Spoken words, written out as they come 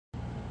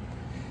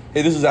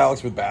Hey, this is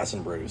Alex with Bass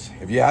and Brews.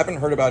 If you haven't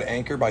heard about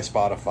Anchor by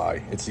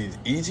Spotify, it's the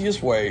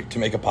easiest way to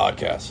make a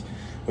podcast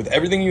with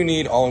everything you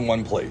need all in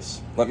one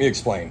place. Let me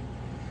explain.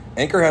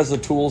 Anchor has the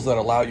tools that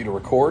allow you to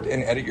record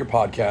and edit your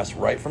podcast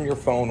right from your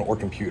phone or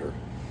computer.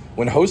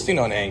 When hosting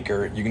on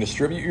Anchor, you can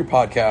distribute your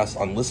podcast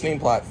on listening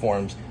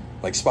platforms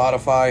like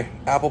Spotify,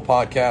 Apple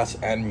Podcasts,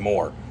 and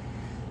more.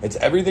 It's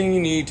everything you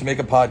need to make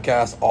a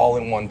podcast all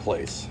in one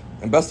place.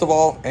 And best of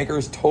all, Anchor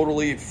is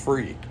totally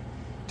free.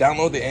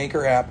 Download the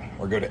Anchor app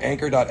or go to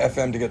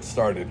anchor.fm to get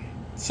started.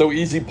 It's so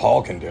easy,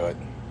 Paul can do it.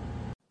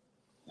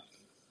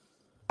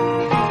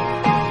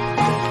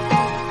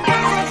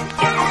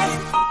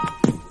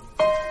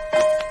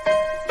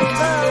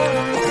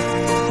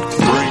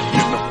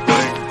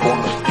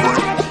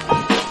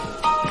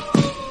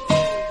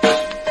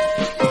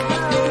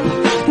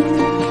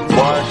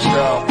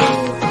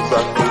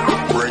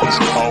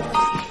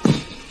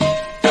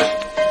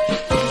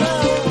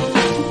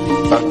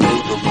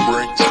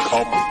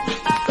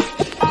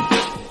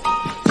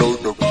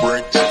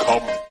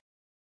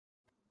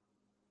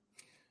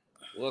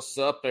 What's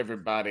up,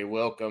 everybody?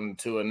 Welcome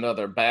to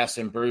another Bass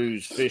and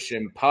Brews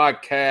Fishing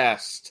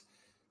Podcast.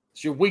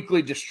 It's your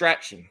weekly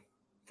distraction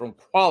from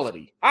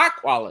high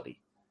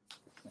quality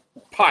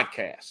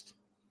podcast.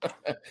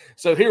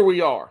 So here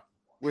we are.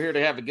 We're here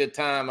to have a good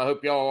time. I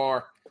hope y'all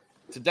are.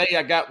 Today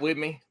I got with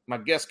me my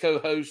guest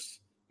co-host,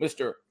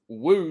 Mr.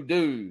 Woo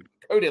Doo,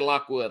 Cody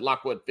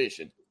Lockwood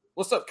Fishing.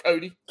 What's up,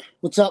 Cody?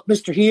 What's up,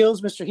 Mr.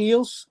 Heels? Mr.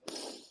 Heels?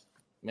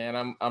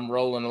 Man, I'm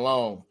rolling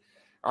along.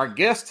 Our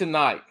guest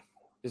tonight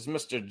is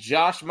Mr.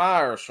 Josh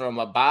Myers from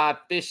Abide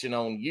Fishing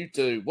on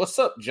YouTube. What's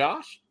up,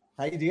 Josh?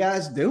 How you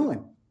guys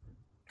doing?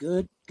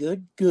 Good.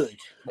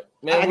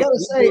 Man, I gotta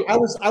say, I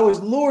was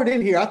lured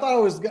in here. I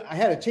thought I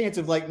had a chance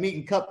of like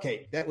meeting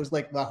Cupcake. That was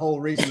like the whole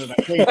reason that I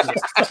came here.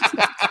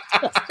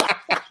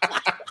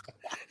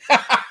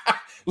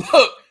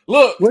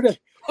 Look.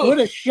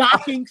 What a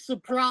shocking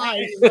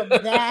surprise from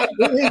that.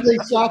 It is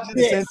a shocking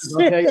sense,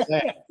 I'll tell you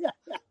that.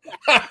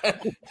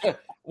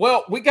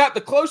 Well, we got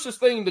the closest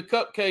thing to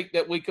Cupcake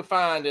that we could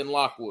find in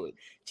Lockwood.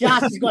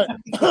 Josh is going,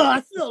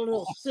 I feel a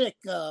little sick,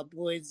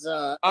 boys.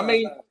 I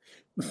mean,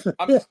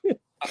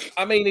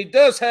 he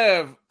does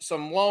have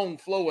some long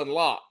flowing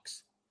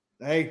locks.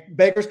 Hey,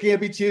 bakers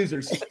can't be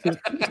choosers.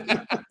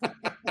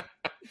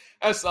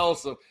 That's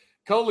awesome.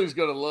 Coley's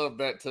gonna love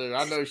that too.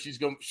 I know she's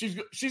gonna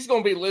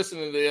be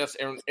listening to this,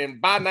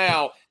 and by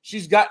now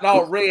she's gotten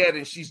all red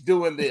and she's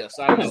doing this.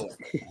 I know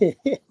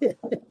it.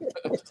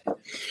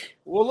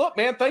 Well, look,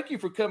 man, thank you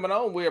for coming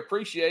on. We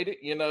appreciate it.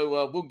 You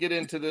know, we'll get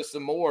into this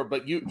some more,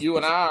 but you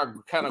and I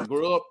kind of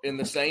grew up in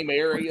the same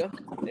area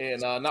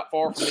and not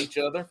far from each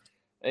other.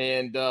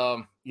 And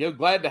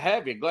glad to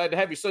have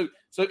you. So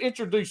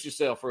introduce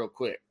yourself real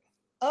quick.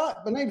 My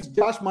name's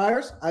Josh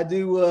Myers. I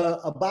do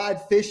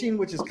Abide Fishing,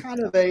 which is kind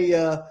of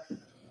the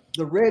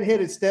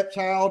redheaded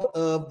stepchild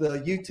of the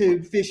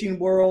YouTube fishing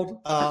world.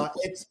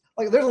 It's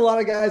like there's a lot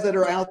of guys that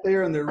are out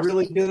there and they're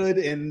really good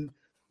and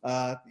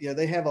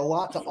they have a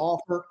lot to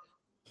offer.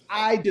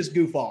 I just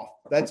goof off.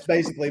 That's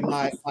basically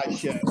my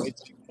show.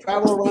 It's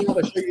travel around.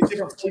 I show you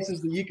different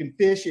places that you can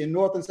fish in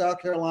North and South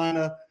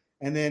Carolina,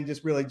 and then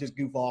just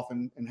goof off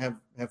and have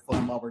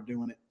fun while we're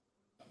doing it.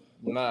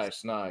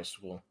 Nice.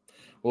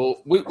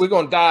 Well, we're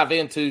going to dive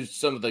into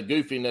some of the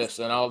goofiness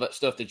and all that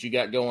stuff that you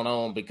got going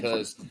on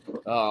because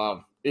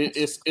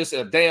it's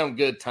a damn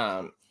good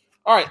time.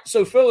 All right,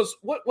 so fellas,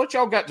 what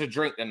y'all got to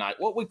drink tonight?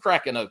 What we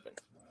cracking open?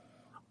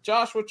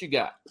 Josh, what you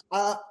got?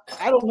 I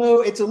don't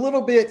know. It's a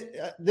little bit.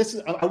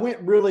 I went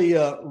really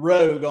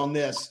rogue on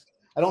this.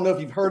 I don't know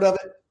if you've heard of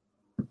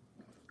it.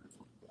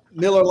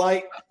 Miller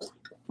Lite.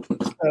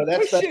 So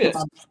that's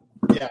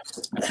yeah.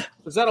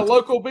 Is that a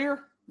local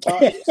beer?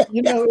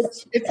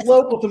 It's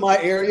local to my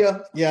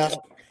area. Yeah.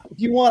 If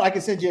you want, I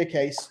can send you a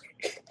case.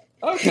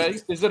 Okay.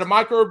 Is it a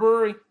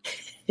microbrewery?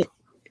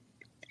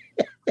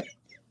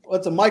 Well,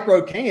 it's a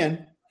micro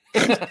can.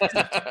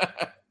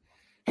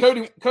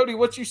 Cody,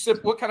 what you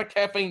sip? What kind of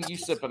caffeine you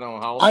sipping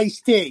on, Holly?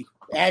 Iced tea,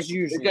 as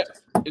usual.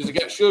 Is it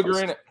got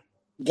sugar in it?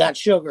 Got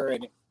sugar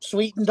in it.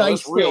 Sweetened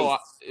iced tea.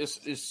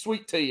 It's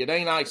sweet tea. It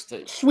ain't iced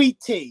tea.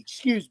 Sweet tea.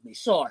 Excuse me.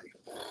 Sorry.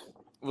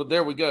 Well,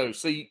 there we go.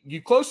 See,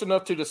 you close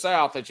enough to the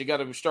South that we got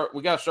to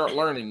start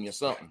learning you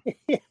something.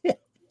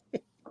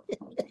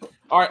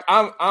 All right,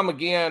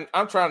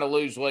 I'm trying to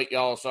lose weight,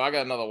 y'all. So I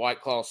got another White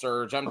Claw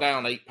Surge. I'm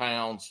down 8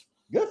 pounds.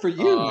 Good for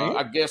you, man.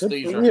 I guess Good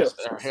these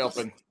are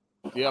helping.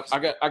 Yep,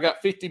 I got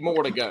 50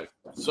 more to go.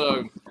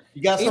 So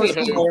you got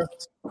somewhere.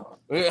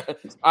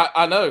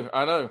 I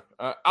know.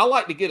 I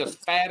like to get as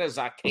fat as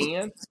I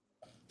can,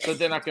 so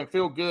then I can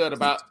feel good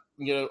about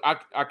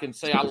I can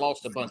say I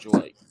lost a bunch of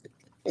weight.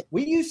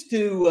 We used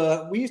to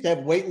have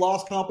weight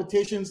loss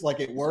competitions like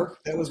at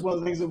work. That was one of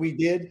the things that we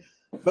did.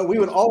 But we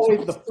would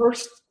always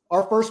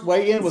our first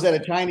weigh-in was at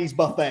a Chinese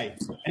buffet.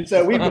 And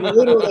so we would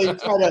literally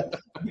because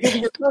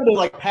we were trying to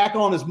like pack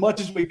on as much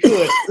as we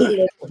could at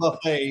the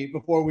buffet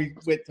before we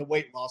went to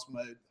weight loss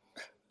mode.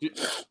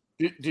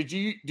 Did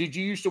you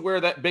used to wear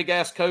that big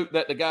ass coat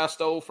that the guy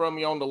stole from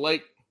you on the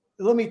lake?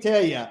 let me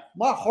tell you,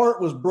 my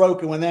heart was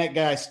broken when that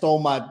guy stole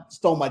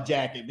my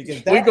jacket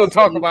because we're gonna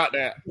talk about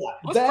that. Yeah,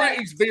 Let's crack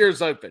these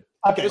beers open.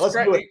 Okay, let's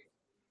do it.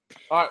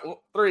 All right,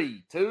 well,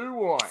 3, 2,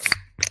 1.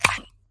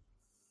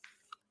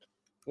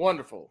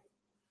 Wonderful.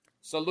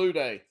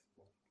 Salute.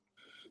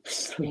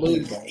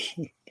 Salute.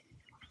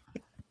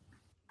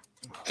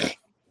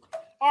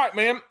 All right,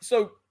 man.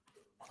 So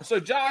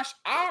Josh,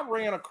 I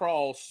ran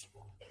across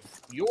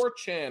your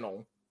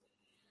channel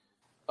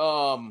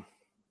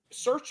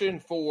searching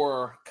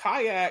for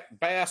kayak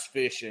bass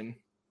fishing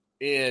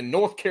in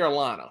North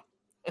Carolina.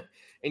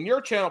 And your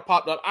channel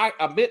popped up. I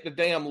meant to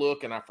damn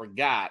look and I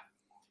forgot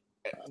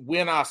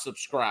when I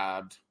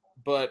subscribed.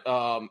 But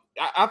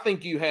I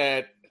think you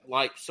had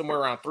like somewhere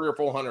around 300 or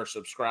 400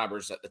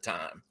 subscribers at the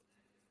time.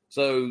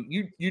 So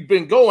you'd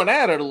been going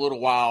at it a little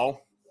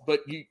while,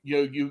 but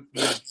you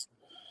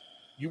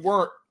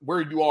weren't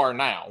where you are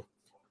now.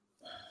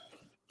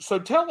 So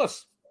tell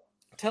us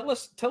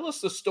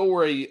the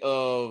story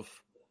of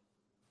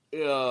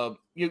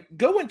you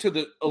go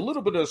into a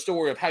little bit of the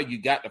story of how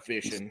you got to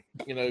fishing,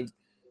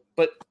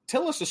 but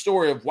tell us the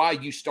story of why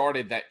you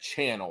started that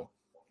channel,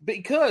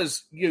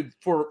 because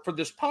for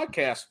this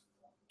podcast,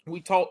 we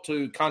talk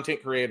to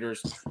content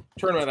creators,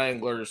 tournament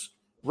anglers,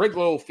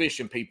 regular old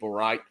fishing people,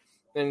 right?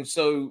 And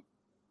so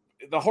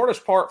the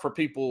hardest part for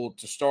people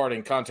to start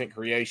in content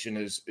creation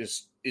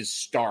is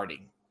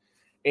starting.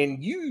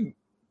 And you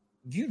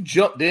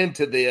jumped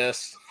into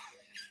this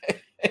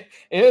and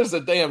it was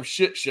a damn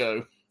shit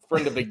show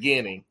from the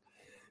beginning.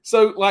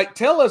 So like,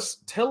 tell us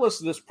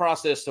this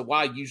process to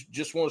why you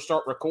just want to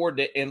start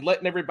recording it and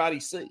letting everybody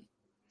see.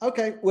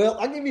 Okay. Well,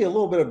 I'll give you a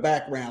little bit of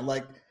background.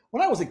 Like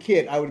when I was a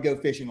kid, I would go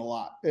fishing a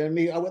lot. I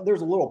mean,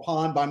 there's a little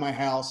pond by my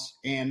house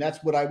and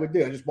that's what I would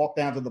do. I just walk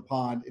down to the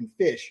pond and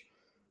fish.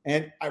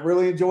 And I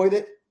really enjoyed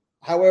it.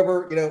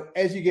 However,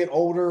 as you get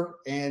older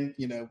and,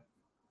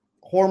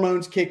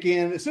 hormones kick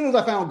in, as soon as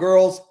I found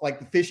girls, like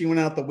the fishing went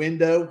out the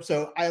window.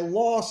 So I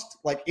lost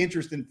like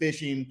interest in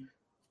fishing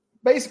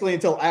basically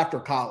until after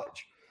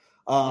college.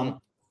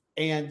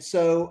 And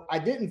so I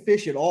didn't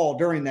fish at all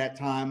during that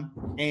time.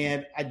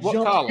 And I What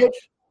jumped.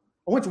 college?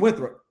 I went to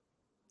Winthrop.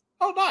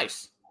 Oh,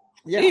 nice.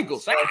 Yeah.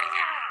 Eagles.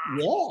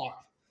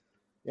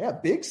 Yeah.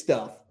 Big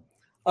stuff.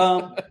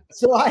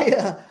 So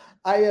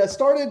I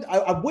started,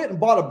 I went and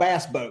bought a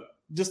bass boat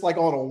just like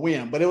on a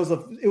whim, but it was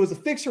a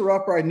fixer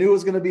upper. I knew it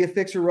was going to be a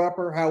fixer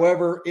upper.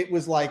 However, it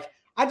was like,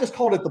 I just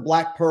called it the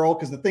Black Pearl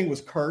because the thing was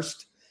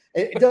cursed.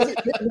 It didn't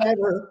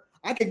matter.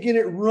 I could get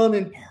it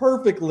running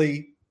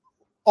perfectly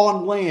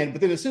on land,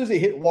 but then as soon as it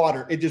hit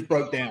water, it just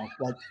broke down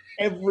like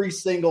every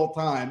single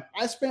time.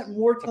 I spent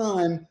more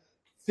time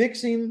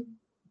fixing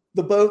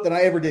the boat than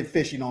I ever did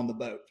fishing on the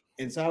boat.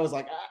 And so I was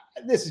like,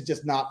 this is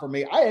just not for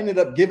me. I ended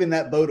up giving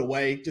that boat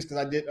away just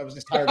because I was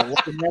just tired of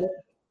looking at it.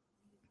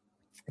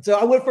 So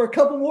I went for a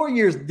couple more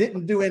years,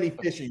 didn't do any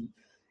fishing.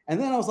 And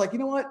then I was like, you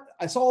know what?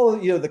 I saw,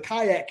 the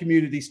kayak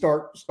community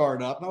start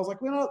up. And I was like,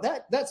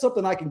 that's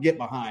something I can get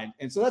behind.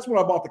 And so that's when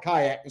I bought the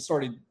kayak and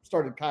started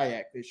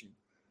kayak fishing.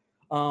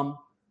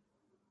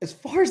 As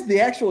far as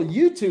the actual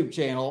YouTube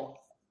channel,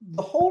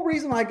 the whole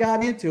reason I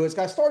got into it is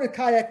I started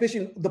kayak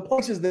fishing the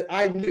places that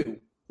I knew,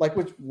 like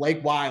which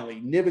Lake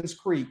Wiley, Nivens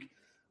Creek,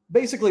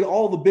 basically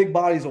all the big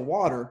bodies of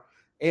water.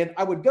 And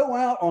I would go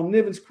out on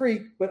Nivens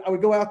Creek, but I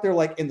would go out there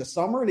like in the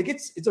summer, and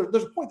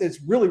there's a point that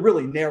it's really,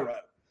 really narrow.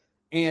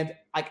 And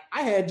like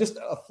I had just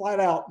a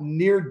flat out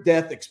near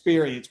death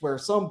experience where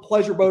some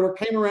pleasure boater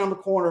came around the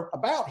corner,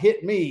 about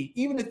hit me.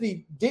 Even if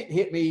he didn't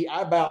hit me,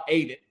 I about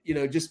ate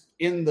it, just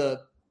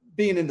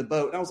being in the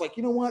boat. And I was like,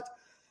 you know what?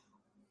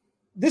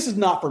 This is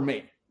not for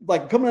me.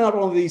 Like coming out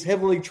on these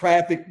heavily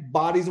trafficked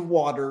bodies of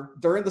water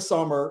during the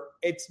summer,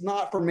 it's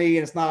not for me,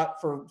 and it's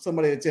not for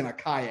somebody that's in a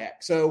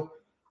kayak. So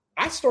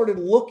I started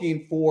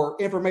looking for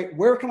information.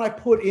 Where can I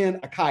put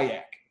in a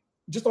kayak?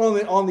 Just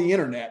on the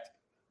internet.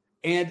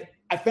 And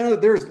I found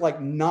that there's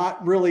like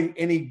not really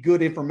any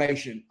good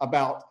information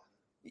about.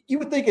 You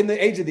would think in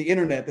the age of the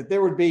internet that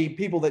there would be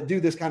people that do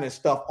this kind of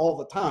stuff all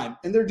the time.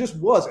 And there just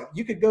wasn't.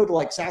 You could go to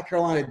like South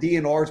Carolina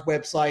DNR's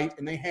website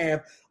and they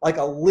have like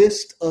a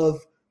list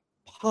of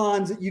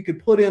ponds that you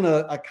could put in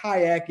a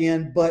kayak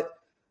in, but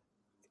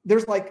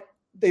there's like,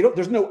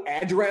 there's no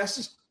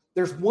address.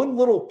 There's one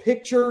little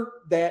picture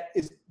that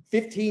is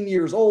 15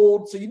 years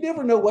old. So you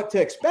never know what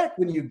to expect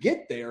when you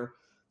get there.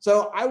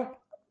 So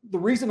the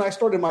reason I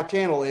started my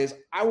channel is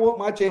I want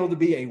my channel to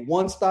be a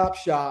one-stop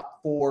shop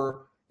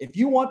for, if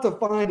you want to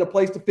find a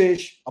place to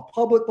fish, a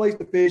public place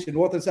to fish in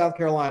North and South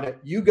Carolina,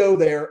 you go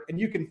there and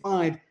you can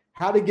find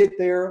how to get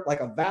there, like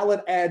a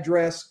valid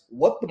address,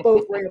 what the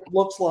boat ramp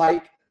looks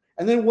like,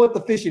 and then what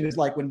the fishing is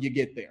like when you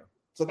get there.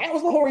 So that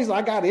was the whole reason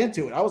I got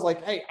into it. I was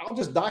like, hey, I'll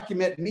just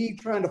document me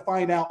trying to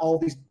find out all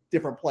these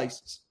different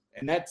places.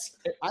 And I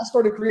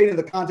started creating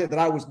the content that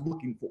I was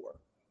looking for.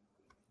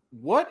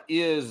 What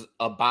is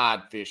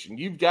abide fishing?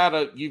 You've got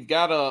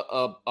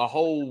a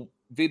whole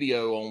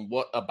video on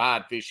what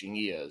abide fishing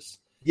is.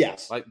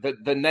 Yes. Like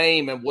the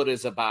name and what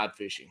is abide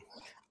fishing.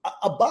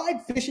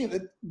 Abide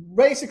Fishing,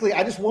 basically,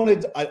 I just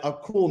wanted a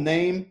cool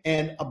name,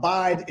 and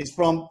Abide is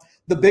from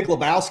The Big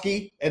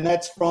Lebowski, and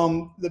that's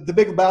from the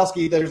Big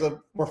Lebowski. There's a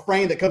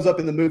refrain that comes up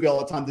in the movie all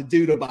the time, the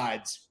dude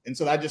abides. And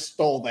so I just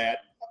stole that,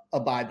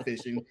 Abide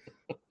Fishing.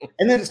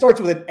 And then it starts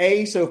with an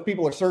A, so if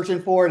people are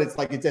searching for it, it's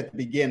like it's at the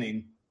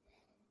beginning.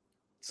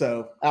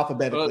 So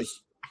alphabetically.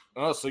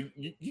 So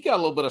you got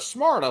a little bit of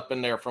smart up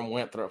in there from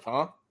Winthrop,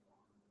 huh?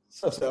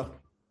 So.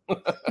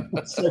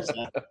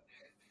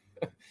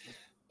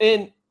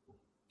 And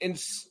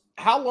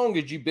how long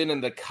had you been in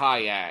the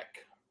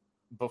kayak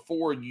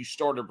before you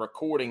started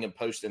recording and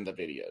posting the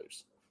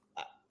videos?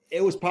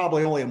 It was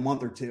probably only a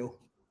month or two.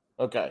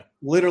 Okay.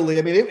 Literally,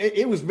 I mean,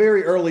 it was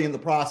very early in the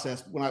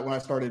process when I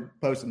started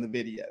posting the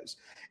videos,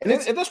 and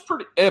that's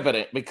pretty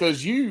evident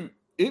because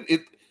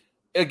it's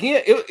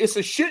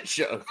a shit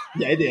show.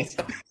 Yeah, it is.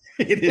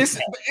 It is.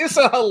 It's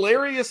a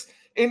hilarious,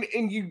 and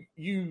you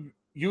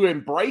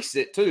embrace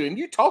it too, and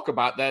you talk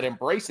about that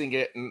embracing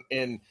it,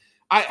 and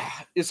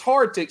it's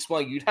hard to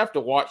explain. You'd have to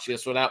watch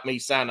this without me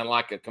sounding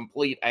like a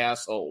complete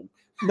asshole.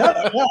 No.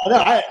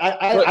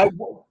 I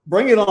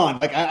bring it on.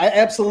 Like I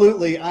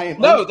absolutely, I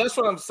am. No, that's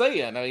what I'm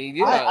saying. I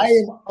mean, I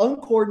am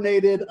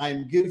uncoordinated.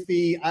 I'm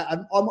goofy.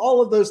 I'm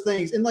all of those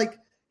things. And like,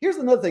 here's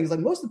another thing: is like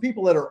most of the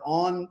people that are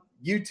on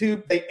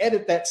YouTube, they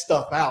edit that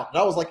stuff out.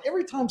 And I was like,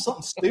 every time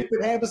something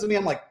stupid happens to me,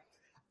 I'm like,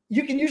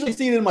 you can usually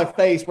see it in my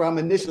face where I'm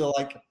initially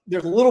like,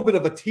 there's a little bit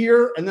of a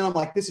tear, and then I'm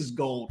like, this is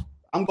gold.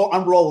 I'm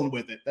rolling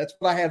with it. That's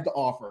what I have to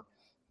offer.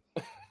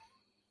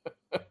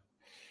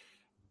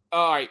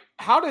 All right.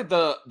 How did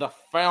the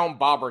found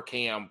bobber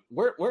cam?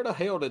 Where the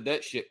hell did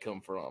that shit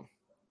come from?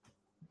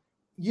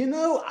 You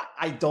know,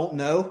 I don't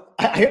know.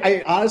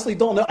 I honestly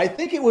don't know. I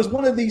think it was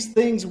one of these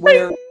things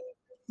where,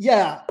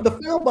 yeah, the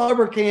found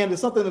bobber cam is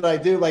something that I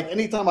do. Like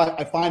anytime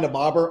I find a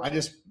bobber,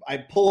 I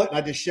pull it and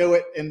I just show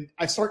it and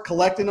I start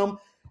collecting them.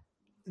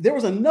 There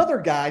was another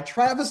guy,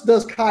 Travis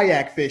does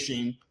kayak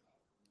fishing.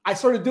 I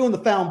started doing the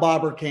found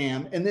bobber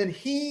cam, and then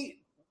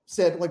he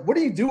said, like, what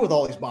do you do with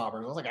all these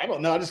bobbers? I was like, I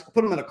don't know. I just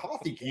put them in a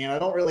coffee can. I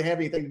don't really have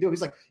anything to do.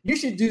 He's like, you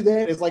should do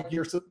that as like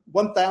your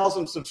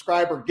 1,000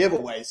 subscriber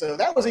giveaway. So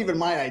that was even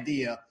my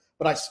idea,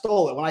 but I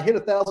stole it. When I hit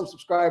 1,000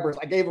 subscribers,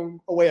 I gave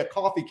away a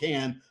coffee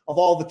can of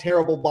all the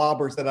terrible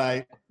bobbers that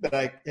I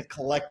had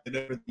collected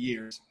over the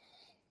years.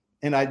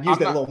 And I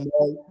used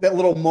that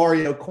little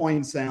Mario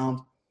coin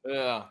sound.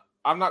 Yeah.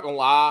 I'm not going to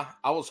lie.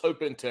 I was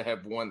hoping to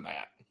have won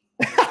that.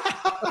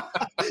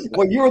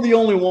 Well, you were the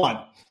only one.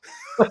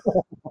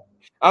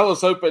 I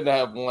was hoping to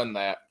have won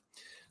that.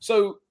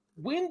 So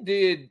when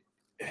did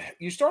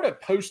you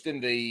started posting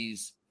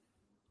these?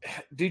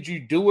 Did you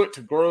do it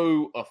to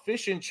grow a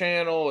fishing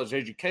channel as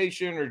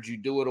education, or did you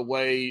do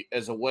it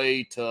as a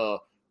way to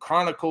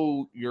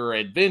chronicle your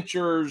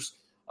adventures?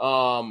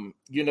 I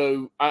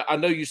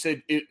know you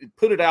said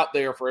put it out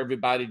there for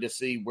everybody to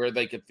see where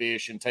they could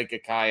fish and take a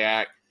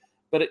kayak,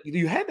 but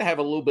you had to have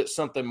a little bit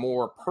something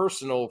more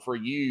personal for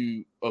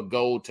you, a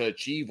goal to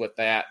achieve with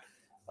that.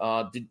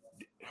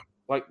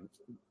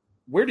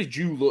 Where did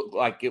you look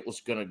like it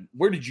was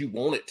where did you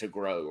want it to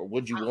grow, or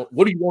what do you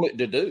want it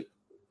to do?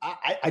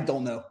 I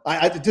don't know.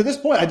 To this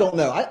point, I don't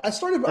know. I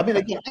started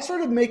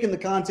making the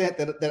content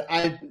that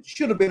I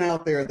should have been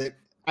out there that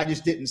I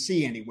just didn't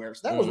see anywhere.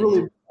 So that was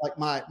really like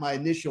my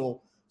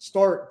initial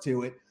start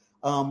to it.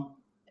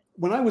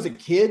 When I was a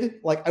kid,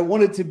 like I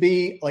wanted to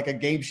be like a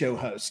game show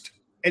host.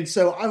 And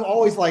so I've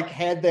always like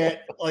had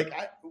that,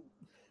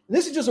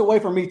 this is just a way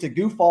for me to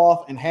goof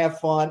off and have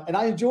fun. And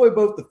I enjoy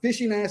both the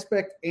fishing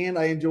aspect and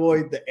I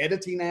enjoy the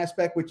editing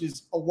aspect, which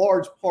is a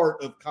large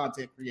part of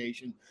content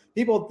creation.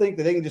 People think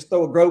that they can just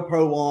throw a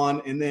GoPro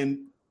on and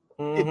then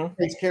it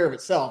takes care of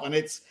itself. And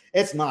it's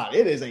not.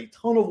 It is a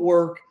ton of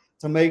work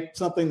to make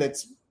something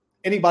that's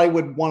anybody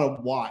would want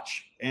to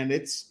watch. And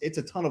it's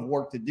a ton of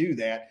work to do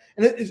that.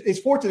 And it's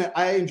fortunate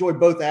I enjoy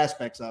both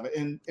aspects of it.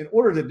 And in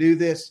order to do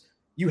this,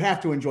 you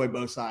have to enjoy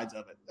both sides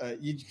of it.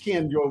 You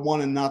can't enjoy one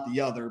and not the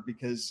other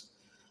because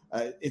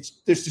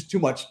there's just too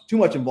much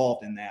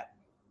involved in that.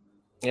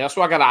 Yeah,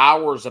 so I got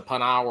hours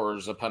upon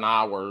hours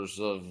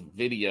of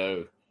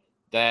video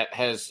that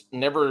has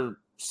never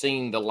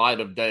seen the light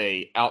of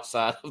day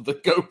outside of the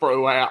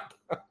GoPro app.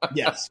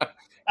 Yes.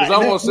 Because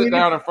I want to sit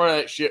down in front of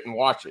that shit and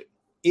watch it.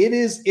 It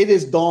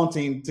is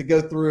daunting to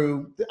go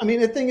through. I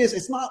mean, the thing is,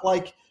 it's not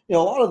like, a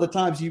lot of the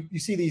times you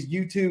see these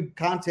YouTube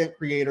content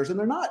creators and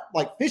they're not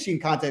like fishing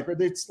content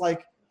creators. It's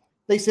like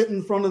they sit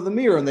in front of the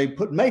mirror and they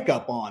put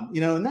makeup on,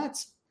 and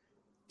that's,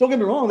 don't get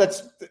me wrong,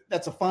 that's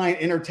a fine,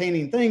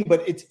 entertaining thing,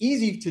 but it's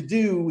easy to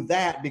do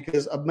that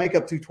because a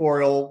makeup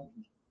tutorial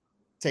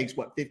takes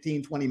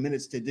 15, 20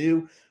 minutes to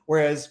do.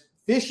 Whereas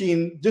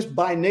fishing, just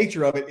by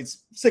nature of it,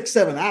 it's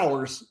 6-7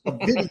 hours of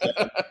video.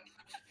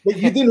 But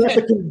you didn't have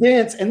to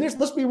condense, and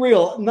let's be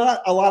real,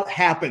 not a lot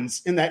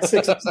happens in that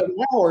 6 or 7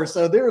 hours.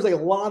 So there's a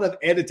lot of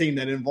editing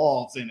that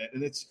involves in it.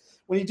 And it's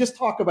when you just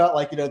talk about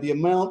the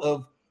amount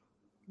of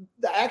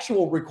the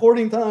actual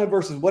recording time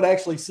versus what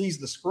actually sees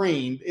the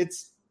screen,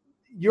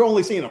 you're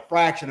only seeing a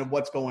fraction of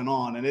what's going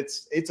on. And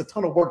it's a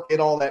ton of work to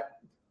get all that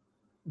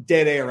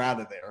dead air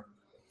out of there.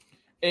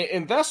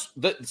 And that's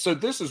that. So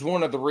this is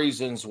one of the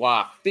reasons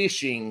why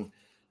fishing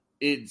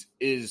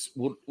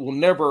will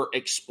never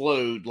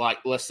explode like,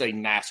 let's say,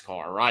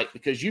 NASCAR, right?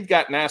 Because you've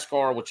got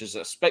NASCAR, which is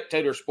a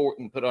spectator sport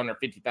and put under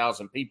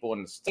 50,000 people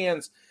in the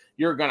stands.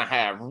 You're going to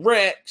have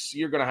wrecks.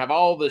 You're going to have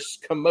all this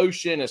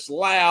commotion. It's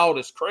loud.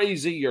 It's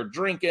crazy. You're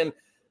drinking.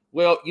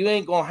 Well, you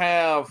ain't going to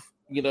have,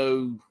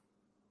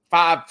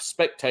 5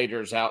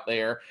 spectators out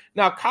there.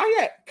 Now,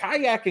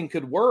 kayaking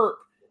could work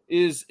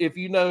is if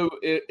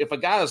a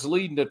guy is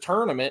leading a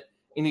tournament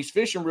and he's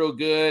fishing real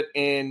good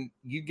and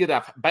you get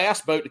a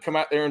bass boat to come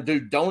out there and do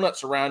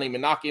donuts around him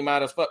and knock him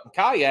out of his fucking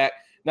kayak.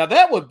 Now,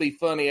 that would be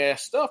funny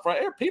ass stuff, right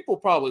there. People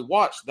probably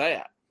watch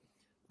that.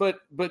 But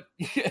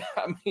yeah,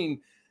 I mean,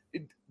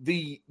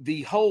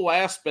 the whole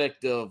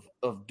aspect of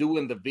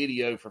doing the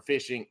video for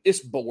fishing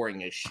is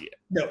boring as shit.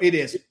 No, it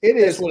is. It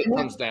is. That's what it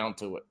comes down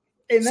to it.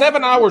 And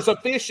 7 hours of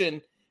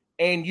fishing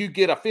and you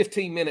get a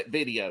 15-minute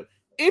video.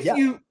 If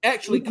you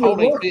actually caught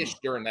a fish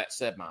during that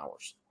 7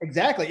 hours.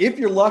 Exactly. If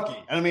you're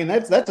lucky. I mean,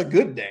 that's a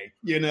good day.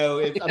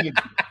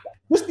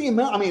 Just the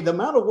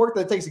amount of work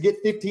that it takes to get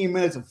 15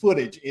 minutes of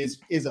footage is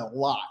a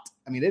lot.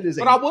 I mean, it is.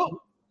 But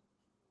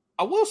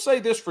I will say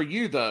this for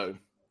you though.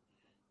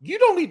 You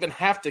don't even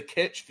have to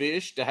catch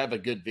fish to have a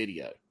good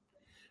video.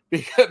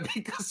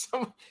 Because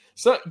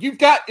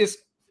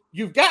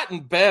you've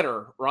gotten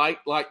better, right?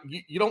 Like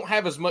you don't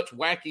have as much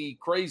wacky,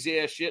 crazy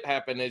ass shit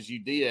happen as you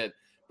did.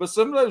 But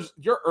some of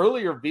your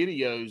earlier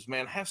videos,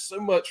 man, have so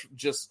much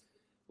just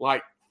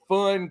like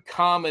fun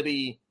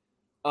comedy.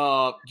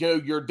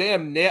 Your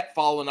damn net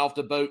falling off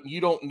the boat and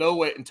you don't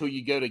know it until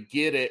you go to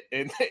get it.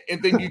 And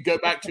then you go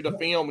back to the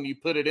film and you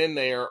put it in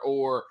there,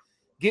 or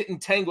getting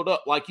tangled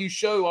up. Like you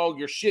show all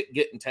your shit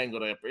getting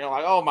tangled up. You're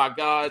like, oh my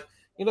God.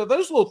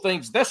 Those little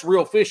things, that's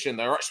real fishing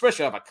there,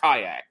 especially out of a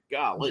kayak.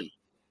 Golly.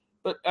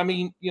 But I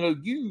mean,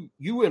 you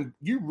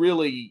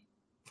really,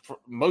 for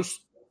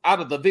most out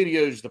of the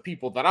videos, the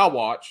people that I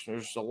watch,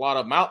 there's a lot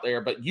of them out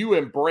there, but you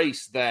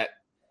embrace that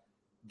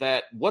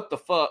what the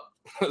fuck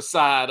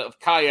side of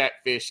kayak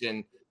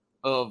fishing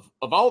of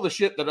all the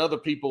shit that other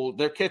people,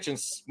 they're catching,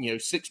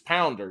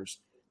 6-pounders.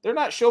 They're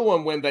not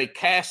showing when they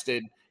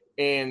casted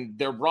and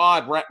their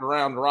rod wrapped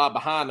around the rod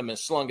behind them and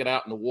slung it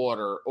out in the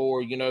water,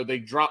 or, they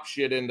drop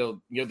shit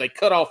into, they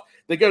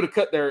go to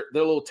cut their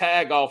little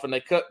tag off and they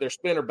cut their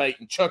spinnerbait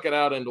and chuck it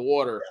out into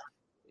water.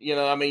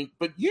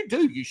 But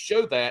you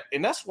show that.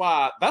 And that's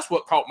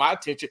what caught my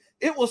attention.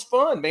 It was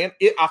fun, man.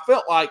 I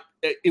felt like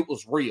it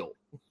was real.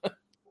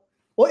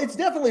 Well, it's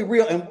definitely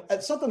real.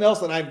 And something else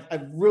that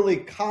I've really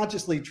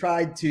consciously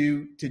tried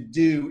to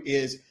do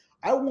is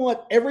I want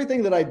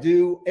everything that I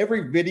do,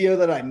 every video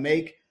that I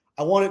make,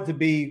 I want it to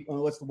be,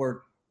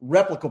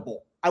 replicable.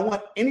 I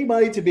want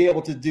anybody to be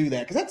able to do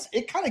that, because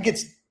it kind of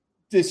gets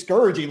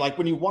discouraging. Like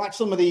when you watch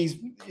some of these,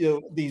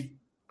 these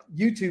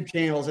YouTube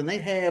channels and they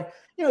have,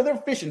 they're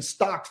fishing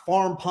stocked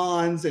farm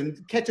ponds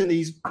and catching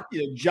these,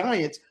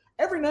 giants.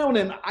 Every now and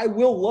then I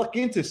will luck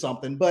into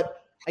something, but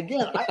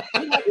again,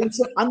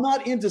 I'm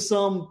not into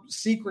some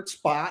secret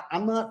spot.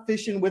 I'm not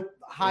fishing with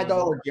high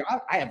dollar gear.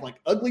 I have like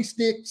ugly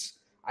sticks.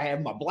 I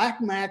have my Black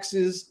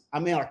Maxes.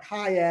 I'm in a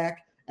kayak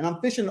and I'm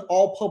fishing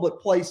all public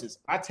places.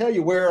 I tell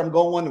you where I'm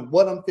going and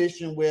what I'm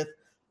fishing with.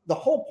 The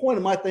whole point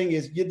of my thing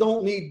is you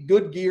don't need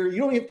good gear. You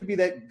don't have to be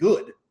that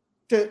good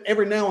to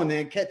every now and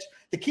then catch.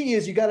 The key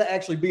is you got to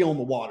actually be on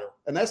the water.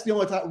 And that's the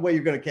only way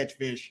you're going to catch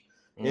fish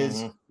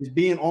is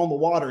being on the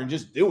water and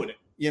just doing it,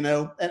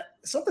 And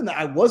something that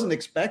I wasn't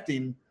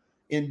expecting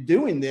in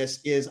doing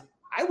this is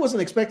I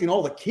wasn't expecting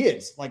all the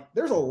kids. Like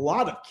there's a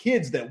lot of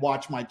kids that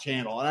watch my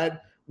channel. And I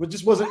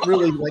just wasn't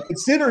really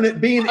considering it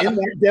being in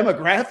that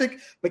demographic,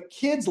 but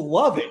kids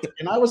love it.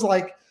 And I was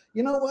like,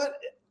 you know what?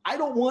 I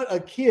don't want a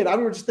kid. I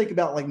was just thinking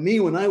about like me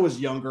when I was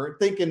younger,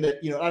 thinking that,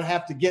 I'd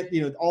have to get,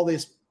 all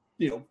this,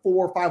 $400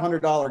 or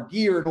 $500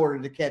 gear in order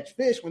to catch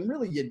fish, when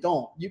really you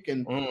don't. You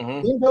can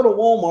go to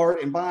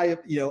Walmart and buy, a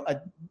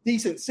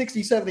decent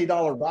 $60,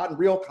 $70 rod and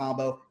reel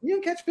combo. You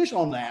can catch fish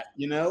on that.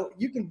 You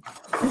can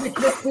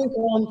catch fish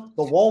on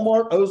the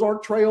Walmart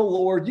Ozark Trail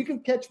Lord. You can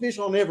catch fish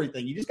on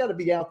everything. You just got to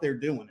be out there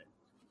doing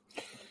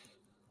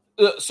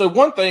it. So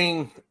one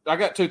thing, I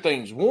got 2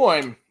 things.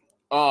 One,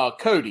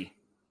 Cody,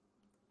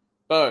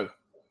 Bo,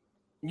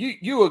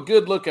 you a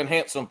good looking,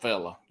 handsome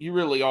fella. You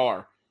really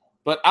are.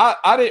 But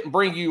I didn't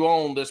bring you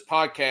on this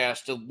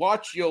podcast to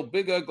watch your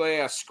big ugly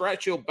ass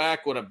scratch your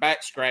back with a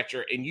back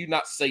scratcher and you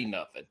not see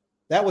nothing.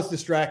 That was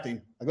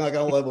distracting. I'm not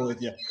going to level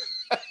with you.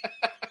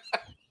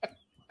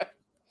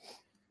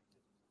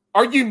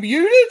 Are you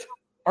muted?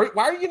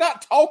 Why are you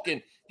not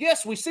talking?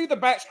 Yes, we see the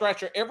back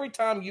scratcher every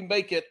time you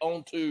make it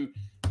onto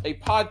a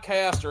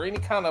podcast or any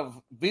kind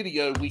of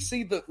video. We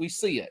see it.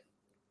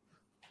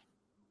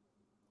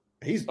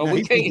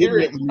 We can't hear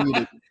it.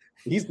 Muted.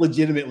 He's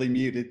legitimately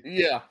muted.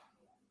 Yeah.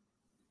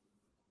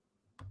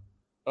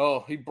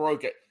 Oh, he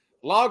broke it.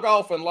 Log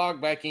off and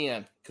log back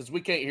in because we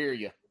can't hear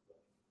you.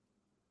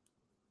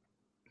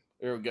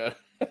 There we go.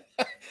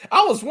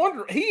 I was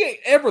wondering, he ain't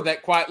ever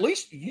that quiet. At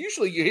least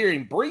usually you hear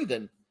him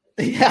breathing.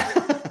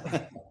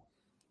 Yeah.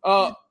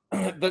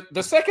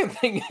 the second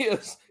thing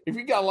is, if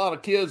you got a lot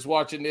of kids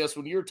watching this,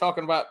 when you're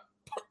talking about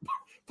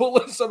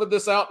pulling some of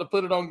this out to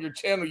put it on your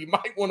channel, you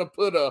might want to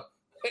put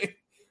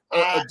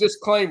a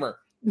disclaimer.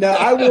 No,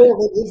 I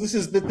will. This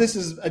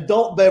is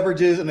adult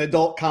beverages and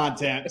adult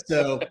content,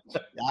 so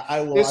I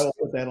will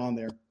put that on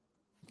there.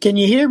 Can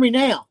you hear me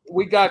now?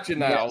 We got you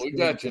now. Yes, we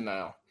got you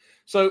now.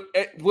 So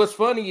what's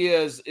funny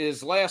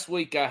is last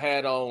week I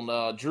had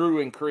on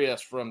Drew and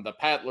Chris from the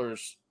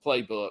Paddlers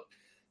Playbook,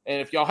 and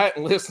if y'all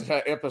hadn't listened to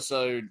that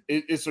episode,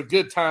 it's a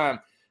good time.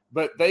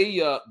 But they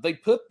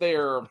put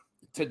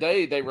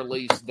today they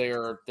released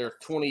their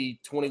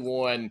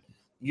 2021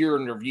 year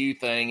in review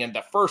thing, and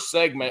the first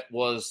segment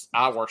was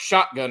our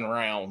shotgun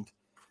round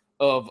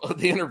of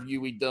the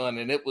interview we'd done,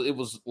 and it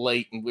was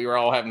late, and we were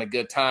all having a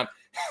good time.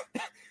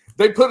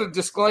 They put a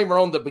disclaimer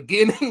on the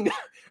beginning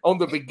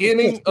of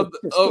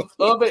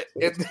it,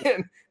 and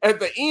then at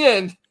the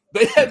end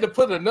they had to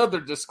put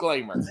another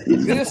disclaimer.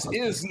 This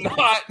is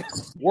not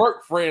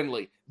work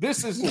friendly.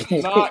 This is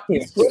not.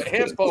 Put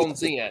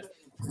headphones in.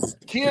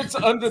 Kids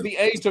under the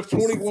age of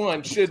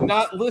 21 should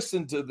not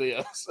listen to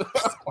this.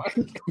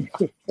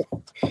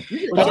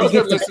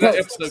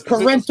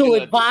 Parental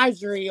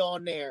advisory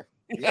on there.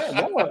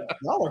 Yeah,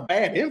 y'all are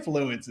bad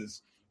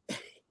influences.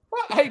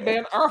 Well, hey,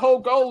 man, our whole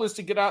goal is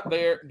to get out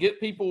there, get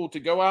people to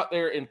go out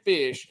there and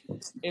fish.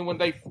 And when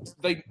they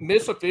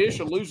miss a fish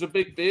or lose a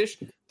big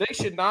fish, they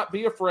should not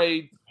be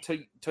afraid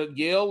to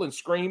yell and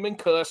scream and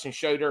cuss and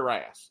show their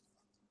ass.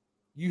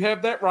 You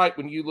have that right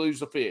when you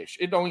lose a fish.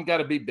 It don't even got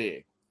to be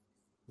big.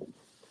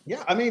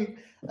 Yeah, I mean,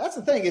 that's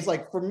the thing. It's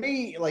like, for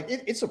me, like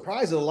it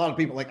surprises a lot of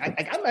people. Like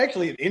I'm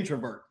actually an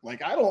introvert.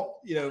 Like I don't,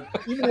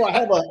 even though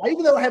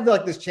I have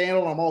like this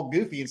channel and I'm all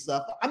goofy and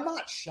stuff, I'm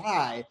not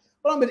shy,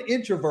 but I'm an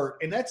introvert.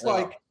 And that's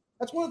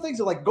that's one of the things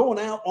that, like, going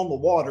out on the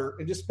water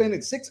and just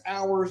spending 6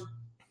 hours.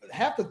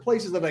 Half the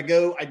places that I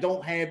go, I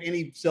don't have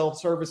any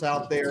self-service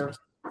out there.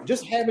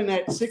 Just having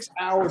that 6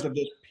 hours of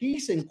just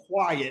peace and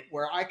quiet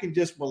where I can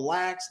just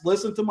relax,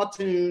 listen to my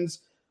tunes.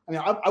 I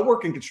mean, I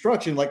work in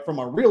construction, like, from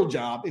a real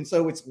job. And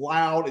so it's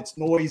loud, it's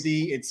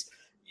noisy,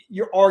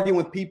 you're arguing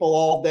with people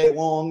all day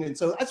long. And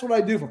so that's what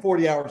I do for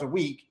 40 hours a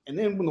week. And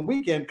then when the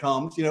weekend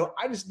comes,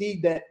 I just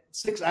need that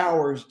 6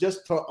 hours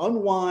just to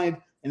unwind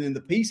and in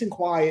the peace and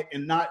quiet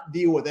and not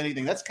deal with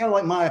anything. That's kind of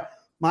like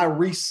my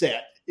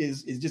reset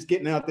is just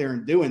getting out there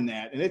and doing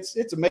that. And it's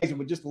amazing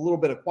what just a little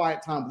bit of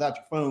quiet time without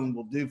your phone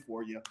will do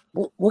for you.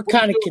 What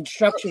kind of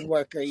construction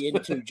work are you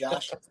into,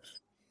 Josh?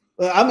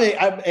 I'm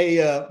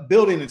a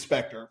building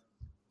inspector.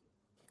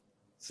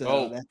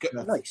 So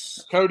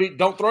nice. Cody,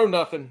 don't throw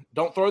nothing.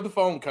 Don't throw the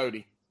phone,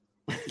 Cody.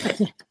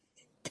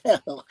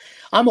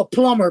 I'm a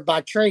plumber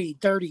by trade,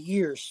 30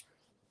 years.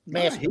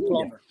 Master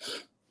plumber.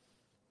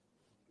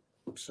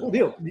 So, cool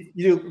deal.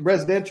 You do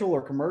residential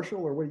or commercial,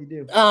 or what do you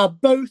do?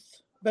 Both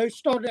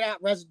started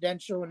out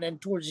residential, and then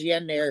towards the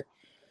end there,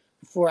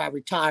 before I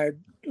retired,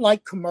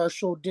 like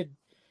commercial, did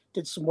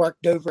some work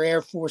Dover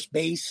Air Force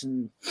Base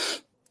and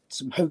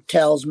some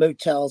hotels,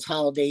 motels,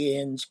 Holiday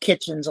Inns,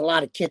 kitchens, a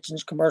lot of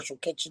kitchens, commercial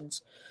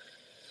kitchens.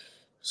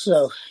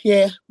 So,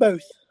 yeah,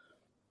 both.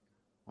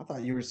 I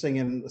thought you were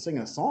singing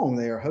a song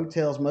there.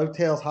 Hotels,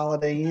 motels,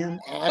 Holiday Inn.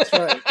 That's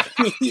right.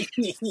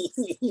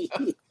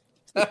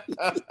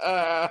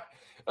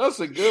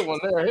 That's a good one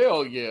there.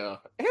 Hell yeah,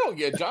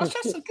 Josh.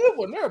 That's a good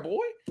one there,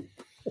 boy.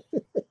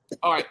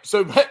 All right,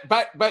 so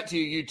back to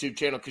your YouTube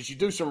channel, because you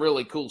do some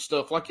really cool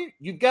stuff. Like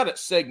you've got it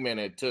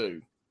segmented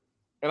too.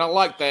 And I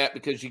like that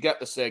because you got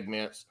the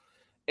segments,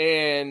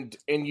 and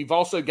you've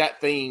also got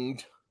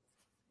themed.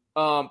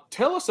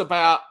 Tell us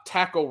about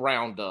Tackle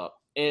Roundup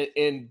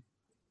and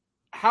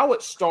how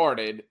it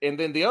started, and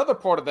then the other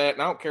part of that.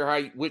 And I don't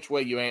care which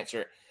way you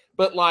answer it,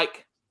 but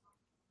like,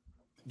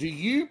 do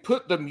you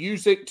put the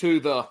music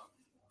to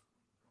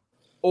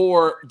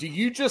or do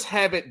you just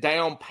have it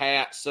down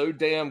pat so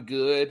damn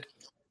good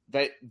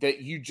that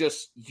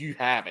you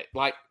have it?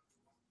 Like,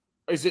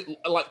 is it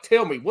like,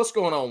 tell me what's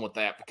going on with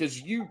that, because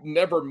you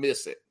never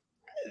miss it.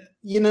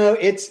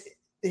 It's do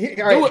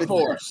it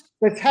for us.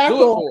 The tackle.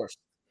 Do it for us.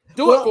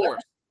 Do it for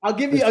us. I'll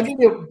give you. I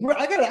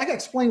gotta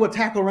explain what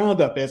Tackle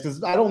Roundup is,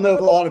 because I don't know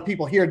if a lot of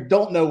people here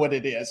don't know what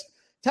it is.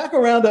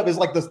 Tackle Roundup is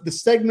like the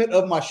segment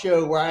of my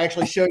show where I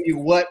actually show you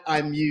what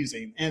I'm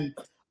using, and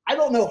I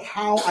don't know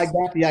how I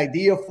got the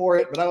idea for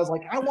it, but I was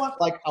like, I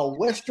want like a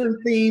Western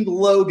themed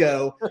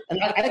logo.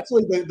 And I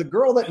actually, the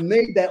girl that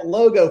made that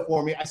logo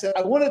for me, I said,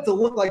 I want it to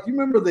look like, you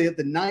remember the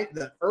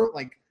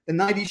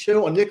 90s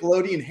show on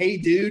Nickelodeon, Hey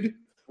Dude?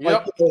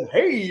 Yep. Like,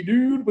 Hey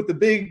Dude, with the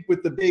big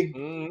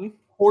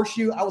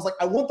horseshoe. I was like,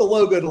 I want the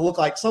logo to look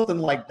like something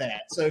like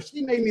that. So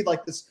she made me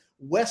like this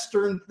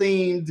Western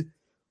themed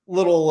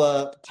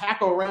little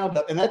Tackle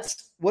Roundup, and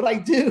that's what I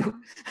do.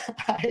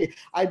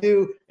 I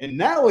do, and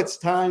now it's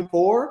time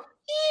for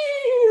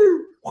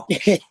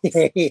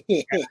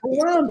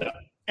Roundup.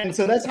 And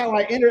so that's how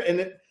I enter.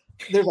 And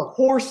there's a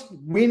horse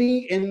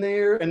whinny in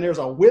there, and there's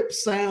a whip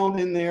sound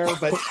in there.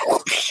 But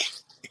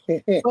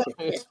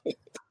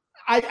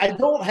I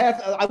don't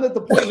have. I'm at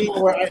the point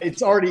now where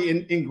it's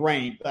already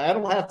ingrained. I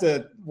don't have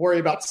to worry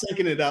about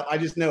syncing it up. I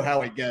just know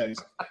how it goes.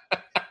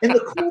 And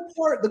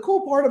the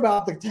cool part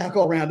about the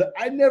tackle roundup,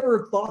 I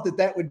never thought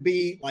that would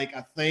be like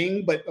a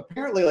thing, but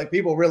apparently, like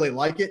people really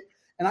like it.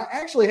 And I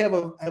actually have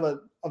a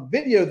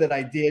video that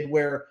I did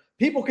where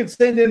people can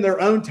send in their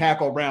own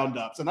tackle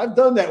roundups, and I've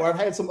done that where I've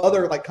had some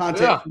other like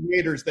content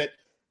creators that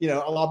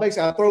I'll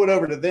basically throw it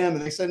over to them,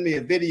 and they send me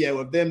a video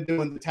of them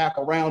doing the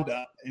tackle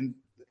roundup. And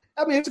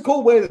I mean, it's a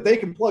cool way that they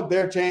can plug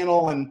their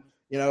channel, and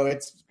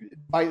it's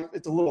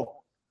a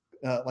little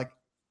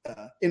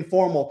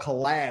informal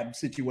collab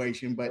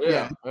situation, but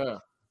yeah,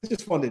 it's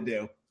just fun to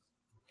do.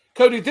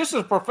 Cody, this is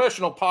a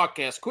professional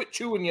podcast. Quit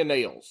chewing your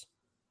nails.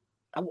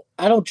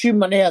 I don't chew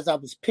my nails. I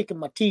was picking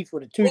my teeth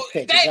with a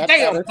toothpick. Well,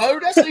 damn, Bo,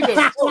 that's even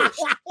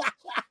worse.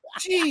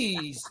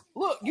 Jeez.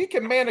 Look, you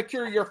can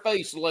manicure your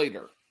face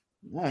later.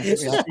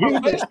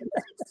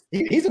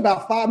 He's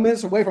about 5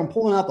 minutes away from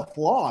pulling out the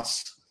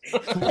floss.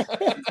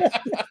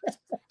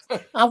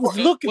 I was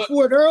looking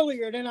for it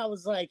earlier, and then I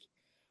was like,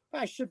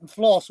 I shouldn't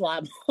floss while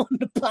I'm on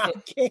the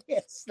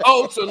podcast.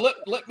 Oh, so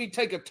let me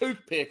take a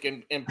toothpick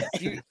and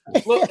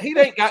look, he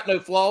ain't got no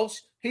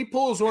floss. He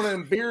pulls one of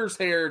them beer's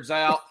hairs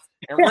out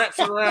and wraps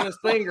it around his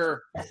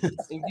finger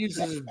and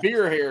uses his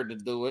beer hair to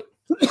do it.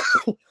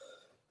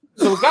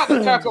 So we got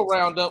the tackle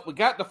roundup. We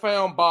got the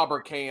found bobber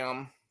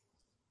cam.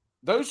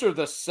 Those are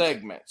the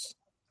segments.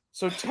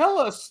 So tell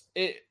us,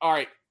 all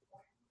right,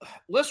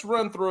 let's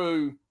run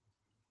through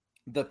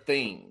the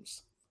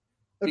themes.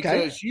 Okay.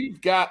 Because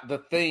you've got the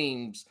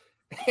themes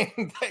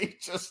and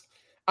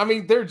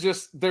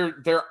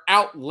they're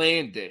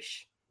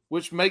outlandish,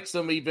 which makes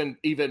them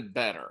even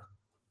better.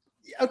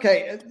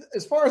 Okay,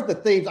 as far as the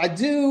themes, I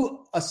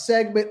do a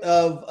segment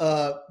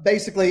of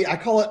basically I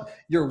call it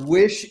 "Your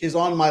Wish Is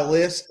on My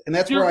List," and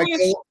that's where I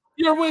go.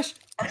 Your wish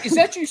is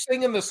that you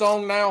singing the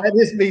song now? That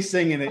is me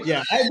singing it.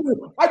 Yeah, I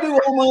do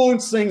all my own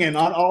singing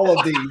on all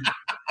of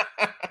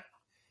these,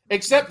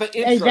 except the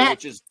intro,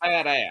 which is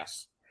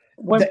badass.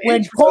 When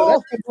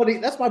Paul,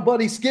 that's my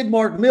buddy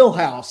Skidmark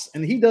Millhouse,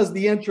 and he does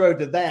the intro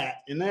to that,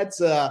 and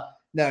that's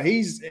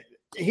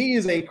he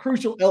is a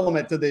crucial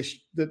element to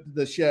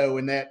the show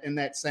and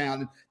that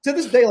sound. And to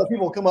this day, like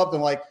people come up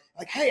and like,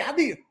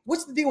 hey,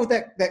 what's the deal with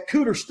that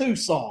Cooter Stew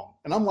song?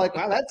 And I'm like,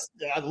 wow,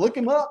 look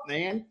him up,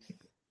 man.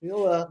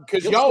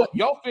 Because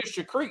y'all fished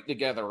a creek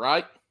together,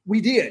 right? We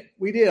did.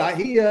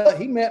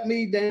 He met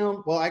me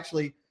down. Well,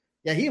 actually,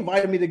 yeah, he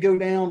invited me to go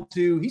down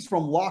to. He's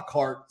from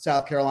Lockhart,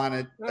 South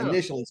Carolina,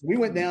 initially. So we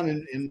went down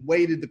and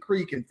waded the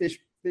creek and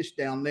fished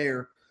down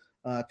there.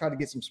 Tried to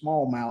get some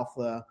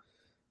smallmouth.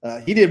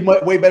 He did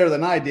way better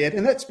than I did.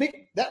 And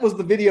that was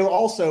the video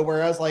also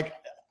where I was like,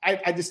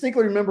 I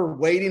distinctly remember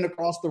wading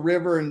across the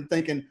river and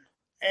thinking,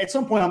 at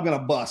some point I'm going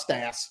to bust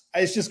ass.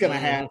 It's just going to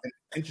happen.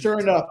 And sure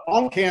enough,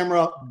 on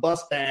camera,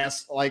 bust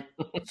ass, like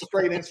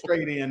straight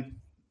in.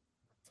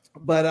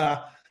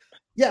 But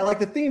yeah, like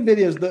the theme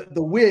videos,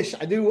 the Wish,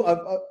 I do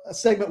a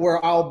segment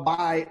where I'll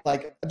buy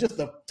like just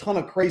a ton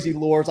of crazy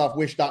lures off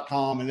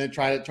wish.com and then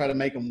try to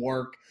make them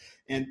work.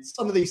 And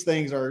some of these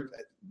things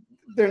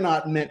they're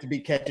not meant to be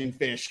catching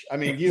fish. I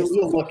mean,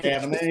 you'll look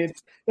at them, and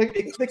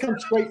they come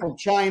straight from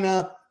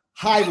China,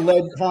 high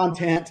lead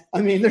content.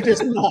 I mean, they're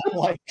just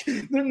not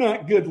they're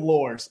not good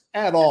lures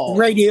at all.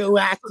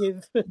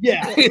 Radioactive.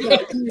 Yeah.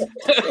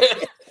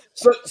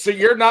 So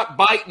you're not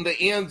biting the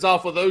ends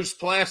off of those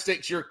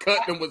plastics. You're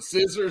cutting them with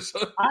scissors.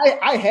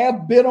 I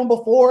have bit them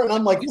before, and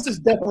I'm like, this is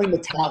definitely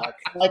metallic.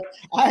 Like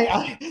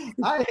I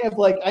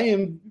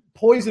am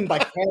poisoned by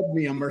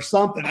cadmium or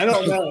something. I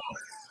don't know.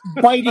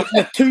 Bite it,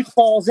 and the tooth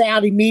falls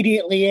out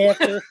immediately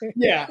after.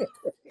 Yeah.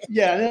 He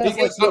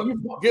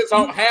gets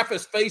on half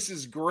his face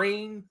is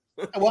green.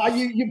 Well,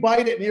 you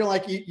bite it and you're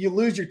like you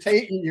lose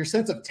your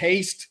sense of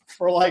taste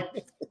for like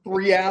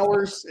 3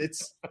 hours.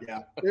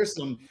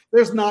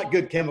 There's not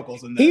good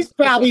chemicals in there. He's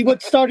probably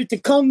what started the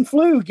Kung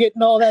Flu,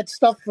 getting all that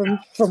stuff from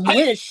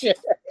Wish.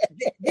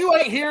 You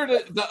ain't hear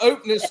the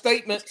opening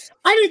statements.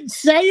 I didn't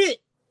say it.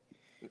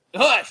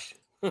 Hush.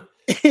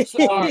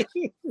 So,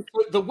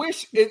 the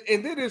Wish,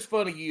 and it is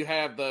funny you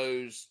have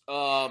those.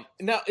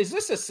 Now, is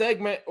this a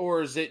segment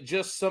or is it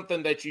just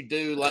something that you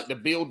do like the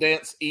Bill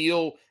Dance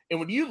eel? And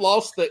when you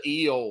lost the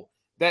eel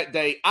that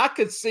day, I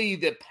could see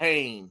the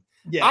pain.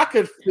 Yeah. I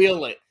could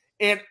feel it.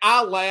 And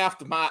I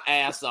laughed my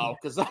ass off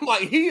because I'm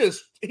like, he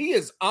is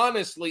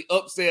honestly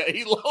upset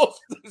he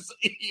lost this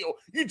eel.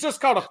 You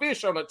just caught a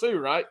fish on it too,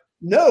 right?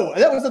 No,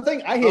 that was the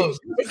thing.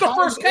 It's the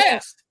first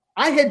cast.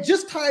 I had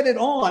just tied it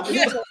on.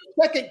 It was a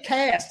second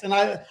cast, and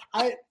I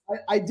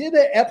did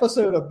an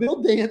episode, a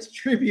Bill Dance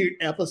tribute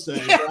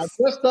episode. Yes. I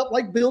dressed up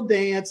like Bill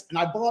Dance, and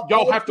I bought.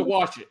 Y'all have to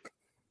watch it.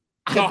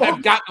 Y'all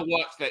have got to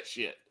watch that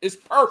shit. It's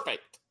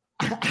perfect.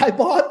 I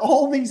bought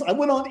all these. I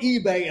went on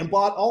eBay and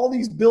bought all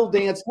these Bill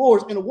Dance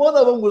lures, and one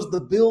of them was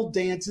the Bill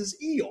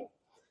Dance's eel.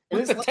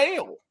 And it's a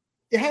tail.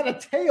 It had a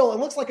tail. It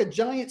looks like a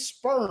giant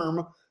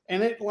sperm,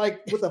 and it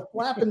like with a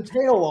flapping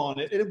tail on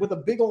it, with a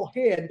big old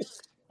head.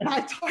 And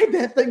I tied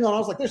that thing on. I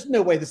was like, there's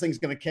no way this thing's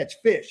going to catch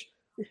fish.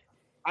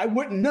 I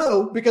wouldn't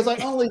know because I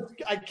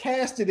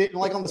casted it, and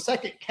like on the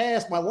second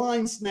cast, my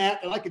line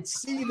snapped, and I could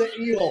see the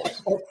eel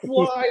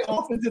fly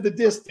off into the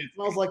distance.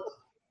 And I was like,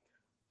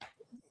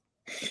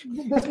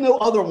 "There's no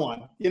other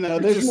one."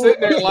 There's just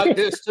sitting there like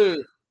this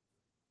too.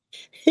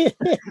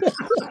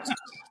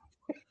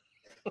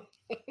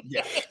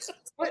 Yeah,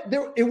 but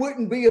it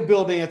wouldn't be a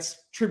Bill Dance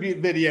tribute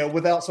video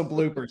without some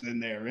bloopers in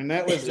there, and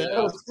that was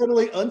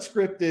totally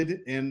unscripted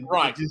and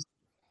right.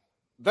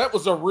 That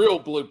was a real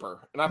blooper,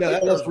 and I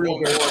think there's one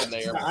more in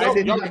there. I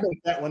did not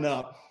make that one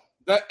up.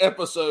 That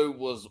episode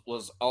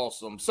was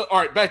awesome. So, all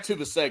right, back to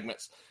the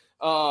segments,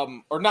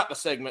 or not the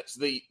segments,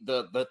 the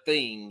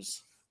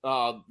themes,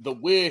 the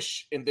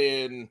wish, and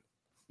then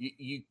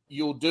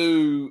you'll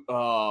do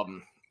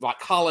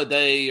like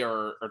holiday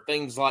or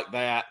things like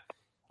that.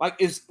 Like,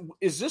 is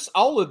this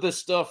all of this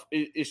stuff?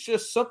 It's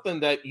just something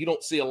that you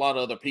don't see a lot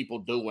of other people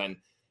doing.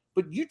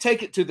 But you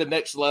take it to the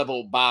next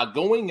level by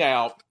going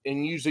out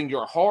and using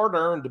your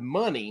hard-earned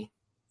money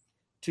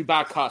to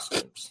buy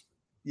costumes.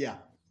 Yeah.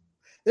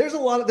 There's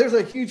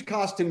a huge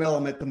costume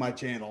element to my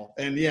channel.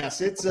 And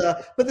yes, it's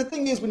but the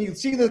thing is, when you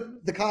see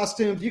the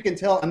costumes, you can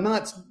tell I'm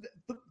not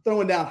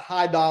throwing down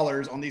high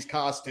dollars on these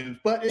costumes,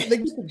 but they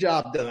get the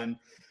job done.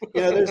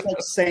 There's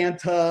like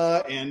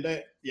Santa and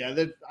I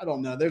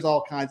don't know. There's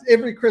all kinds.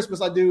 Every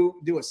Christmas I do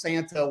a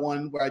Santa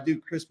one where I do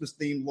Christmas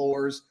themed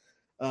lures.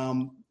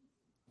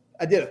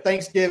 I did a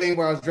Thanksgiving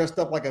where I was dressed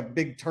up like a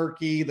big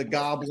turkey, the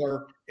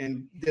gobbler,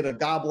 and did a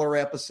gobbler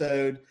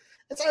episode.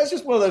 It's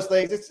just one of those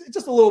things. It's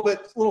just a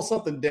little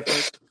something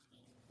different.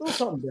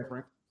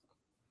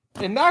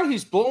 And now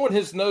he's blowing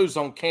his nose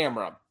on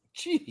camera.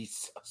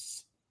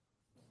 Jesus.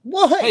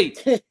 What?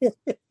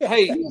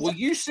 Hey, will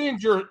you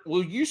send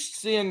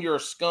your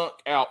skunk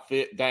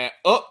outfit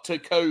up to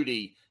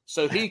Cody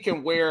so he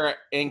can wear it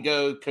and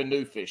go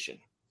canoe fishing?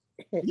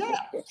 Yeah,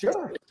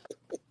 sure.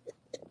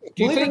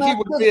 Do you think he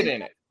would fit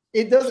in it?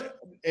 It doesn't.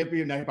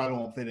 It probably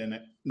won't fit in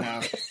it. No,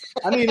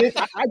 I mean,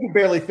 I could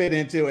barely fit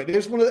into it.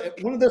 There's one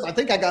of those. I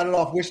think I got it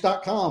off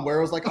Wish.com where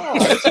it was like,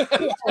 it's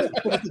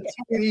a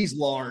Chinese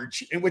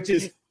large, and which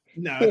is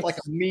it's like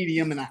a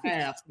medium and a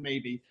half,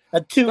 maybe. A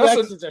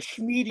 2X is a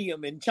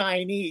schmedium in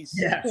Chinese.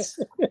 Yes.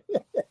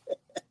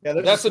 Yeah,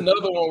 that's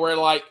another one where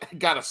like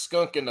got a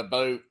skunk in the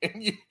boat,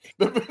 and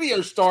the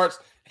video starts,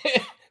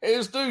 and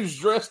this dude's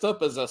dressed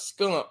up as a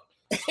skunk.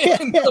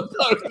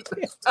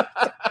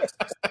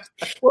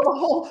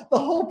 Well, the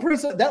whole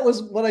prison, that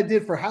was what I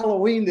did for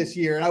Halloween this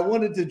year, and I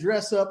wanted to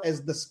dress up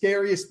as the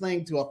scariest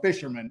thing to a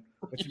fisherman,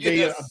 which would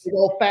be a big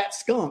old fat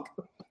skunk.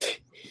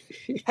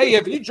 Hey,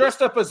 have you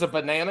dressed up as a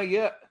banana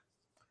yet?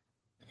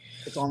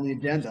 It's on the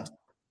agenda.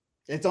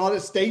 It's on it.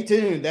 Stay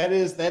tuned. That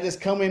is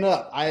coming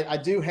up. I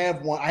do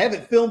have one. I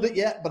haven't filmed it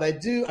yet, but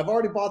I've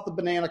already bought the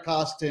banana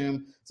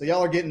costume, so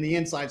y'all are getting the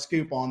inside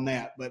scoop on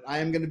that. But I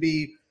am going to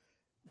be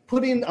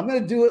I'm going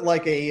to do it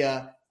like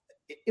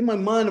in my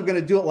mind, I'm going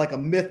to do it like a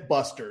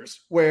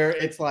Mythbusters, where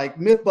it's like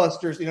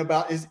Mythbusters,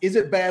 about is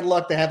it bad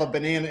luck to have a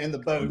banana in the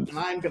boat? And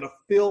I'm going to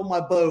fill my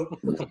boat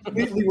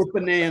completely with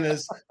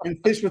bananas and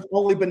fish with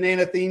only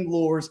banana themed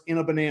lures in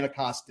a banana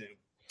costume.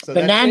 So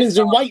bananas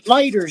and white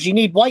lighters. You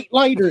need white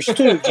lighters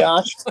too,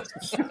 Josh.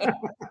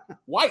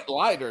 White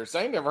lighters?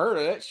 I ain't never heard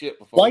of that shit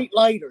before. White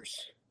lighters.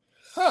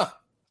 Huh.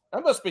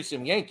 That must be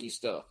some Yankee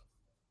stuff.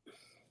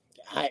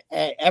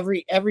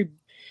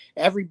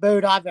 Every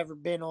boat I've ever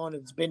been on,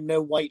 it's been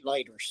no white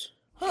lighters.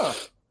 Huh.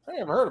 I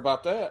never heard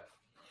about that.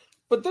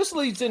 But this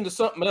leads into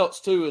something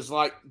else too, is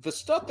like the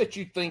stuff that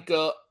you think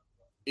up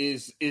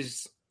is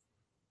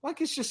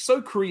like it's just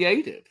so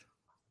creative.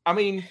 I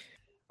mean,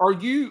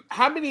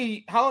 how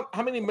many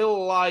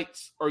Miller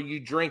Lights are you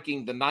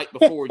drinking the night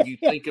before you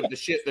think of the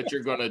shit that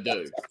you're gonna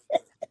do?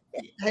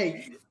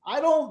 Hey, I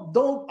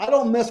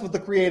don't mess with the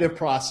creative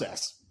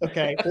process.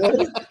 Okay.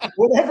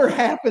 Whatever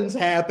happens.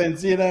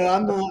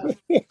 I'm not.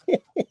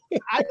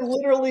 I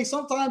literally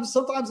sometimes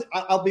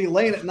I'll be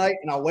laying at night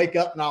and I'll wake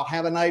up and I'll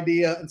have an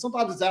idea, and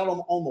sometimes it's out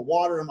on the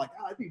water. I'm like,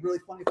 it'd be really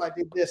funny if I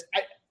did this.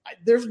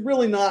 There's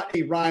really not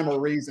a rhyme or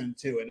reason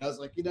to it. And I was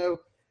like,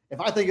 if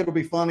I think it'll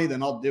be funny,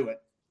 then I'll do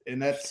it.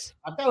 And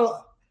I've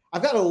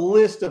got a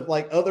list of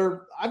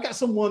I've got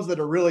some ones that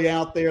are really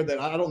out there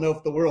that I don't know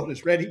if the world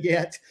is ready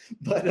yet,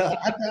 but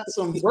I've got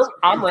some.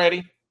 I'm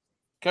ready.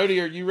 Cody,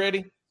 are you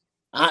ready?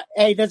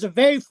 Hey, there's a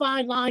very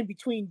fine line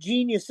between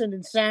genius and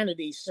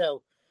insanity,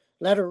 so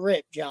let her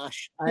rip,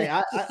 Josh.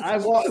 I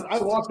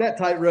walk that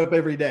tightrope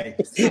every day.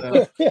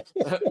 So.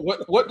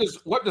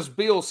 What does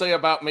Bill say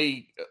about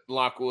me,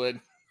 Lockwood?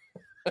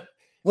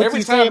 What's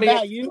he say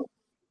about you?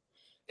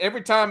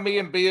 Every time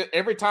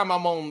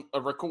I'm on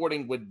a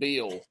recording with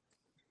Bill,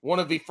 one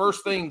of the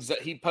first things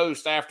that he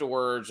posts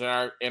afterwards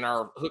in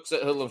our Hooks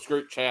at Hoodlums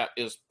group chat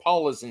is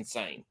Paul is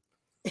insane.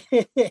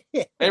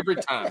 Every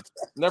time,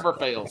 never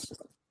fails.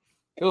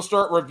 He'll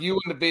start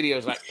reviewing the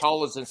videos like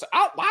Paul is insane.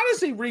 Why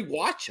does he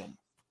rewatch them?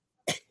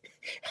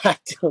 I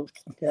don't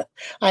know.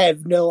 I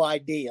have no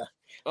idea.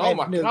 Oh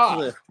my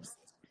God.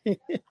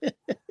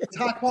 It's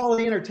high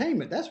quality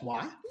entertainment. That's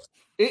why.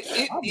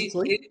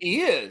 It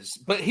is,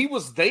 but he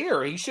was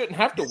there. He shouldn't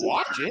have to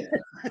watch it.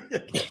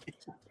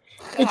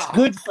 It's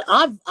good.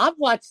 I've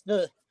watched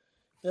the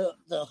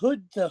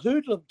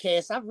Hoodlum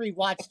cast. I've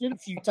rewatched it a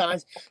few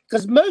times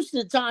because most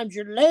of the times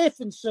you're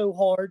laughing so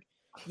hard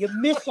you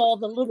miss all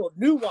the little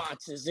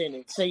nuances in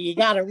it. So you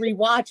got to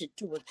rewatch it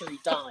 2 or 3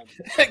 times.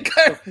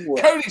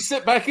 Cody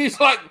sit back. He's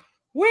like,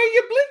 "Where are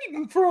you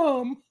bleeding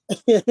from?"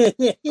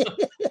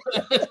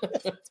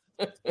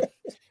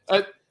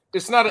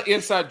 It's not an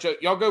inside joke.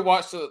 Y'all go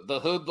watch the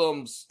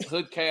Hoodlums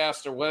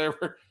Hoodcast or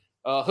whatever.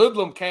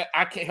 Hoodlum Cast.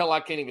 I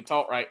can't even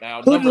talk right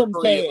now. Hoodlum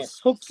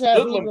Cast.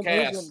 Hoodlum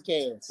Cast.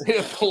 Yeah,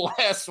 the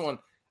last one.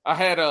 I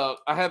had a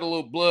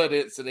little blood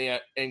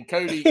incident, and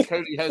Cody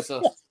has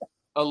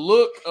a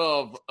look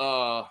of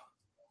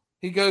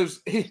he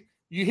goes.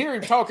 You hear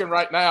him talking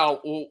right now.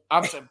 Well,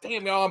 I'm saying,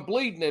 "Damn y'all, I'm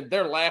bleeding," and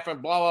they're laughing.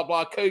 Blah blah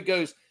blah. Cody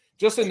goes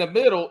just in the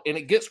middle, and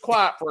it gets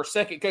quiet for a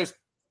second. Goes,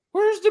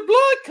 "Where's the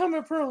blood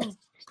coming from?"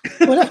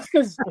 Well, that's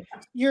because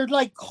you're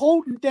like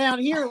holding down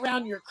here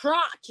around your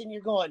crotch, and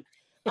you're going,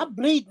 "I'm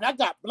bleeding. I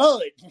got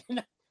blood."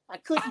 I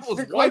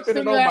couldn't wiping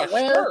it on my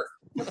shirt.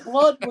 The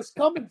blood was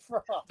coming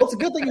from. Well, it's a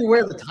good thing you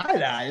wear the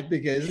tie-dye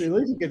because at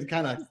least you can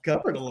kind of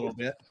cover it a little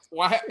bit.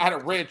 Well, I had a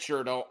red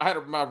shirt on. I had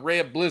my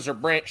red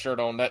Blizzard Branch shirt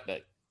on that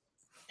day.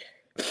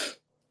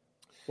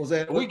 Was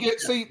that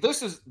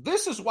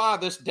this is why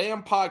this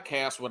damn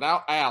podcast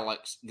without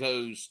Alex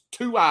goes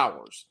 2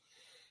 hours.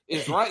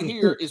 Is right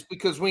here is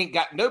because we ain't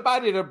got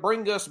nobody to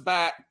bring us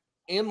back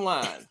in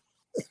line.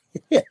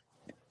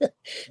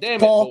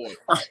 Damn Paul, it,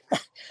 boy.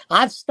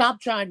 I've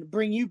stopped trying to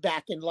bring you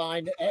back in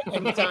line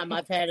anytime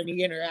I've had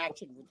any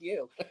interaction with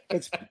you.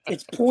 It's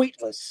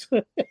pointless.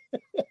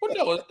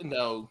 Well,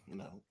 no.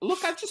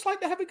 Look, I just like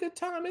to have a good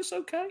time. It's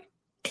okay.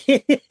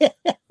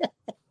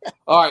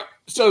 All right.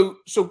 So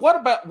what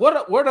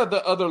are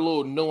the other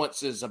little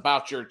nuances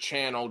about your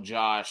channel,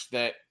 Josh,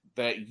 that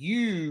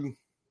you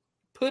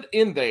put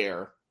in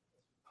there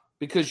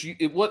because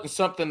it wasn't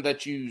something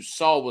that you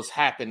saw was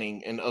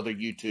happening in other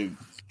YouTube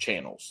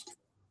channels?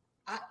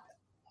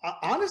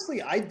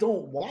 Honestly, I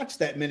don't watch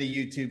that many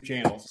YouTube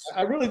channels.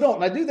 I really don't.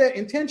 And I do that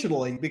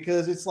intentionally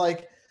because it's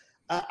like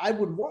I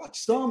would watch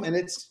some and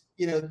it's,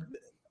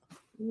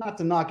 not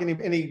to knock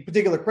any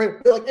particular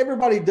credit, but like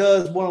everybody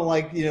does want to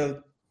like,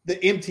 the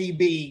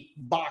MTB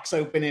box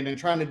opening and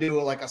trying to do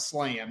like a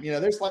slam.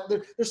 There's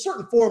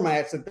certain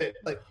formats that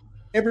like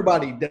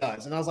everybody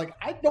does. And I was like,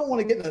 I don't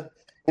want to get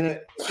in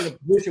a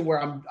position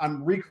where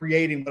I'm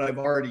recreating what I've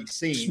already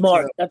seen.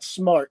 Smart. That's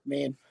smart,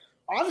 man.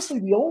 Honestly,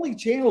 the only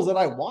channels that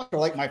I watch are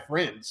like my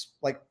friends.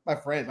 I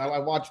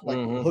watch like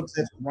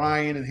Hooksets,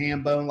 Ryan and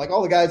Hambone, like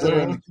all the guys that are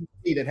in the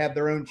community that have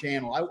their own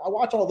channel. I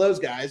watch all those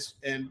guys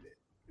and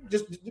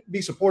just be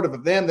supportive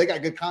of them. They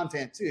got good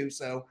content too.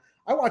 So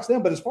I watch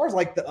them. But as far as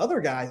like the other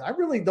guys, I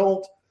really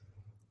don't.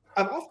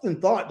 I've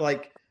often thought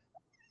like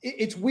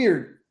it's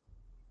weird.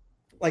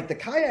 Like the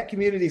kayak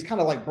community is kind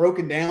of like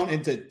broken down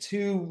into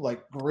 2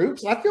 like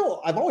groups. I've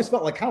always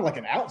felt like kind of like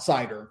an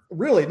outsider,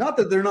 really. Not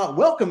that they're not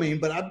welcoming,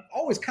 but I've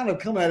always kind of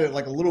come at it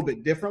like a little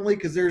bit differently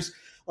because there's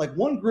like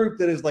one group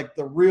that is like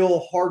the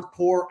real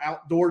hardcore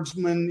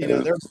outdoorsmen. They're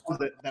the ones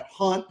that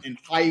hunt and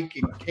hike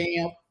and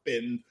camp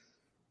and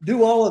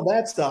do all of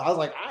that stuff. I was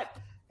like,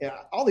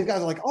 all these guys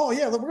are like, oh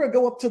yeah, we're gonna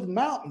go up to the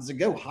mountains and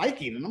go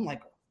hiking, and I'm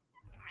like,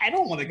 I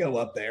don't want to go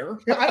up there.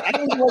 I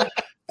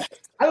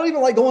don't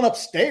even like going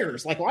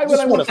upstairs. Like, why would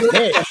I want to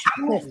fish?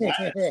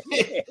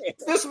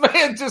 This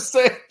man just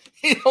said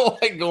he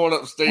don't like going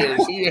upstairs.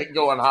 He ain't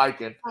going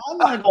hiking. I'm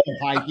not going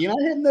hiking.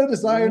 I have no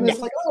desire. And it's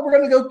like, oh, we're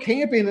going to go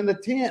camping in a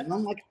tent. And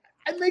I'm like,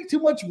 I make too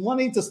much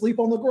money to sleep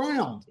on the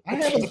ground. I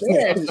have a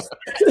bed.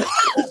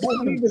 I have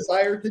any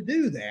desire to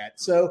do that.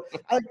 So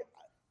I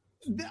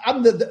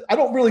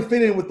don't really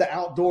fit in with the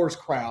outdoors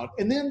crowd.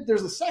 And then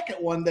there's a second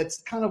one that's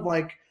kind of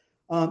like,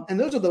 and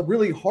those are the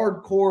really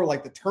hardcore,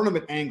 like the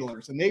tournament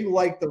anglers, and they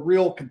like the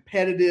real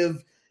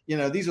competitive.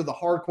 These are the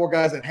hardcore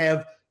guys that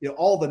have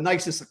all the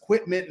nicest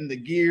equipment and the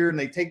gear, and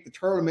they take the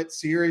tournament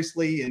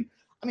seriously. And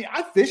I mean,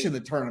 I fish in the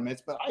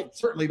tournaments, but I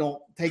certainly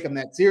don't take them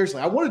that seriously.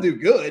 I want to do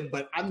good,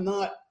 but I'm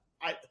not.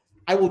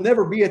 I will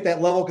never be at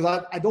that level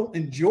because I don't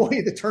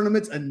enjoy the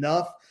tournaments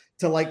enough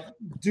to like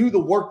do the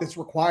work that's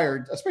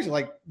required, especially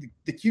like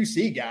the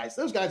QC guys.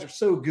 Those guys are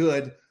so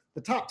good.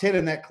 The top 10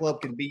 in that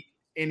club can beat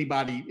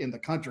anybody in the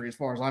country as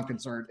far as I'm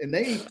concerned. And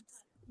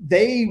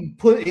they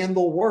put in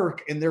the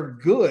work and they're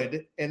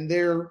good and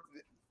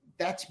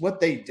that's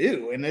what they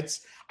do. And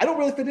I don't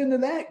really fit into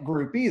that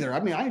group either. I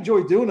mean, I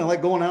enjoy doing it. I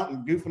like going out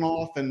and goofing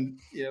off and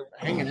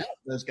hanging out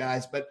with those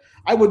guys, but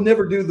I would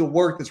never do the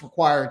work that's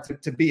required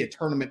to be a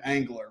tournament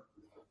angler.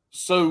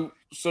 So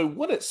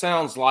what it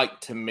sounds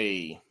like to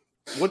me,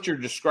 what you're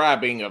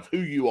describing of who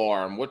you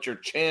are and what your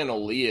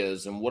channel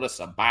is and what it's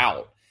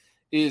about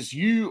is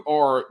you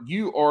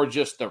are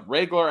just a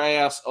regular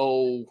ass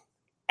old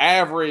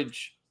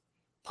average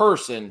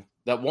person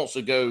that wants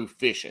to go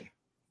fishing.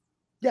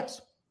 Yes.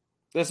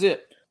 That's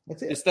it.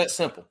 That's it. It's that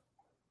simple.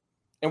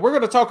 And we're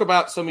going to talk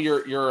about some of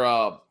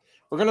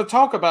we're going to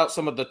talk about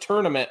some of the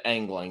tournament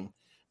angling,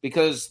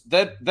 because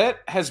that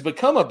has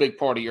become a big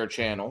part of your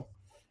channel.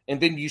 And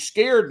then you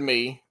scared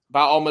me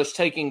by almost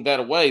taking that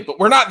away. But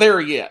we're not there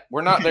yet.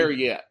 We're not there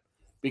yet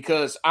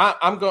because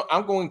I'm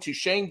going to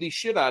shame the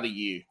shit out of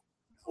you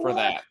for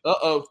that.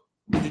 Uh-oh.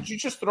 Did you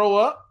just throw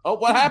up? Oh,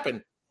 what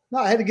happened? No,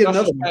 I had to get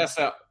another one. Pass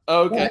out.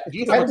 Oh, okay. Do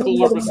you have a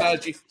cooler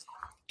beside you?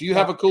 Do you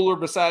have a cooler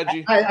beside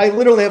you? I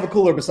literally have a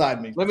cooler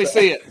beside me. Let me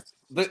see it.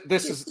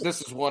 This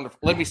is wonderful.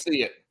 Let me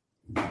see it.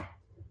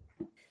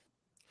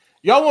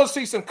 Y'all want to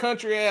see some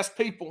country ass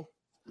people?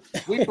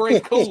 We bring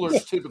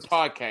coolers to the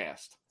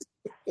podcast.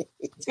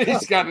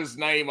 He's got his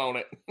name on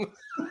it.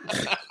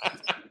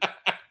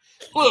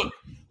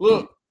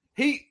 Look.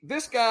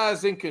 This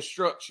guy's in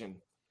construction,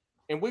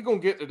 and we're gonna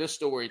get to this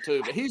story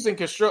too. But he's in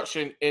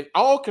construction, and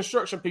all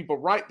construction people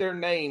write their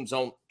names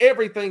on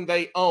everything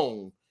they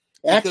own.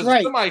 That's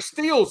right. Somebody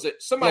steals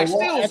it.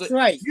 That's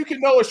right. You can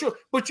know it's sure.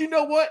 But you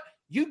know what?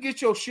 You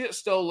get your shit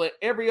stolen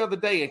every other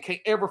day and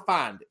can't ever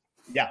find it.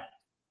 Yeah.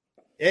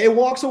 It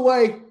walks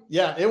away.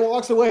 Yeah, it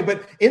walks away.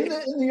 But in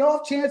the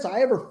off chance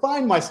I ever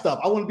find my stuff,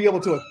 I want to be able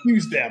to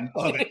accuse them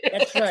of it.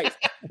 That's right.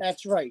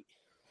 That's right.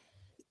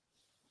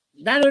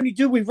 Not only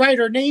do we write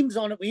our names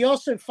on it, we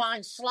also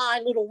find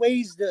sly little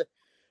ways to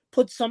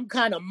put some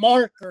kind of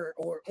marker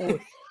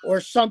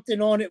or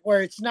something on it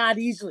where it's not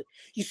easily.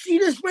 You see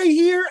this right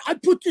here? I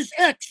put this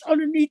X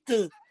underneath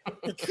the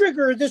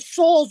trigger of this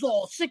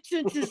Sawzall 6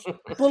 inches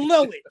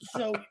below it,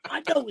 so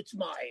I know it's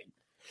mine.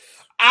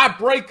 I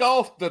break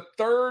off the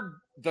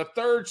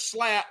third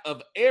slat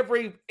of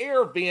every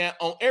air vent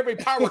on every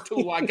power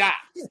tool I got.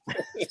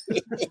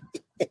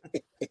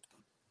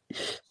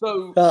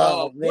 So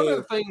one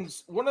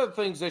of the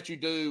things that you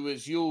do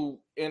is you've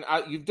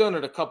done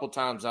it a couple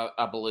times,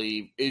 I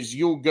believe, is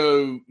you'll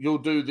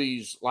do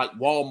these like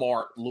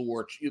Walmart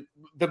lure,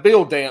 the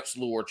Bill Dance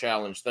lure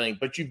challenge thing,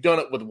 but you've done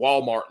it with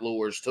Walmart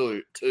lures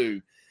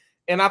too.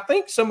 And I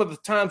think some of the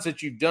times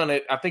that you've done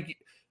it,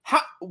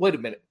 wait a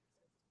minute.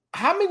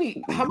 How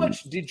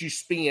much did you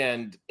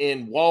spend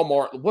in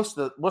Walmart? What's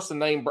the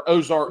name?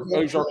 Ozark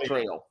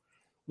Trail.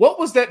 What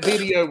was that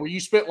video where you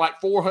spent like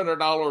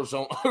 $400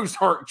 on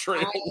Ozark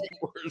Trail?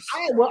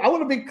 I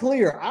want to be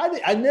clear.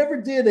 I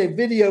never did a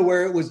video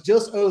where it was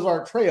just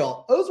Ozark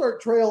Trail. Ozark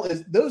Trail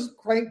those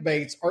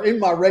crankbaits are in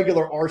my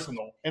regular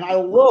arsenal, and I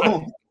love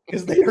them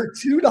because they are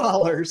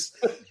 $2.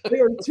 They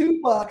are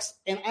 $2,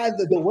 and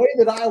the way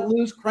that I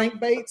lose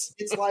crankbaits,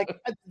 it's like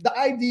the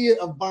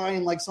idea of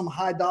buying like some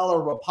high dollar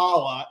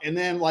Rapala, and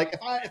then like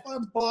if I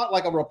bought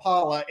like a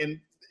Rapala and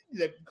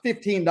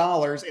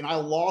 $15 and I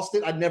lost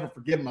it, I'd never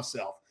forgive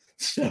myself.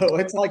 So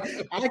it's like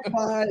I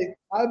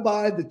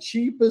buy the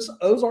cheapest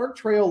Ozark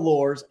Trail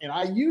lures and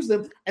I use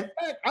them. In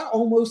fact, I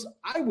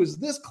was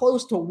this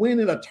close to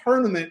winning a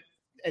tournament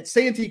at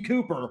Santee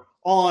Cooper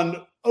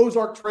on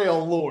Ozark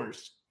Trail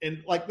lures.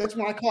 And like that's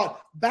when I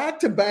caught back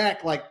to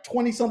back like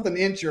 20 something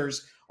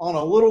inchers on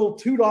a little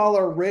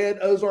 $2 red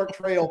Ozark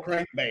Trail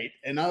crankbait.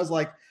 And I was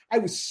like, I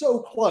was so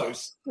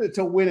close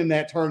to winning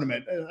that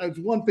tournament. I was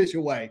one fish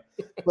away.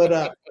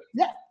 But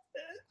yeah,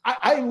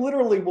 I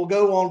literally will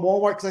go on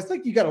Walmart because I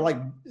think you got to like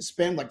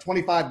spend like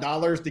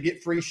 $25 to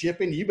get free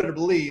shipping. You better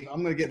believe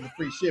I'm going to get the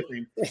free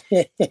shipping.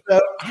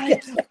 So I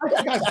think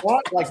I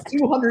bought like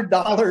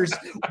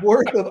 $200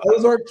 worth of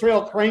Ozark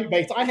Trail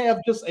crankbaits. I have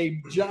just a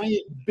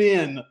giant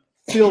bin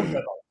filled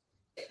with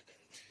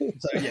them.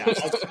 So yeah.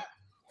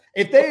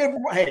 If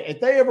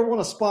they ever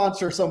want to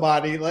sponsor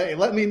somebody,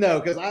 let me know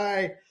because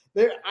I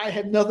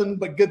have nothing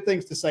but good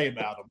things to say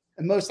about them,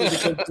 and mostly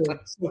because they're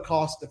so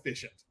cost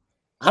efficient.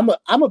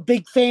 I'm a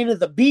big fan of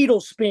the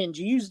Beetle spins.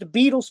 You use the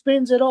Beetle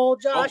spins at all,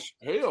 Josh?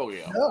 Oh, hell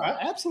yeah! No,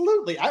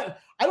 absolutely. I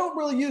don't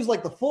really use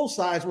like the full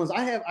size ones.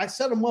 I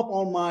set them up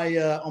on my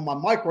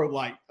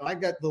microlight. I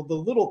got the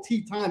little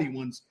tiny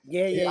ones.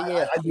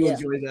 Yeah. I do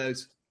enjoy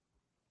those.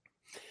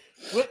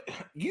 But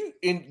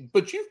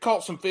you've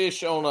caught some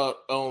fish on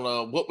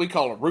a what we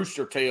call a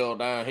rooster tail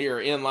down here,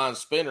 inline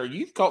spinner.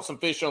 You've caught some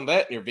fish on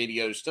that in your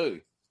videos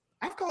too.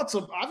 I've caught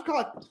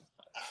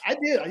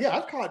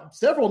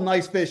several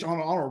nice fish on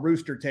a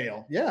rooster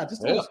tail. Yeah,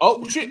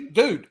 oh shit,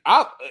 dude!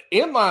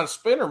 Inline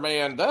spinner,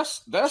 man.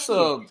 That's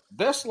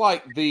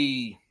like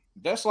the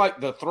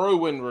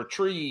throw and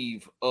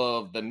retrieve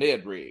of the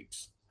Ned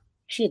rigs.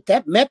 Shit,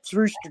 that Mepps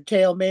rooster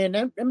tail, man.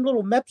 Them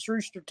little Mepps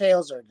rooster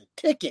tails are the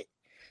ticket,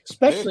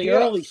 especially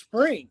early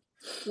spring.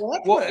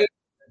 Well,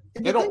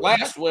 they don't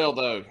last well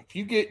though. If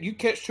you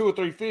catch 2 or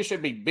 3 fish,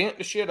 they'd be bent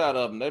the shit out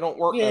of them. They don't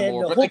work no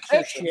more. But they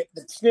catch shit,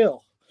 but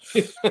still.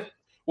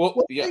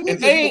 And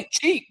they ain't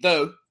cheap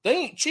though. They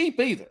ain't cheap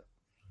either.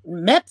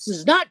 Mepps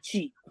is not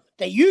cheap.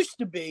 They used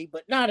to be,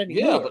 but not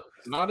anymore. Yeah, but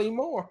not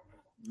anymore.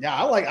 Yeah,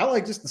 I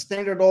like just the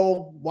standard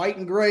old white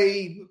and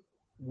gray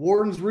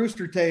Warden's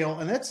rooster tail,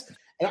 and that's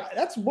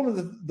one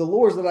of the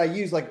lures that I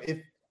use. Like if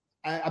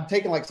I'm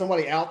taking like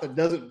somebody out that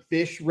doesn't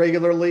fish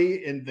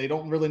regularly and they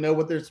don't really know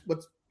what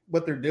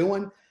they're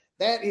doing.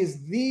 That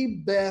is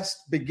the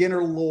best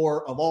beginner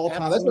lure of all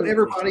time. Absolutely. That's what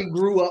everybody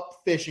grew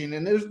up fishing,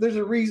 and there's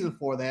a reason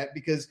for that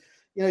because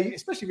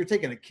especially if you're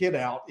taking a kid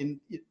out and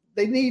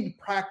they need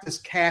practice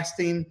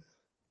casting.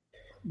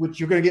 which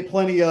you're going to get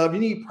plenty of. You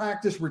need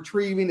practice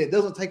retrieving. It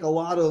doesn't take a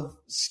lot of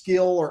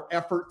skill or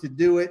effort to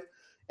do it.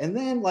 And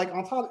then, like,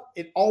 on top,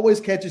 it always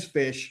catches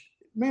fish.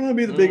 It may not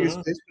be the biggest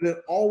fish, but it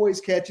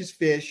always catches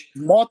fish.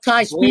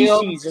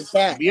 Multi-species at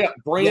that. Yeah,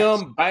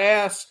 brim,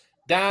 bass.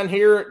 Down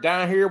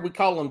here, we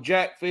call them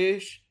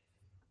jackfish.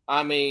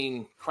 I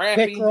mean,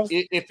 crappie. Pickerel.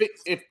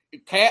 If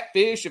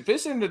catfish, if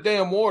it's in the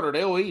damn water,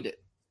 they'll eat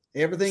it.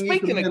 Everything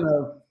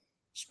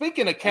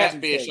Speaking of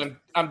catfish,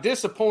 I'm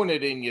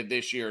disappointed in you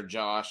this year,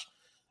 Josh.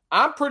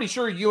 I'm pretty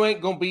sure you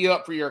ain't going to be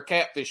up for your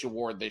catfish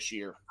award this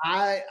year.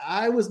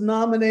 I was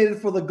nominated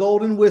for the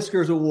Golden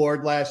Whiskers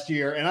Award last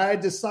year, and I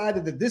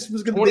decided that this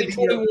was going to be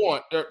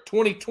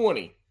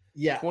 2020.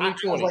 Yeah,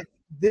 2020. I was like,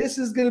 this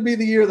is going to be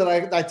the year that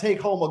I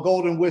take home a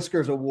Golden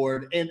Whiskers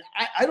Award, and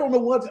I don't know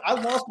what – I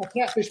lost my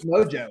catfish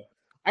mojo.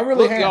 I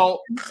really have.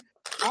 Y'all,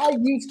 I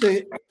used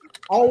to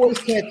always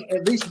catch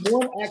at least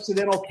one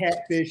accidental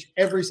catfish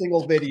every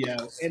single video,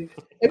 and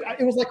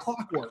it was like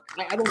clockwork.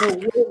 I don't know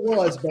what it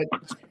was, but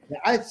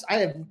I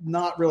have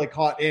not really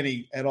caught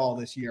any at all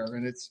this year,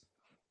 and it's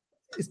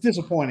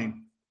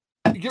disappointing.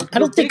 I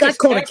don't think I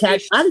caught a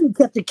cat. I didn't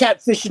catch a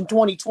catfish in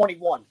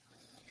 2021.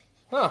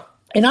 Huh.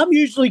 And I'm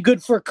usually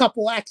good for a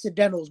couple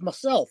accidentals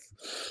myself.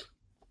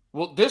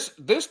 Well, this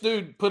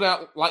dude put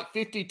out like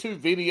 52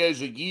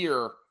 videos a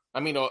year. I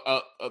mean,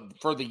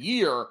 for the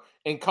year,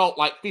 and caught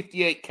like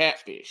 58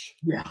 catfish.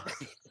 Yeah.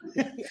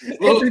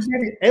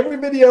 every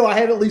video I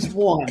had at least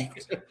one.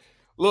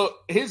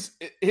 Look, his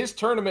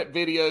tournament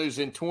videos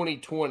in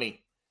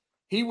 2020,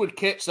 he would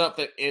catch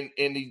something and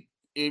he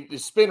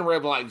was spinning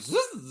around like zzz,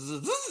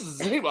 zzz,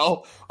 zzz,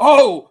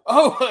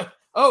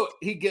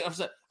 he gets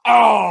upset.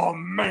 Oh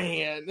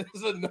man, this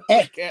is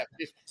another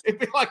catfish. It'd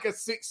be like a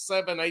 6,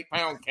 7, 8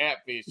 pound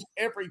catfish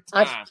every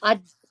time.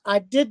 I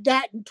did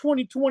that in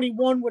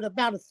 2021 with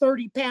about a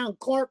 30-pound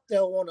carp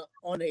though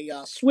on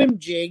a swim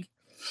jig,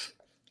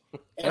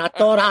 and I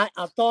thought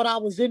I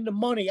was in the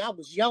money. I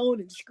was yelling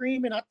and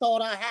screaming. I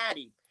thought I had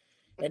him,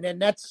 and then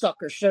that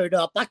sucker showed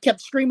up. I kept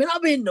screaming,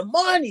 "I'm in the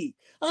money!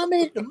 I'm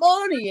in the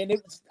money!" And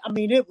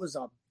it was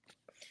a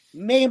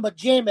mammoth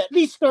jam, at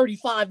least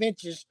 35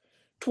 inches,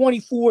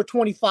 24,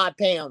 25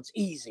 pounds,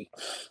 easy.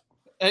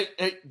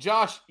 Hey,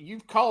 Josh,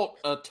 you've caught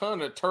a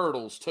ton of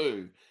turtles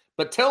too.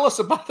 But tell us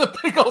about the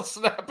big old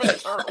snapping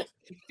turtle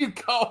you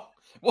caught.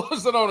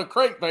 Was it on a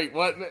crankbait,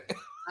 wasn't it?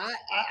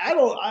 I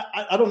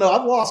don't know.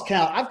 I've lost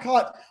count. I've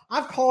caught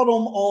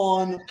them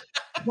on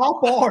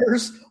pop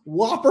bars,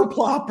 whopper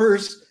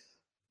ploppers,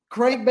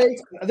 crankbaits.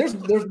 There's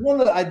one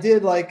that I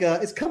did like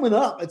it's coming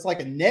up. It's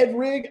like a Ned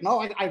rig. And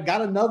I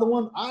got another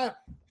one. I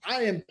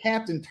am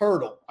Captain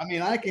Turtle. I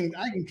mean, I can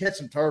catch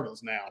some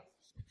turtles now.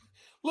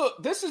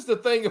 Look, this is the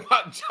thing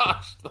about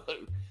Josh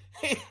though.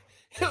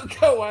 He'll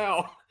go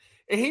out.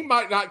 And he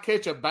might not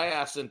catch a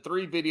bass in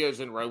 3 videos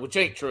in a row, which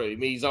ain't true. I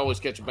mean, he's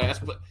always catching bass,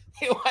 but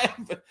he'll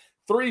have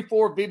 3,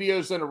 4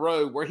 videos in a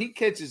row where he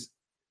catches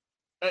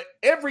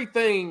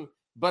everything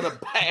but a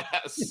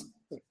bass.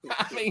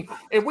 I mean,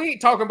 and we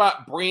ain't talking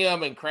about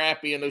brim and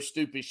crappie and those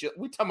stupid shit.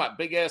 We talking about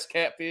big ass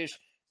catfish,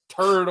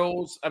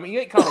 turtles. I mean, you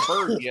ain't caught a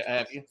bird yet,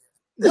 have you?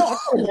 No, I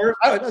caught a bird.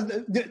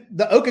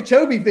 The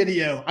Okeechobee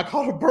video, I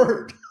caught a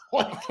bird.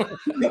 Oh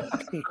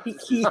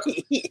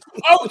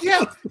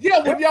yeah.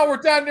 When y'all were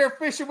down there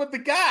fishing with the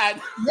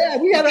guide, yeah,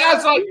 we had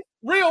guys like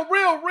real.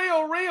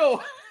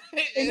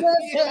 And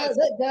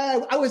that guy,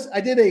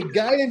 I did a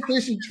guided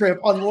fishing trip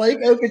on Lake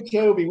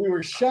Okeechobee. We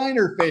were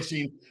shiner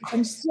fishing,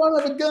 and son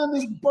of a gun,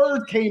 this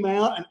bird came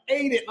out and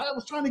ate it. I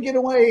was trying to get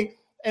away,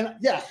 and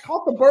yeah,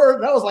 caught the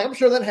bird. And I was like, I'm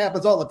sure that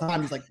happens all the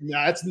time. He's like,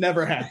 nah, it's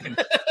never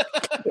happened.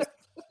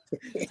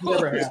 It's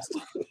never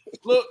happened.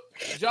 Look,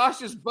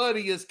 Josh's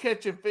buddy is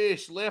catching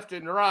fish left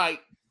and right.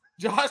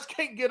 Josh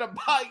can't get a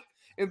bite,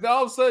 and then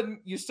all of a sudden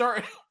you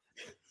start.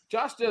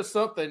 Josh does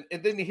something,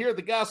 and then you hear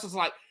the guy says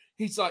like,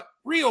 he's like,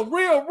 reel.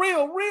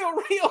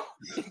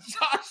 And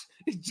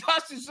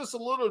Josh is just a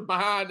little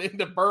behind in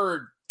the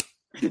bird.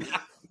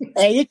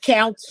 Hey, it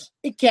counts.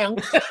 It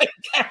counts. It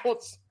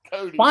counts,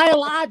 Cody.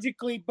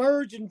 Biologically,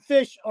 birds and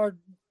fish are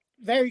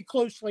very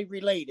closely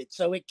related,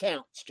 so it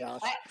counts, Josh.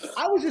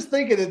 I was just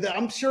thinking that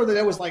I'm sure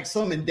that was like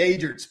some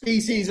endangered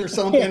species or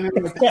something. And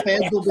the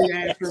feds will be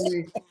after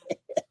me.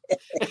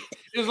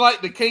 It was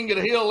like the King of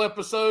the Hill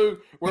episode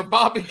where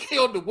Bobby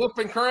killed the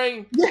whooping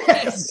crane.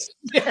 Yes.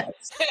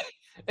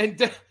 And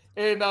Boo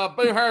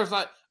Harris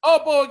like, oh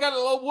boy, got a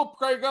little whoop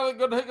crane, got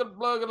to take a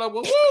plug, and I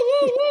went,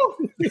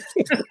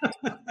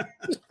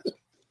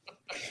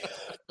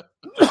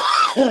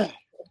 woo.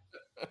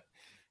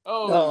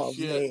 Oh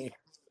shit. Man.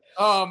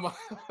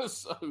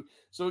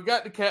 So we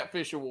got the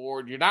Catfish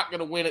Award. You're not going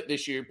to win it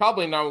this year. You're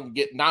probably not going to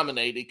get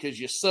nominated because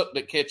you sucked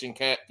at catching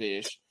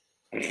catfish.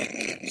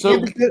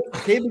 So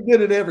can't be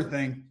good at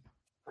everything.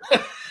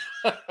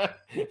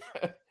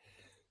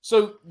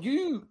 So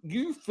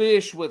you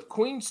fish with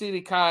Queen City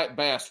Kayak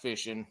Bass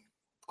Fishing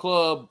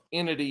Club,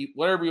 entity,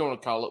 whatever you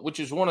want to call it, which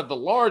is one of the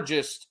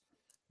largest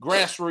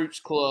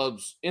grassroots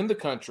clubs in the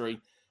country.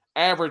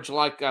 average,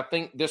 like I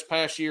think this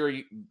past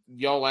year,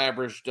 y'all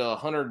averaged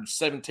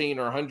 117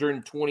 or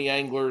 120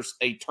 anglers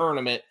a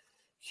tournament,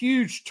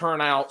 huge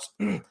turnouts.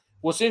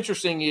 What's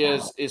interesting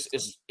is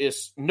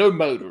no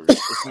motors,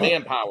 it's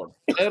manpower,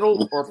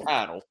 pedal or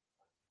paddle.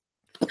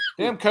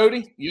 Damn,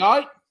 Cody, you all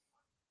right?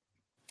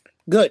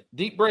 Good.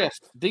 Deep breaths.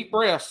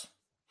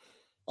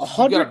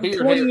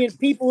 120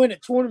 people in a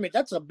tournament.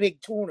 That's a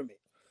big tournament.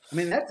 I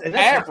mean, that's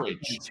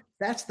average.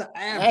 That's the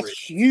average. That's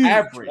huge.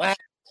 Average. Wow.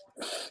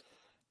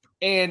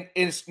 And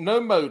it's no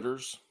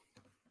motors.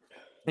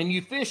 And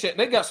you fish it.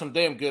 They got some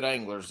damn good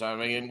anglers. I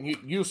mean,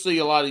 you'll see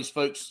a lot of these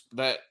folks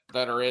that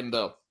are in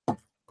the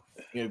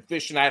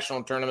fish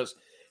national tournaments.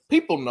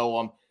 People know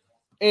them,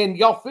 and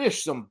y'all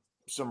fish some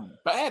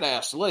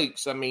badass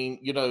lakes. I mean,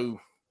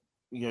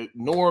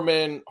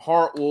 Norman,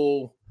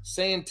 Hartwell,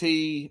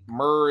 Santee,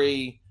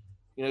 Murray.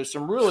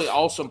 Some really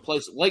awesome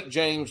places. Lake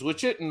James,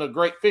 which isn't a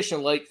great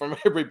fishing lake from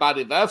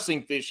everybody that I've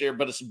seen fish here,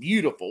 but it's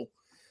beautiful.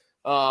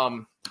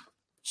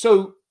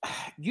 So,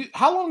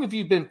 how long have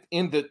you been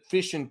in the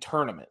fishing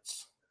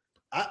tournaments?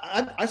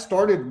 I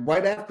started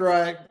right after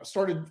I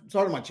started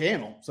my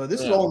channel. So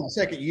this is only my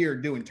second year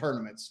doing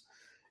tournaments.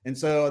 And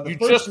so you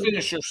just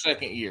finished your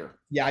second year.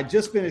 Yeah, I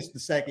just finished the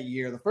second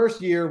year. The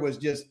first year was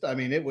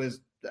it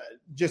was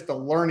just a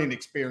learning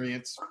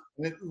experience.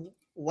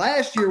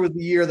 Last year was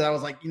the year that I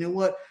was like, you know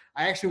what?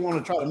 I actually want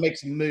to try to make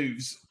some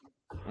moves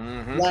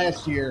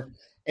last year.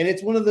 And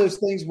it's one of those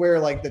things where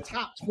like the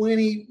top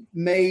 20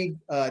 made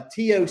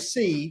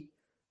TOC,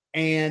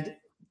 and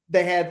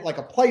they had like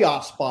a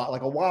playoff spot,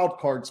 like a wild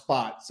card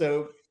spot.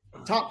 So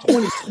top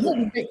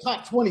 20, make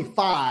top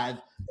 25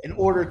 in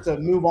order to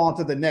move on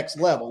to the next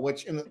level,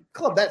 which in a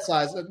club that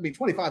size,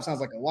 25 sounds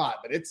like a lot,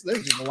 but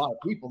there's just a lot of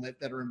people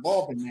that are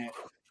involved in that.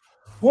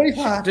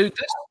 25. Dude,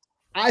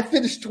 I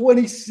finished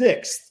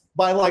 26th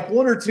by like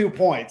 1 or 2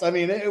 points. I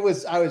mean, I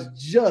was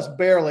just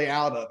barely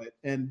out of it.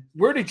 And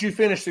where did you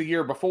finish the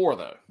year before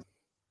though?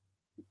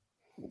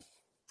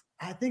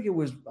 I think it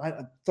was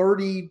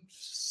 30,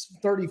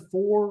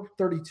 34,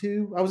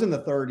 32. I was in the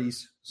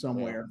 30s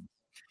somewhere.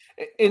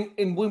 Yeah.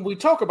 And when we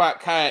talk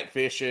about kayak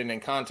fishing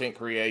and content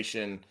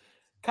creation,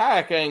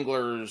 kayak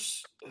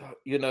anglers,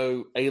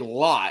 a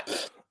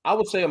lot, I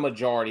would say a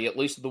majority, at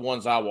least the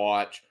ones I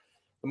watch,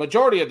 the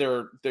majority of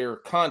their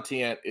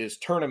content is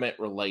tournament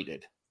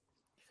related.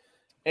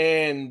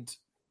 And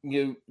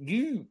you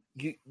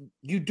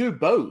do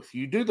both.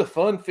 You do the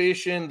fun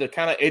fishing, the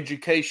kind of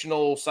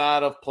educational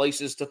side of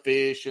places to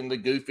fish and the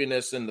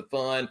goofiness and the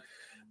fun,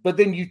 but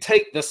then you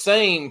take the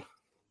same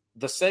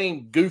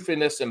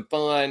goofiness and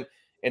fun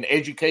and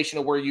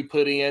educational where you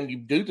put in, you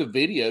do the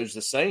videos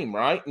the same,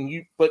 right?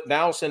 But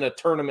now it's in a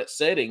tournament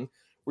setting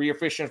where you're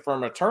fishing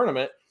from a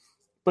tournament,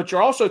 but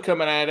you're also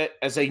coming at it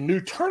as a new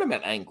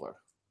tournament angler.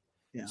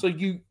 Yeah. So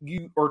you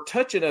are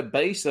touching a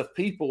base of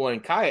people in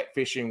kayak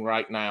fishing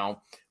right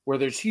now where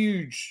there's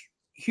huge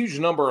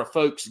number of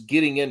folks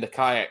getting into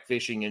kayak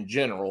fishing in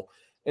general.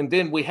 And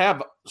then we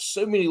have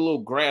so many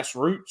little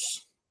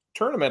grassroots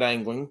tournament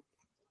angling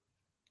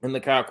in the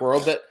kayak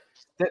world that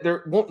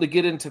they're wanting to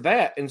get into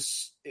that. And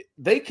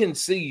they can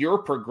see your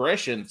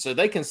progression. So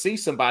they can see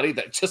somebody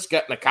that just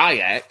got in a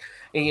kayak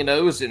and,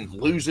 is in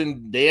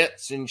losing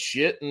nets and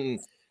shit and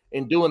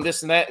doing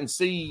this and that, and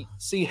see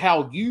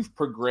how you've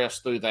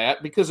progressed through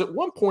that. Because at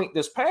one point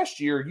this past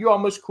year, you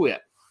almost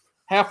quit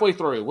halfway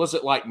through. Was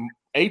it like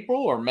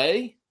April or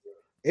May?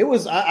 It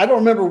was, I don't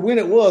remember when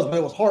it was, but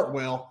it was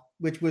Hartwell,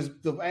 which was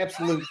the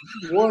absolute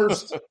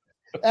worst.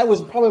 That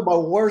was probably my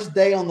worst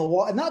day on the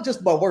water. Not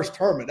just my worst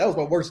tournament. That was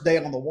my worst day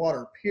on the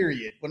water,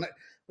 period.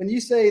 When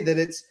you say that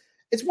it's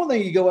one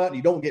thing you go out and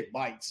you don't get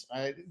bites.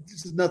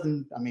 This is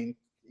nothing. I mean,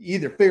 you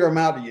either figure them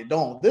out or you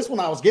don't. This one,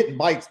 I was getting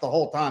bites the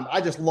whole time.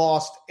 I just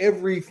lost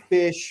every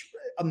fish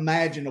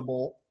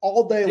imaginable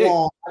all day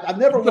long. I've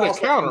never lost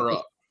a counter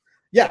up.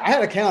 Yeah, I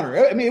had a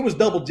counter. I mean, it was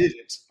double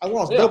digits. I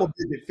lost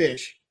double-digit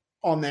fish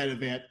on that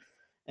event,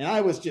 and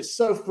I was just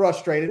so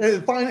frustrated.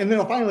 And then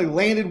I finally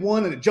landed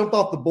one, and it jumped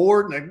off the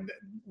board, and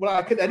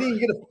I didn't even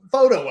get a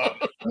photo of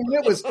it. I mean,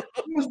 it was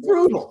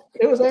brutal.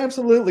 It was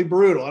absolutely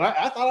brutal, and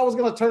I thought I was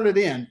going to turn it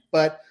in,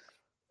 but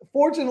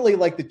fortunately,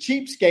 like the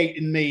cheapskate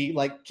in me,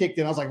 like kicked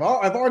in. I was like, "Oh,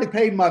 I've already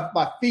paid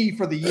my fee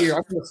for the year.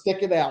 I'm going to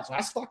stick it out." So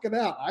I stuck it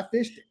out. I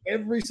fished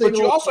every single.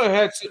 But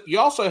you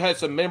also had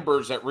some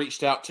members that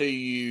reached out to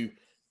you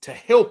to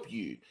help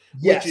you,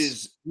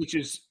 yes. which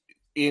is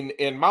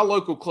in my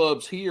local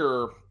clubs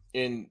here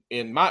in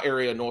my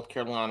area of North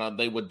Carolina,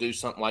 they would do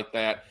something like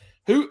that.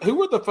 Who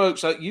were the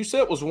folks that you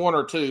said it was 1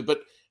 or 2,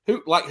 but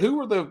who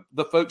were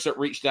the folks that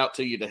reached out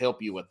to you to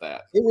help you with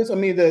that? It was,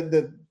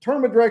 the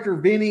tournament director,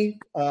 Vinny,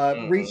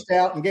 reached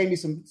out and gave me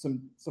some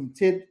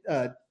tips.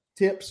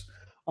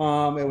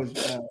 It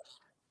was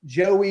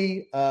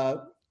Joey,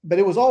 but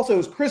it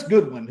was Chris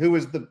Goodwin, who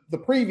was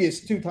the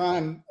previous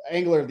 2-time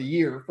Angler of the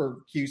Year for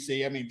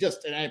QC. I mean,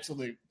 just an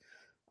absolute,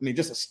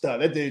 just a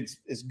stud. That dude's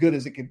as good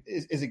as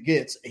it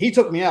gets. He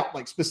took me out,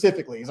 like,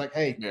 specifically. He's like,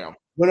 hey,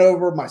 went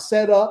over my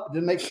setup,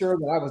 didn't make sure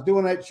that I was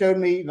doing that, showed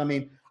me.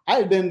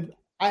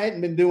 I I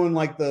hadn't been doing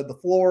like the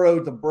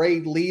fluoro, the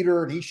braid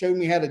leader, and he showed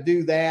me how to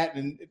do that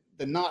and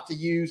the knot to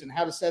use and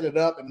how to set it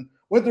up, and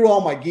went through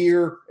all my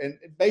gear and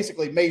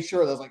basically made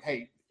sure that I was like,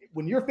 hey,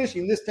 when you're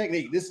fishing this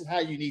technique, this is how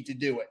you need to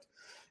do it.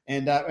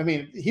 And I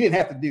mean, he didn't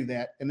have to do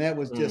that. And that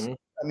was just,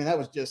 that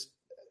was just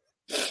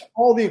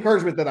all the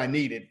encouragement that I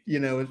needed,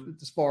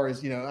 as far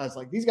as, I was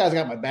like, these guys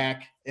got my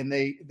back, and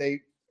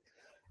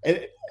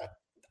and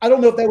I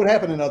don't know if that would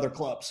happen in other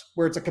clubs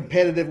where it's a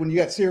competitive, when you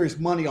got serious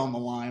money on the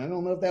line. I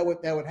don't know if that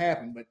would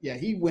happen, but yeah,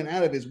 he went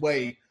out of his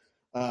way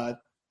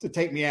to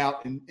take me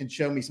out and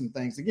show me some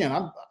things.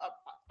 Again,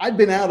 I'd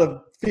been out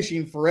of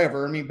fishing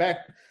forever. I mean, back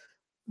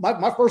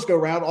my first go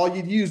round, all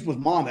you'd used was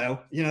mono.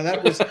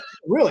 That was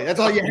really, that's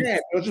all you had.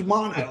 It was just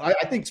mono. I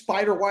think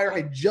spider wire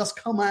had just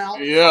come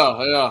out.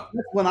 Yeah.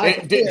 That's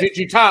when did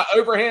you tie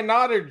overhand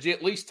knot, or did you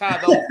at least tie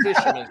the old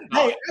fisherman's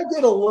knot? Hey, I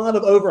did a lot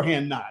of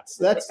overhand knots.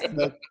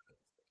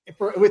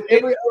 With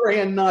every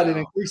overhand knot, it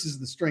increases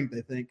the strength,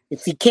 I think.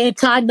 If you can't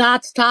tie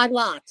knots, tie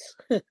lots.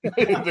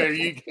 There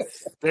you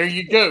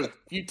go. If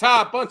you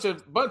tie a bunch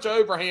of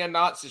overhand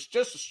knots, it's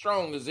just as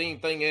strong as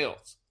anything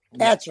else.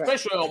 That's right.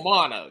 Especially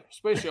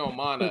on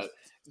mono.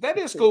 That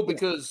is cool,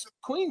 because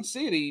Queen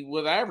City,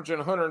 with averaging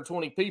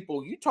 120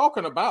 people, you're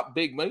talking about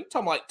big money. You're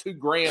talking like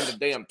 $2,000 a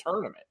damn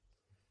tournament.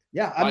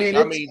 Yeah,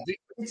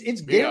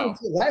 it's guaranteed. Yeah.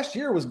 Last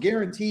year was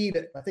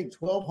guaranteed, I think,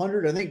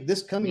 $1,200. I think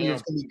this coming year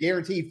is going to be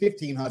guaranteed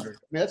 $1,500. I mean,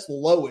 that's the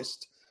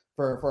lowest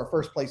for a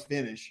first place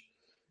finish,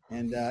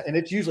 and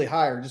it's usually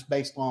higher just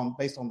based on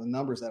the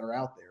numbers that are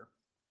out there.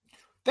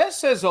 That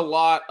says a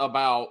lot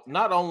about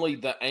not only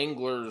the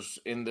anglers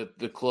in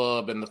the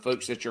club and the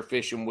folks that you're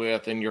fishing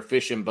with and your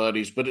fishing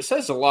buddies, but it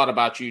says a lot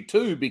about you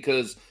too,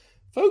 because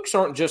folks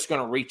aren't just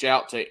going to reach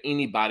out to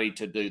anybody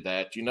to do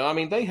that. I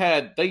mean, they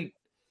had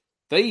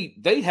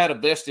a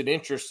vested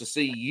interest to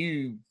see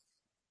you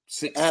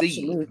succeed.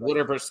 Absolutely.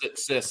 Whatever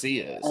success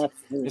is.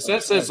 Absolutely. So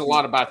that says a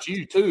lot about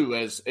you too,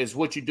 as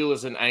what you do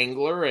as an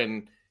angler.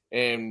 And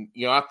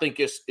I think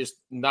it's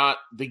not,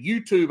 the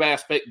YouTube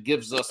aspect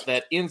gives us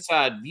that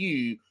inside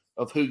view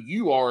of who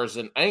you are as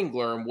an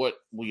angler and what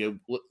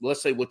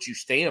let's say what you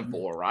stand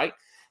for, right?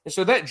 And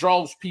so that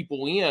draws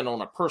people in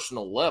on a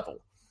personal level.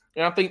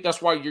 And I think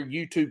that's why your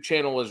YouTube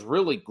channel has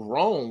really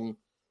grown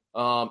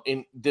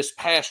in this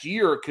past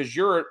year, because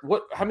you're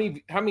how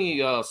many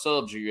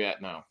subs are you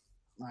at now?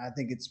 I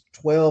think it's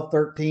 12,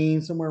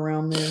 13, somewhere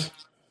around there.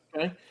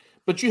 Okay.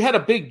 But you had a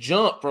big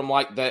jump from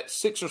like that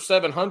 600 or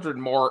 700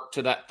 mark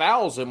to that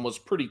 1,000 was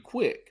pretty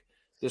quick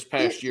this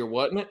past year,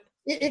 wasn't it?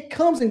 It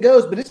comes and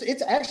goes, but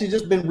it's actually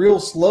just been real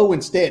slow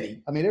and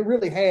steady. I mean, it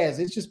really has.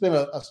 It's just been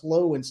a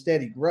slow and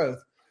steady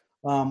growth.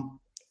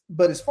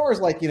 But as far as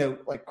like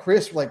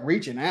Chris, like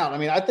reaching out, I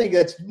mean, I think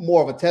that's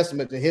more of a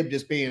testament to him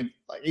just being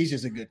like, he's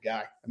just a good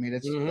guy. I mean,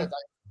 I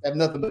have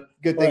nothing but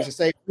good things to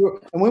say.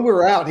 And when we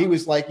were out, he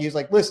was like,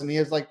 listen, he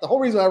was like, the whole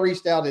reason I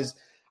reached out is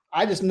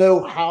I just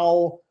know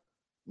how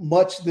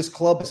much this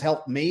club has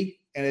helped me,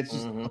 and it's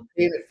just a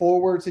paying it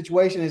forward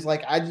situation. Is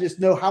like, I just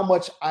know how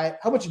much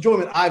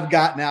enjoyment I've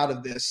gotten out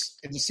of this,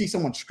 and to see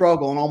someone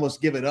struggle and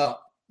almost give it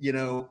up,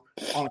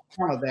 on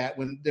account of that,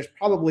 when there's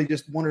probably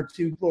just one or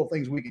two little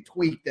things we could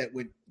tweak that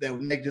would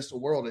make just a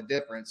world of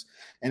difference.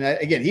 And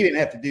again, he didn't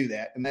have to do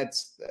that, and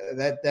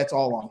that's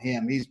all on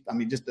him. He's,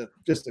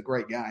 just a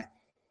great guy.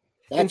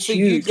 That's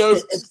huge.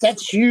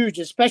 That's huge,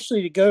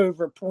 especially to go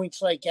over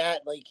points like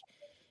that, like,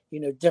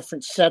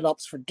 different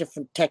setups for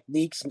different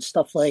techniques and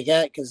stuff like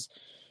that. Because,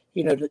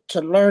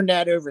 to learn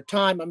that over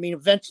time, I mean,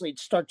 eventually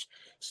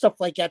stuff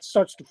like that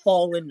starts to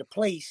fall into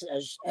place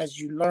as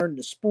you learn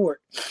the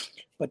sport.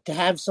 But to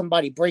have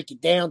somebody break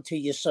it down to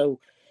you so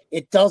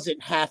it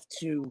doesn't have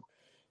to,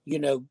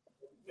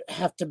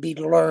 be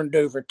learned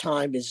over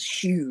time is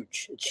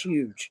huge. It's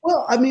huge.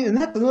 Well, I mean, and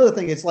that's another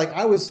thing. It's like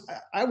I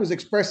was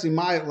expressing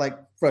my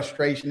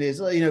frustration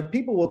is,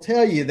 people will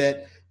tell you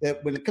that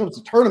when it comes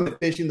to tournament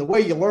fishing, the way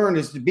you learn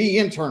is to be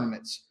in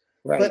tournaments.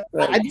 Right.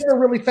 But I never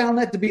really found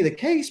that to be the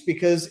case,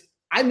 because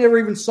I never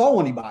even saw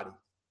anybody.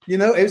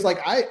 It was like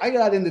I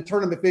got into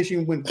tournament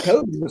fishing when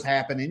COVID was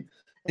happening.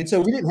 And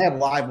so we didn't have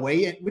live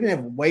weigh-in. We didn't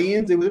have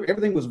weigh-ins.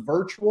 Everything was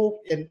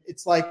virtual. And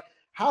it's like,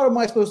 how am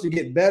I supposed to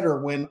get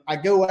better when I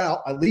go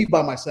out, I leave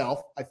by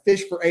myself, I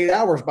fish for 8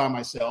 hours by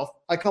myself,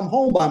 I come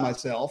home by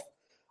myself,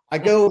 I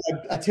go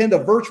attend a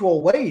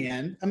virtual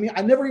weigh-in. I mean,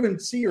 I never even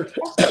see or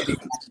talk to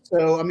anybody.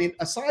 So, I mean,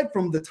 aside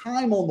from the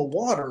time on the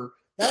water,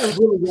 that was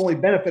really the only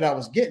benefit I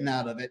was getting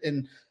out of it.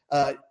 And,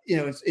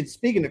 it's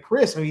speaking to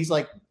Chris, he's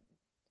like,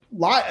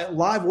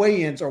 live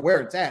weigh-ins are where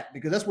it's at,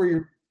 because that's where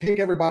you pick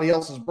everybody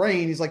else's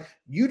brain. He's like,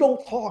 you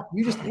don't talk,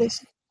 you just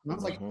listen. And I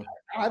was like,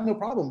 I have no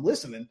problem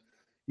listening.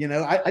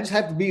 I just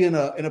have to be in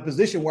a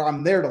position where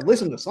I'm there to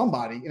listen to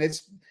somebody. And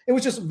it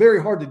was just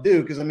very hard to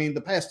do, because I mean,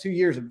 the past 2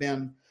 years have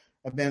been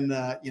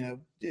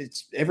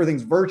it's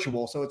everything's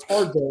virtual. So it's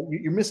hard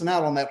you're missing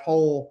out on that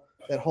whole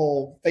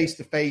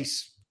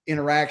face-to-face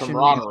interaction.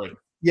 Camaraderie.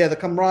 Yeah, the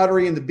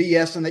camaraderie and the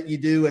BSing that you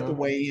do at the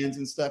weigh-ins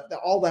and stuff.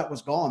 All that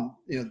was gone,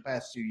 the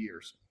past 2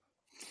 years.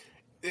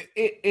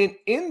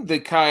 in the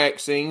kayak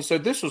scene. So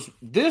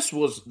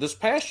this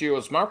past year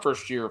was my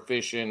first year of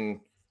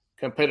fishing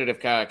competitive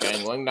kayak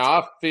angling.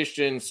 Now I've fished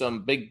in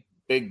some big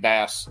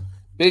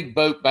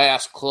boat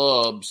bass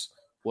clubs,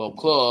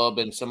 club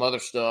and some other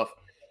stuff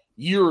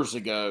years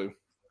ago.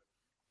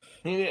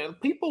 And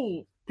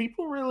people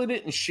really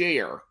didn't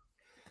share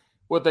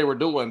what they were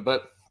doing,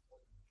 but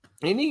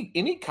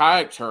any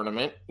kayak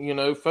tournament,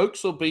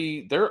 folks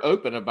they're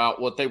open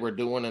about what they were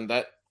doing in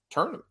that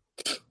tournament.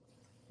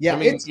 Yeah, I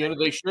mean,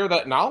 they share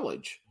that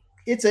knowledge.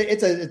 It's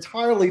an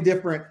entirely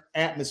different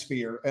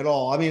atmosphere at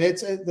all. I mean,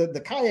 it's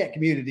the kayak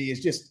community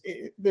is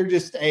they're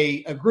just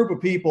a group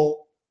of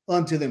people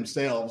unto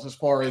themselves as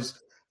far as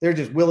their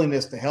just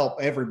willingness to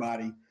help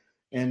everybody,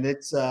 and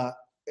it's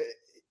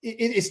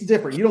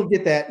different. You don't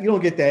get that. You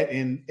don't get that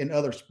in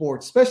other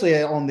sports,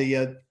 especially on the.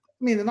 I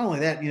mean, and not only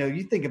that,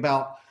 you think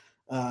about.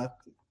 I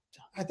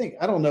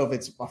don't know if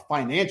it's a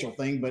financial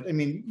thing, but I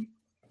mean,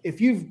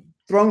 if you've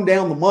thrown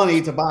down the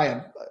money to buy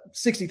a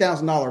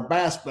 $60,000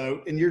 bass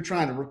boat and you're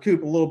trying to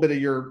recoup a little bit of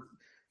your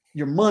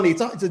money,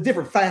 it's a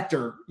different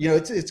factor.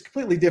 It's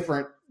completely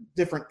different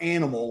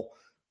animal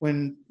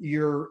when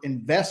your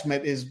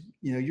investment is,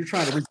 you're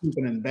trying to recoup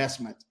an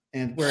investment.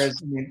 And whereas,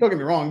 don't get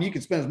me wrong, you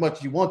can spend as much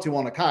as you want to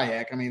on a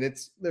kayak. I mean,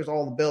 there's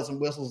all the bells and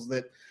whistles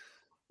that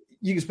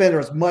you can spend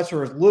as much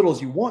or as little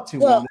as you want to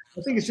on it.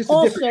 I think it's just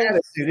a different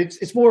attitude.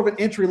 It's more of an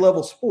entry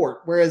level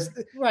sport. Whereas,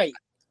 right.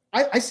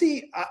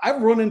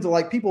 I've run into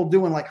like people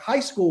doing like high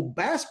school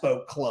bass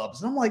boat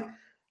clubs. And I'm like,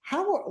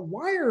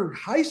 why are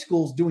high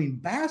schools doing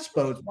bass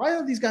boats? Why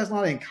are these guys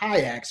not in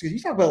kayaks? Because you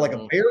talk about like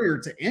a barrier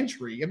to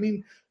entry. I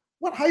mean,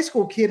 what high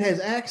school kid has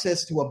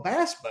access to a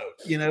bass boat,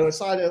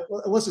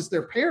 unless it's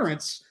their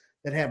parents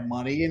that have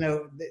money,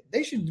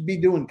 they should be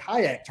doing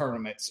kayak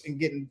tournaments and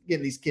getting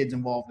these kids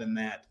involved in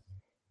that.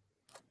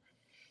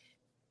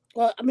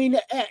 Well, I mean,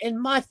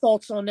 and my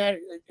thoughts on that,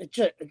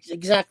 it's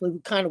exactly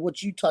kind of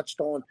what you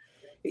touched on.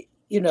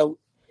 It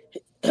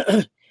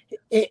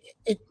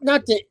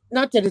not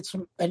that it's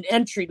an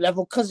entry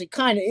level, because it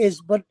kind of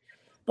is, but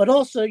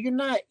also you're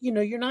not in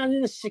a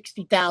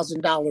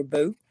 $60,000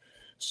 boat,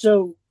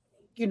 so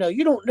you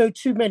don't know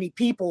too many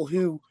people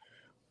who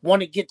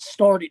want to get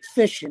started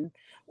fishing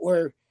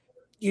or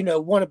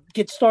want to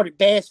get started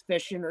bass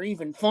fishing or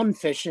even fun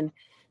fishing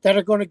that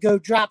are going to go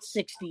drop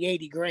 60,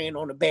 80 grand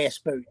on a bass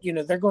boat.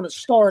 They're going to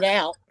start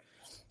out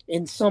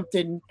in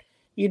something,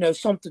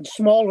 something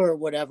smaller or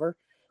whatever.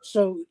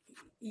 So,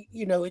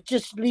 it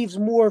just leaves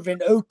more of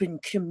an open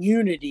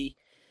community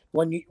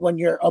when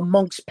you're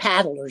amongst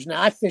paddlers.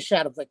 Now I fish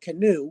out of a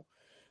canoe,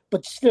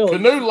 but still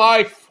canoe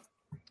life.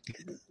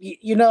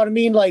 You know what I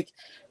mean? Like,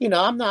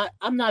 I'm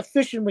not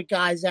fishing with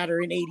guys that are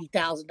in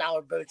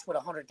 $80,000 boats with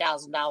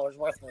 $100,000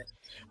 worth of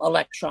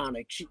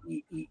electronics.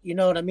 You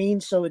know what I mean?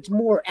 So it's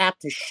more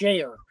apt to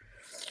share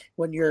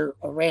when you're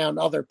around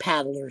other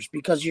paddlers,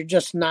 because you're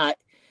just not,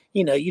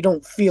 you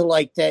don't feel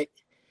like that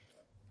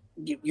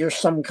you're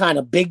some kind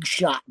of big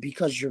shot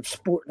because you're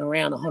sporting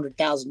around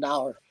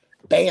 $100,000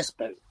 bass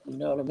boat. You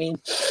know what I mean?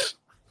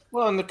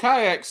 Well, on the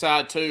kayak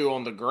side too,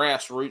 on the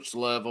grassroots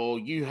level,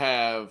 you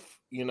have,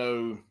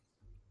 you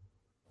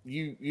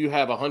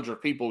have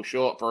 100 people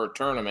show up for a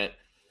tournament,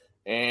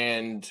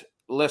 and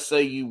let's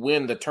say you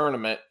win the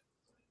tournament,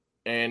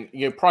 and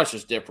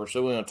prices differ,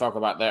 so we're going to talk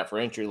about that for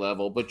entry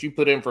level, but you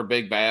put in for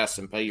big bass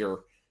and pay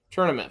your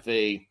tournament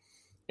fee,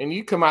 and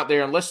you come out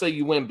there, and let's say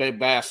you win big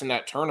bass in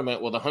that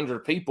tournament with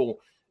 100 people.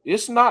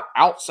 It's not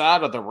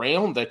outside of the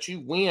realm that you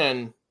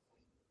win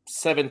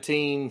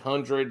 $1,700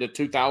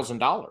 to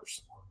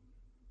 $2,000.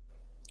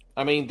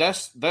 I mean,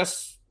 that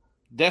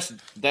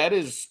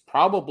is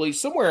probably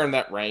somewhere in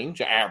that range,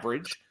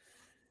 average.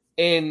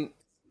 And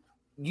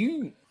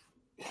you,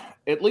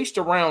 at least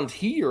around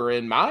here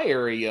in my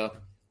area,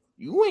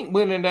 you ain't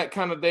winning that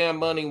kind of damn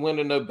money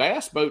winning no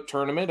bass boat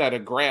tournament at a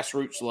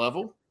grassroots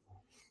level.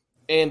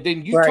 And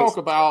then you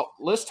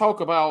let's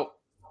talk about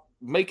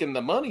making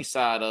the money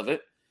side of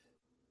it.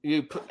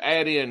 You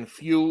add in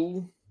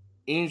fuel,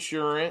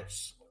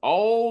 insurance,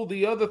 all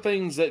the other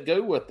things that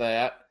go with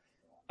that.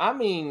 I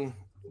mean,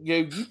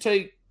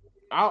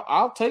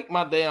 I'll take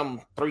my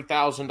damn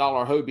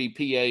 $3,000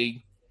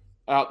 Hobie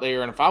PA out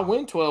there, and if I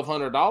win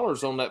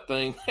 $1,200 on that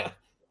thing,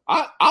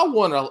 I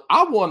won a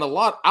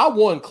lot. I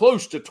won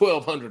close to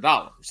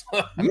 $1,200.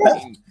 I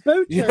mean,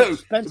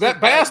 that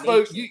bass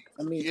boat.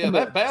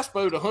 That bass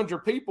boat,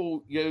 100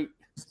 people.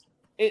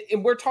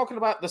 And we're talking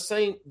about the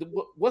same.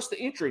 What's the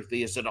entry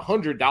fee? Is it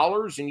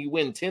 $100 and you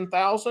win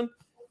 10,000?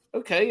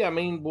 Okay, I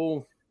mean,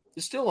 well,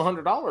 it's still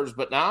 $100,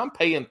 but now I'm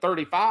paying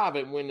 35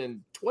 and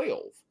winning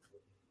 12.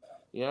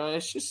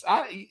 It's just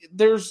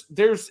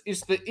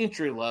it's the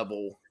entry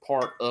level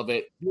part of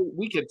it.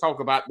 We could talk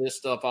about this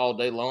stuff all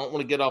day long. I don't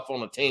want to get off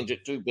on a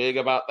tangent too big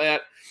about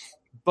that,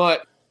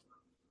 but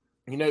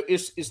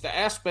it's the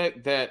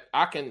aspect that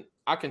I can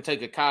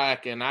take a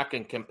kayak and I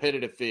can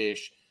competitive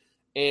fish.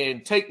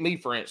 And take me,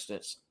 for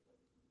instance,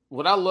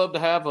 would I love to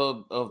have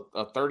a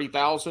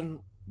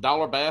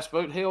 $30,000 bass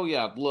boat? Hell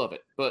yeah, I'd love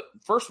it. But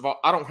first of all,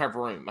 I don't have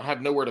room. I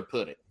have nowhere to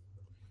put it.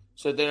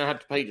 so they don't have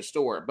to pay to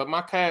store it. But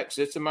my kayak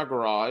sits in my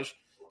garage.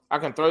 I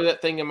can throw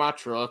that thing in my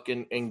truck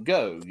and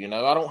go. You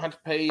know, I don't have to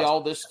pay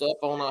all this stuff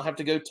on. I have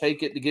to go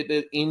take it to get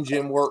the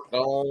engine worked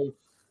on.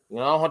 You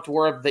know, I don't have to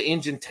worry if the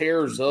engine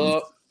tears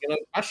up. You know,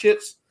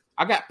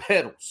 I got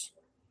pedals.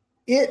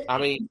 My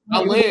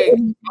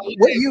leg.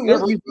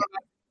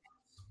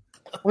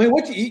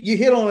 What you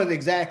hit on it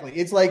exactly.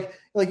 It's like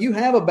you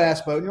have a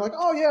bass boat and you're like,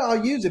 oh yeah,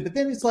 I'll use it. But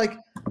then it's like,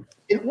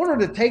 in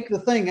order to take the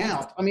thing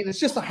out, I mean, it's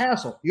just a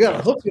hassle. You got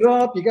to hook it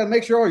up. You got to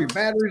make sure all your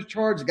batteries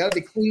charged. It's got to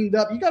be cleaned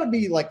up. You got to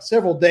be like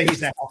several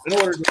days out in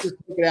order to just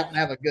hook it out and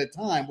have a good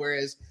time.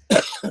 Whereas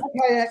my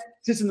kayak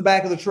sits in the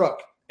back of the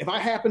truck. If I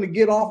happen to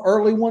get off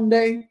early one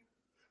day,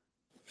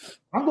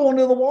 I'm going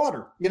to the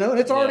water, you know, and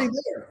it's already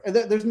there. And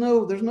there's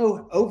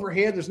no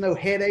overhead. There's no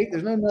headache.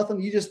 There's no nothing.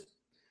 You just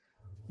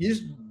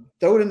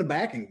throw it in the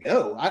back and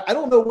go. I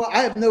don't know why.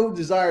 I have no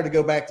desire to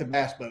go back to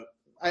bass boat.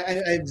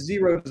 I have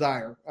zero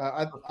desire.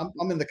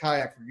 I'm in the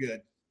kayak for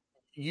good.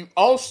 You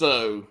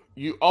also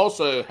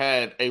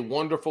had a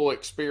wonderful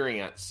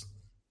experience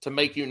to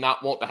make you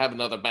not want to have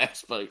another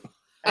bass boat.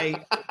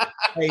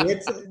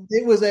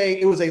 It was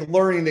a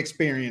learning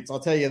experience. I'll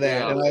tell you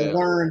that, I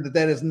learned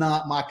that is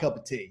not my cup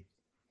of tea.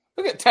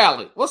 Look at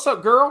Tally. What's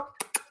up, girl?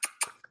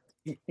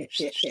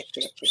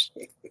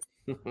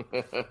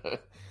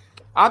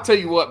 I'll tell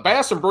you what,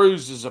 Bass and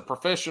Brews is a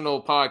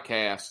professional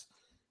podcast,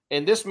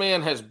 and this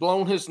man has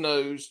blown his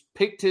nose,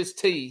 picked his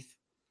teeth,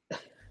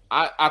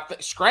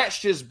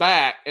 scratched his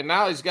back, and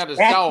now he's got his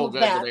dog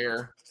over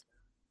there.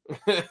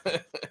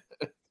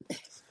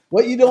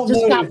 What you don't know? I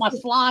just got my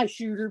fly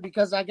shooter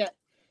because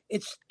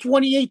it's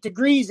 28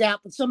 degrees out,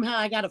 but somehow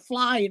I got a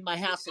fly in my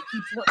house that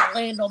keeps wanting to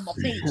land on my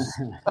face.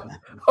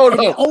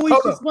 It always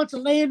just wants to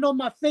land on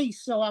my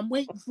face, so I'm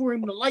waiting for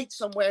him to light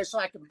somewhere so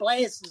I can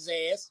blast his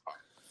ass.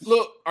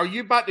 Look, are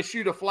you about to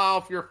shoot a fly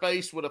off your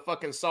face with a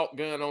fucking salt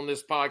gun on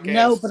this podcast?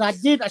 No, but I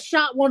did. I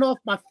shot one off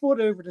my foot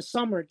over the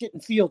summer. It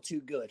didn't feel too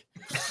good.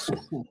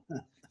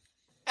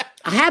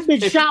 I have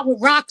been shot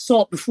with rock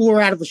salt before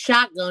out of a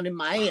shotgun in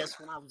my ass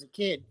when I was a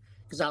kid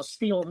because I was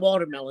stealing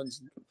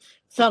watermelons.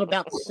 Felt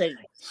about the same.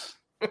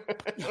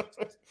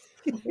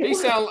 He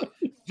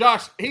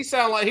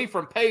sound like he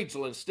from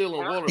Pageland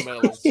stealing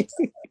watermelons.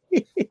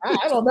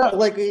 I don't know.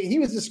 Like he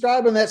was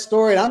describing that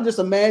story, and I'm just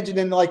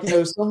imagining, like, you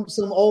know,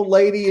 some old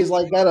lady is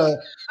like got a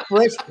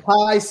fresh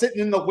pie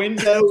sitting in the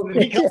window, and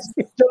he comes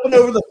jumping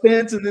over the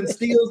fence and then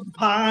steals the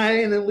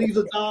pie and then leaves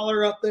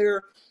 $1 up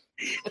there.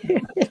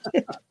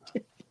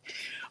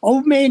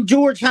 Old man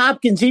George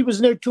Hopkins, he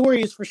was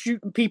notorious for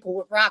shooting people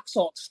with rock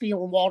salt,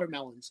 stealing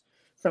watermelons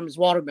from his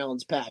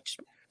watermelons patch.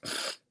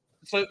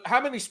 So, how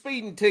many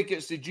speeding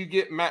tickets did you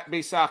get in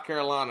McBee, South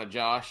Carolina,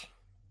 Josh?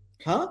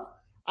 Huh?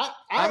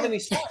 How many?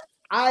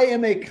 I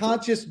am a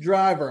conscious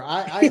driver.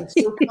 I am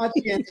so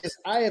conscientious.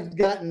 I have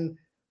gotten,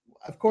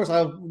 of course,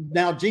 I've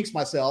now jinxed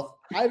myself.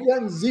 I've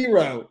gotten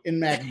 0 in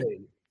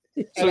McBee.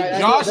 So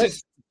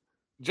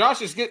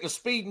Josh is getting a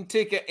speeding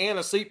ticket and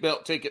a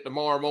seatbelt ticket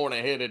tomorrow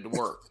morning headed to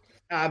work.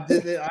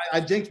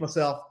 I jinxed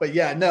myself, but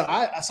yeah, no.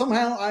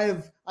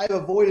 I've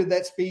avoided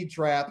that speed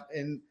trap,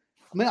 and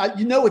I mean,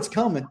 you know it's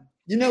coming.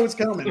 You know it's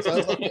coming. So I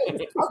was like,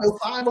 I'll go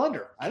 5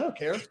 under. I don't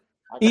care.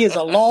 He is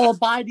a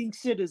law-abiding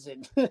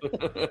citizen.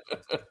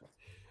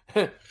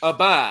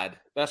 Abide.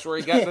 That's where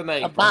he got the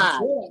name Abide.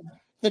 from.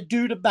 The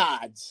dude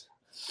abides.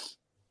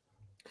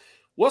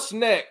 What's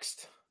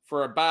next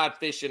for Abide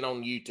Fishing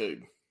on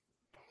YouTube?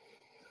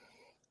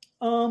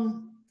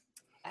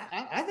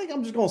 I think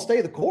I'm just going to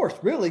stay the course,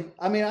 really.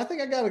 I mean, I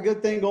think I got a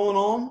good thing going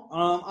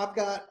on. I've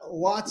got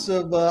lots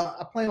of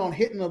I plan on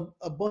hitting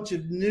a bunch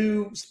of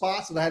new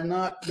spots that I have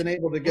not been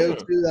able to go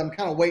to. I'm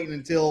kind of waiting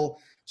until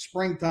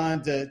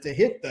springtime to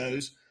hit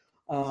those.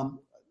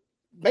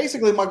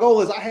 Basically, my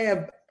goal is I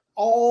have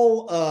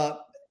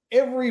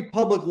every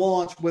public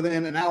launch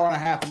within an hour and a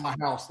half of my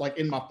house, like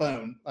in my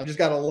phone. I've just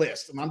got a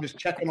list, and I'm just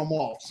checking them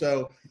off.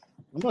 So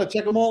I'm going to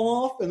check them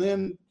all off, and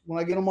then when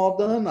I get them all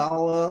done,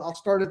 I'll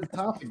start at the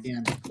top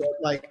again. But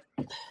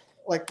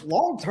like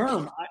long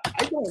term,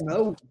 I don't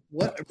know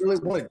what I really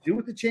want to do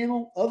with the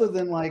channel, other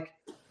than like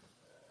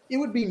it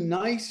would be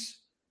nice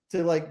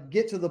to like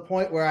get to the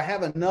point where I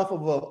have enough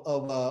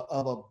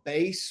of a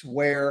base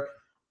where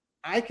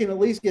I can at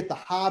least get the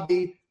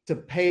hobby to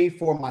pay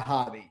for my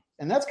hobby.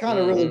 And that's kind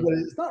of really what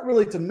it's not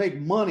really to make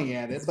money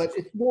at it, but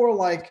it's more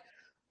like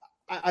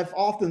I've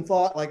often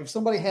thought, like, if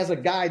somebody has a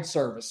guide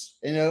service,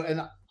 you know,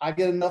 and I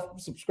get enough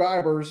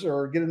subscribers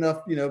or get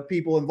enough, you know,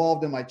 people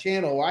involved in my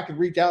channel where I could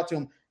reach out to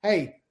them.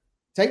 Hey,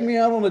 take me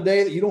out on a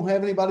day that you don't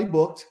have anybody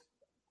booked.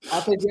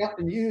 I'll take you out,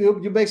 and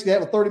you basically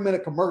have a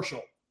 30-minute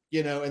commercial,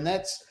 you know, and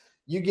that's,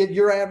 you get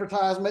your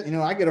advertisement, you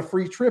know, I get a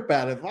free trip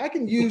out of it. If I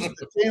can use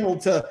the channel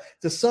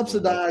to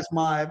subsidize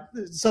my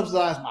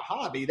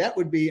hobby, that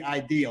would be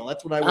ideal.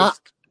 That's what I would.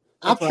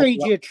 I'll trade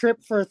you a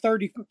trip for a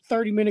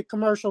 30-minute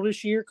commercial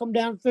this year. Come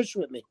down and fish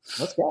with me.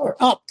 Let's go. Or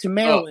up to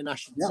Maryland, I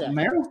should say.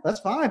 Maryland, that's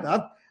fine.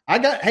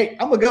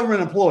 I'm a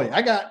government employee.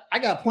 I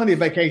got plenty of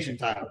vacation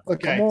time.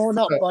 Okay. Come on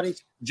up, buddy.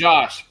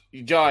 Josh,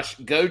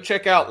 go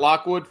check out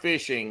Lockwood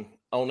Fishing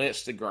on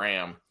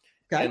Instagram.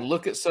 Okay. and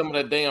look at some of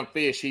the damn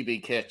fish he be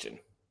catching.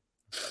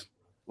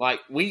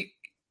 Like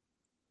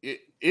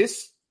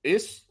it's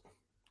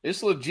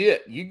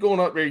legit. You going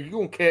up there, you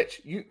gonna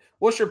catch you.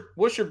 What's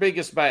your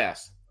biggest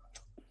bass?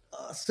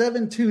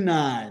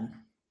 729.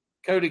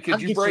 Cody,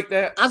 could you break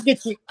that? I'll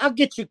get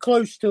you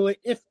close to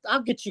it.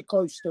 I'll get you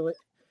close to it.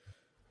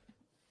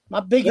 My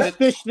biggest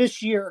fish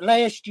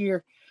last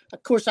year,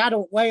 of course, I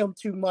don't weigh them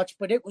too much,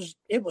 but it was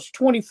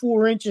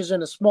 24 inches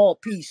in a small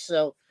piece.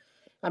 So,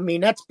 I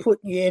mean, that's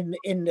putting you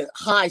in the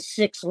high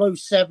 6, low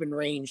 7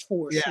 range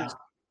for Yeah. sure.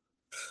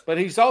 But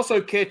he's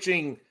also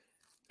catching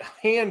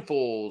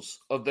handfuls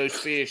of those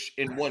fish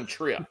in one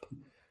trip.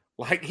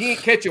 Like he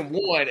ain't catching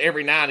one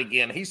every now and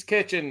again. He's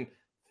catching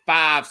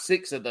 5,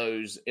 6 of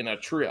those in a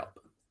trip.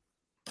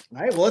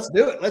 All right, well,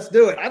 let's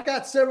do it. I've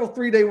got several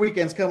 3-day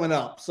weekends coming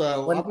up.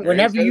 So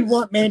whenever you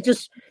want, man,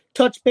 just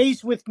touch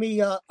base with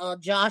me,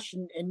 Josh,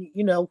 and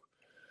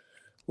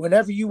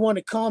whenever you want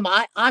to come.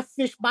 I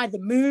fish by the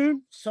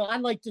moon, so I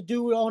like to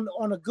do it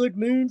on a good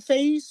moon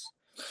phase.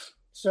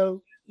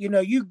 So,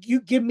 you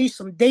give me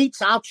some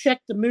dates, I'll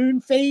check the moon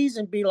phase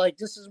and be like,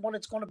 this is when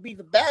it's going to be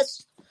the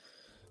best.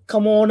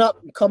 Come on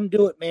up and come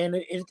do it, man.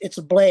 It's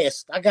a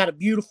blast. I got a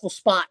beautiful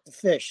spot to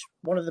fish.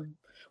 One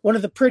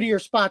of the prettier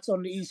spots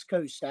on the East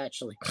Coast,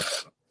 actually.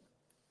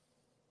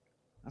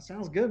 That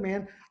sounds good,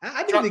 man.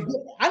 I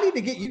need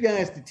to get you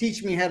guys to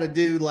teach me how to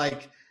do,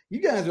 like, you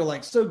guys are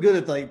like so good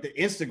at like the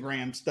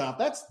Instagram stuff.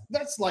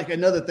 That's like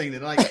another thing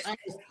that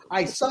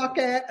I suck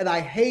at and I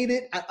hate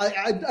it.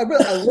 I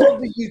love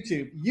the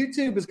YouTube.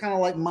 YouTube is kind of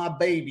like my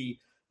baby,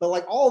 but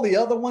like all the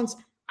other ones,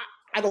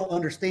 I don't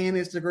understand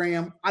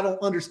Instagram. I don't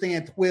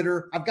understand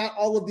Twitter. I've got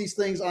all of these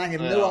things and I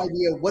have no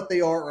idea what they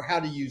are or how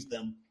to use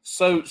them.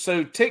 So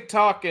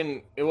TikTok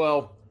and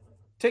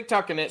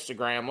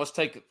Instagram, let's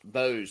take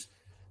those.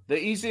 The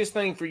easiest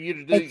thing for you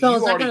to do. Hey,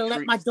 fellas, I gotta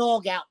let my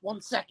dog out 1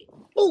 second.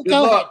 Oh,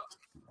 go ahead.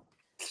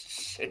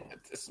 Shit,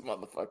 this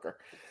motherfucker.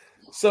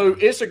 So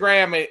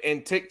Instagram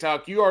and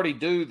TikTok, you already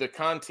do the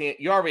content.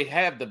 You already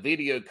have the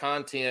video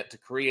content to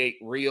create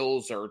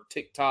reels or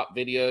TikTok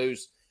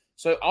videos.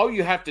 So all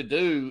you have to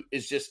do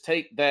is just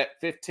take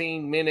that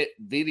 15-minute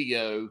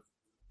video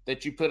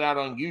that you put out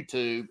on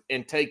YouTube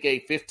and take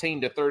a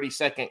 15 to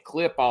 30-second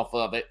clip off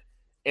of it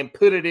and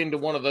put it into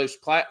one of those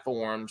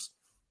platforms,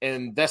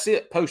 and that's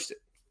it. Post it.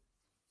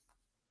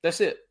 That's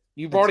it.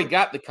 You've already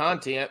got the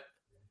content.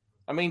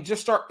 I mean,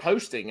 just start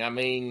posting. I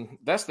mean,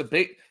 it's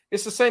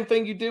the same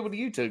thing you did with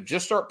YouTube.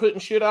 Just start putting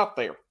shit out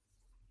there.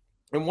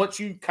 And once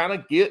you kind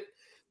of get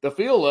the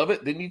feel of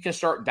it, then you can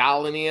start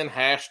dialing in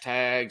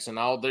hashtags and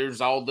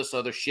there's all this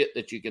other shit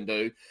that you can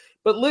do.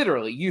 But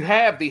literally, you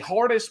have the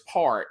hardest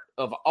part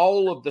of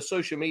all of the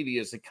social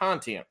media is the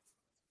content.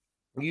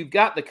 You've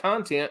got the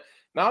content.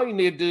 Now all you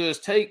need to do is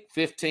take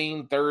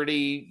 15,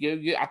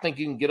 30, I think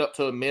you can get up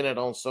to a minute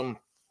on some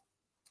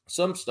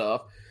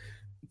stuff,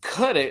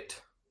 cut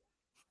it,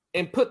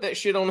 and put that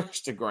shit on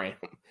Instagram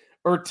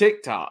or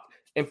TikTok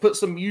and put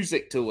some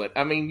music to it.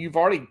 I mean,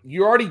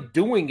 you're already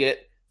doing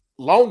it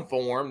long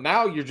form.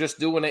 Now you're just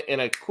doing it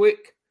in a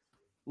quick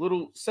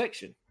little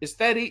section.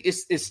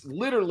 It's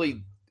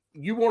literally,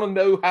 you want to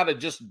know how to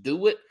just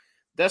do it.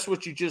 That's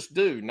what you just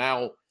do.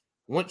 Now,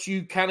 once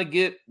you kind of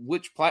get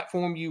which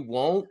platform you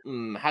want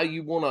and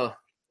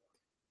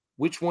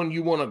which one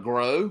you want to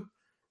grow,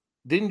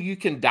 then you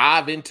can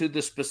dive into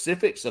the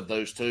specifics of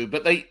those two.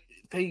 But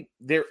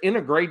they're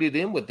integrated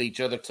in with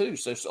each other too.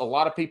 So a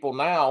lot of people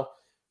now,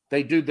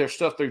 they do their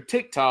stuff through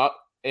TikTok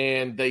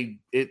and they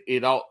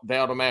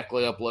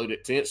automatically upload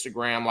it to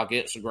Instagram, like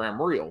Instagram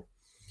Reel.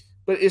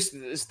 But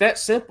it's that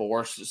simple,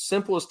 or it's as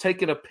simple as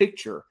taking a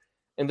picture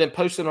and then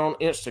posting it on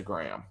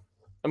Instagram.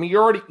 I mean,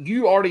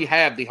 you already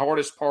have the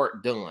hardest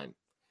part done.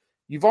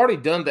 You've already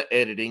done the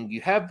editing.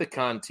 You have the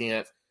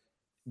content.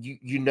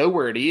 You know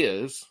where it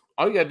is.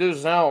 All you got to do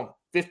is now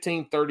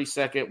 15, 30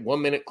 second,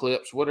 1 minute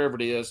clips, whatever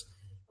it is.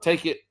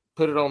 Take it,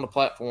 put it on the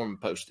platform,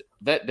 and post it.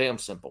 That damn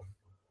simple.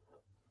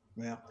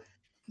 Yeah.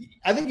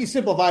 I think you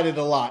simplified it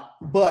a lot,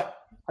 but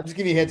I'll just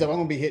give you a heads up. I'm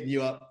going to be hitting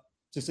you up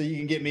just so you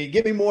can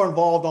get me more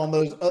involved on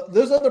those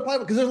other platforms,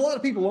 because there's a lot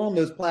of people on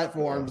those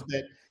platforms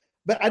that.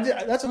 But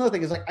that's another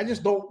thing is like I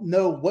just don't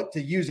know what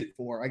to use it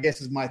for, I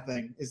guess is my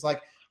thing. It's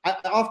like I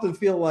often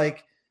feel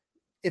like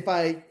if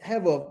I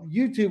have a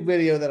YouTube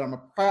video that I'm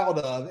proud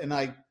of and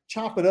I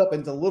chop it up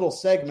into little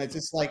segments,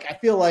 it's like I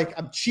feel like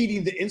I'm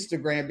cheating the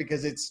Instagram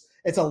because it's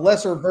a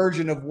lesser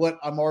version of what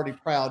I'm already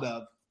proud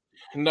of.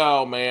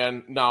 No,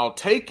 man. No,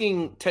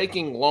 taking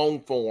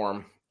long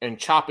form and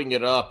chopping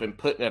it up and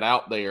putting it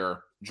out there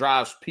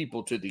drives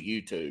people to the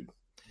YouTube.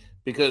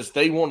 Because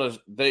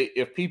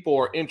if people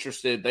are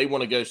interested, they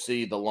want to go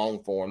see the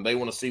long form. They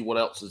want to see what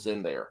else is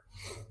in there.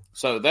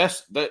 So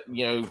that's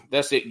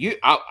it.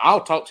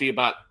 I'll talk to you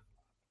about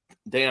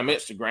damn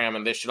Instagram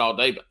and this shit all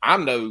day, but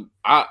I'm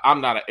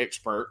not an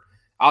expert.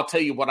 I'll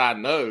tell you what I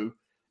know,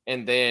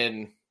 and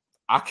then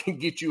I can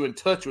get you in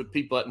touch with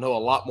people that know a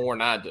lot more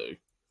than I do.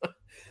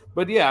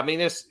 But yeah, I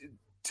mean, it's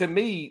to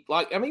me,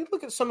 like, I mean,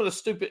 look at some of the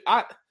stupid.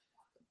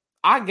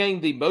 I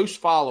gained the most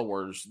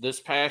followers this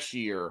past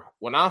year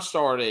when I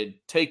started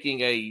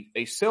taking a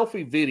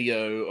selfie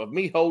video of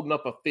me holding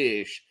up a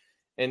fish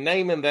and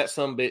naming that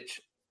sumbitch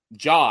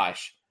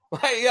Josh.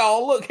 Hey,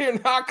 y'all, look here.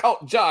 Now I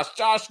caught Josh.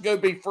 Josh, go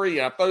be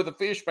free. I throw the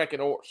fish back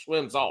and it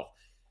swims off.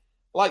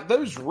 Like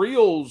those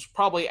reels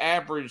probably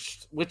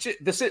averaged,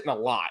 this isn't a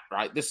lot,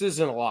 right? This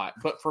isn't a lot.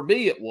 But for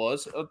me, it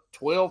was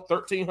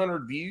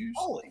 1,300 views.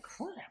 Holy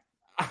crap.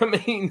 I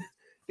mean,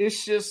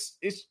 it's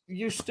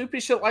you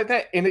stupid shit like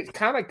that. And it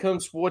kind of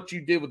comes to what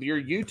you did with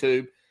your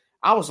YouTube.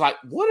 I was like,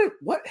 what?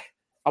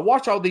 I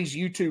watch all these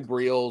YouTube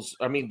reels.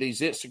 I mean,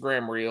 these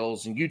Instagram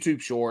reels and YouTube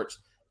shorts.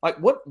 Like,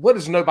 what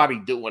is nobody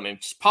doing? And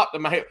just popped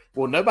in my head.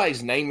 Well,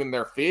 nobody's naming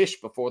their fish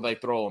before they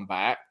throw them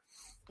back.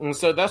 And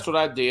so that's what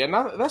I did.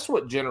 And that's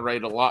what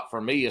generated a lot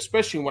for me,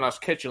 especially when I was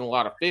catching a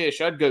lot of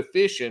fish. I'd go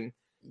fishing.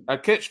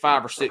 I'd catch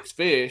 5 or 6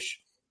 fish.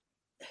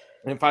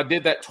 And if I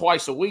did that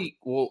twice a week,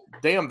 well,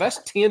 damn,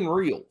 that's 10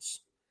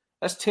 reels.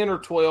 That's 10 or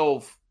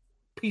 12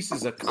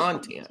 pieces of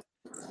content.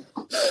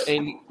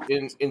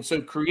 And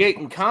so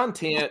creating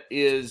content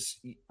is,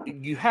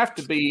 you have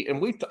to be,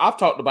 and I've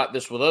talked about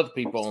this with other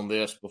people on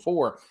this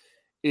before,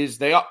 is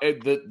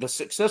the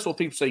successful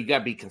people say you got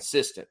to be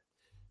consistent.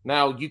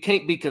 Now, you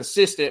can't be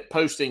consistent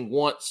posting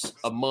once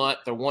a month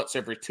or once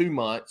every 2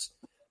 months,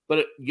 but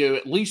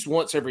at least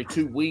once every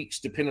 2 weeks,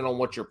 depending on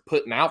what you're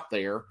putting out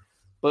there.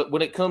 But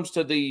when it comes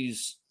to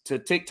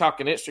TikTok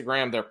and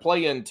Instagram, they're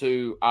playing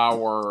to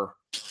our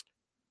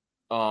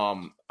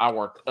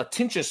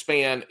attention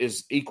span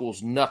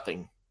equals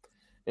nothing.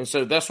 And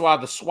so that's why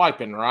the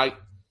swiping, right?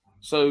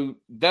 So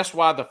that's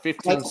why the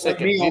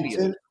 15-second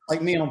video.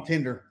 Like me on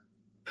Tinder.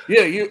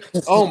 Yeah,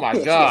 oh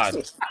my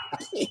God.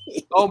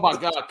 Oh my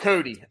God,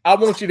 Cody. I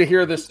want you to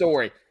hear this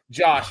story.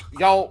 Josh,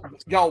 y'all,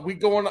 we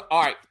going,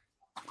 all right.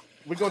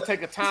 We're going to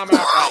take a timeout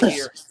right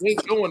here. We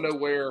ain't going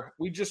nowhere.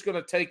 We're just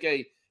going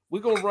to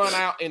we're going to run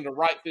out in the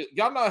right field.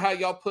 Y'all know how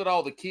y'all put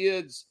all the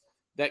kids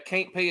that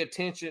can't pay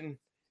attention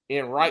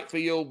in right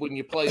field when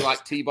you play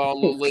like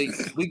T-ball Little League?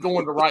 We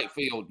going to right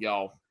field,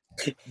 y'all.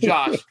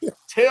 Josh,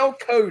 tell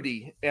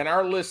Cody and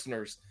our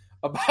listeners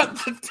about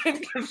the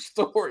Tinder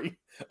story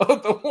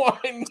of the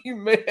one you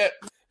met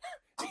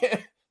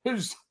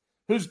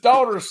whose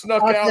daughter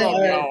snuck out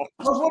on y'all.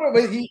 I was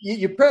wondering,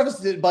 you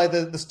prefaced it by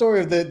the story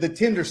of the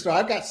Tinder story.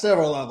 I've got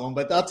several of them,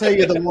 but I'll tell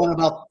you the one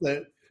about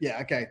the – yeah,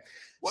 okay.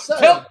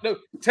 So,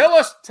 tell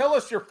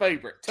us your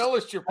favorite. Tell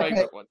us your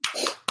favorite one.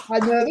 I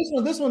know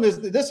this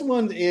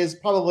one is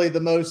probably the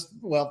most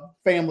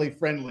family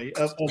friendly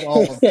of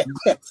all of them.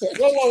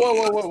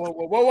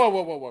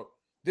 Whoa.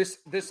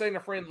 This ain't a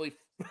friendly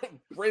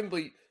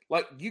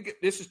like you get.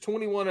 This is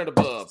 21 and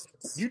above.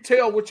 You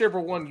tell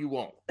whichever one you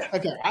want.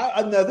 Okay,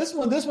 I know this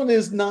one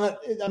is not.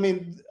 I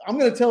mean, I'm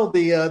going to tell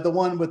the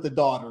one with the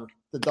daughter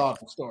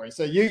story.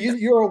 So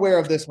you're aware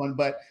of this one,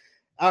 but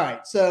all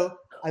right. So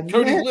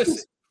Cody,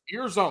 listen.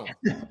 Ears on.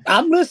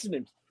 I'm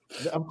listening.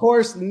 Of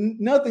course,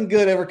 nothing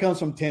good ever comes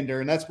from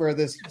Tinder, and that's where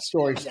this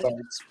story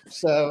starts.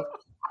 So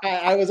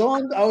I was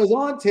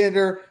on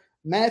Tinder,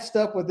 matched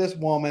up with this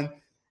woman,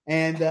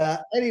 and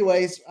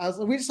anyways,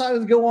 we decided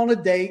to go on a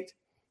date,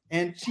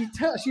 and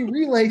she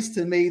relays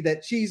to me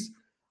that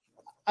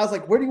I was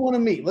like, where do you want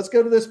to meet? Let's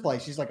go to this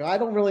place. She's like, I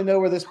don't really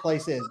know where this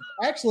place is.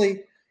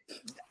 Actually,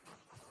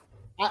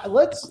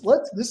 this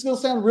is going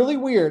to sound really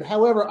weird.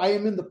 However, I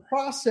am in the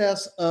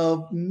process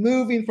of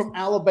moving from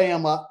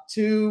Alabama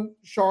to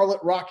Charlotte,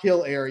 Rock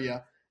Hill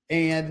area.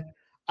 And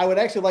I would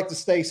actually like to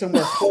stay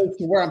somewhere close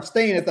to where I'm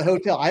staying at the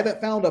hotel. I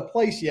haven't found a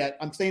place yet.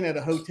 I'm staying at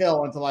a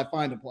hotel until I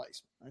find a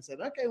place. I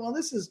said, okay, well,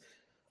 this is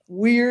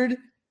weird.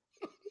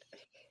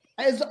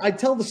 As I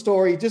tell the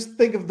story, just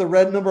think of the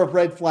number of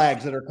red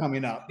flags that are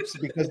coming up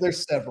because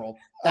there's several.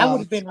 That would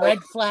have been red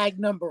flag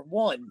number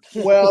 1.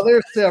 Well,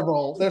 there's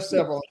several.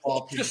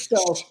 Involved.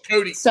 So,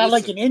 Cody, sound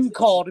like an in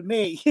call to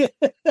me. Listen,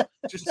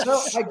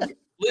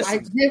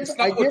 it's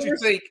not what you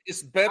think.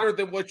 It's better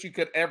than what you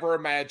could ever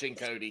imagine,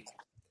 Cody.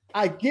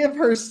 I give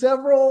her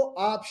several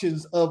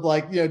options of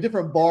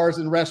different bars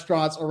and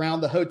restaurants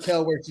around the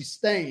hotel where she's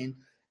staying,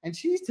 and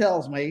she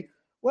tells me,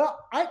 well,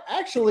 I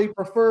actually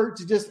prefer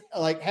to just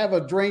have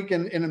a drink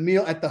and a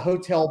meal at the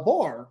hotel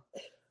bar.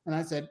 And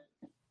I said,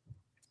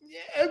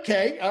 yeah,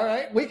 okay, all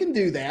right, we can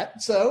do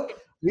that. So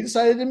we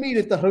decided to meet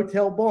at the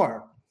hotel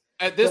bar.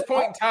 At this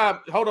point in time,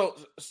 hold on,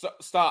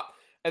 stop.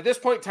 At this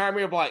point in time,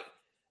 we're like,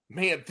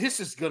 man, this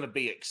is going to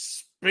be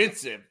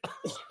expensive.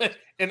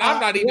 And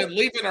I'm not even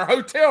leaving our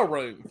hotel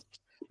room.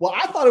 Well,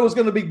 I thought it was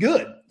going to be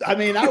good. I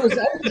mean, I was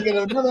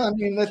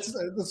thinking that's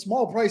a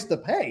small price to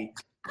pay.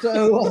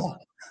 So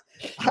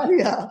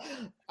I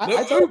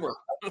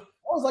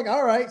was like,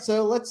 all right,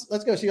 so let's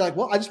go. She's like,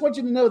 well, I just want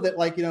you to know that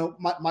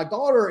my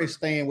daughter is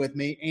staying with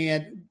me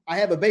and I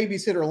have a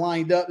babysitter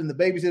lined up and the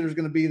babysitter is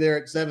going to be there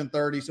at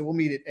 7:30. So we'll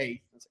meet at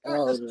 8.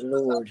 Oh,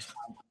 Lord.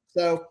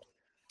 So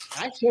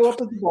I show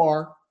up at the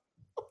bar.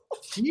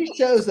 She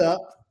shows up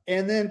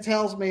and then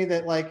tells me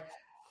that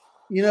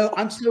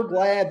I'm so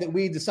glad that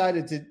we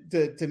decided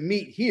to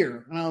meet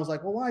here. And I was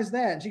like, well, why is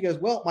that? And she goes,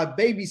 well, my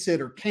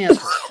babysitter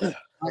canceled.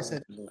 I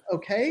said,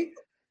 okay.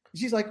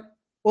 she's like,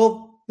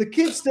 well, the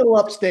kid's still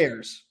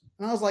upstairs.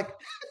 And I was like,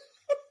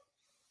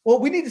 well,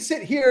 we need to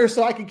sit here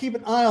so I can keep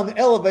an eye on the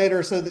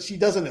elevator so that she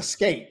doesn't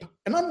escape.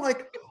 And I'm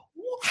like,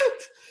 what?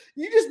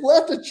 You just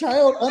left a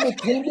child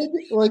unattended,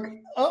 like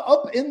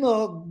up in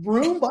the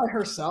room by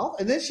herself?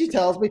 And then she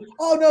tells me,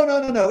 oh,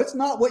 no. It's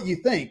not what you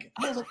think.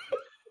 And I was like,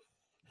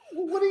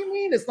 well, what do you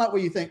mean it's not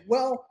what you think?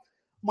 Well,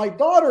 my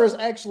daughter is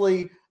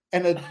actually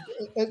a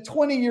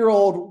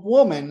 20-year-old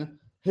woman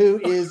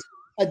who is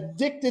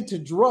addicted to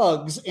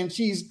drugs, and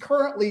she's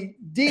currently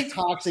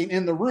detoxing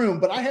in the room,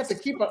 but I have to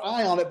keep an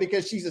eye on it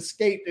because she's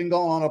escaped and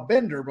gone on a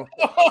bender before.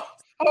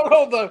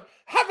 Hold on.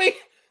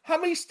 How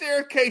many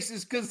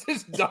staircases could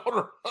this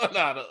daughter run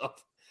out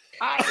of?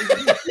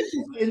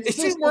 Is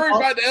she worried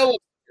about the elevator?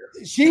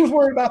 She was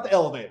worried about the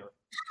elevator.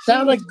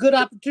 Sound like a good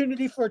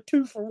opportunity for a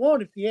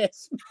 2-for-1, if you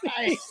ask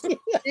me.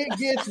 It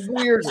gets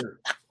weirder.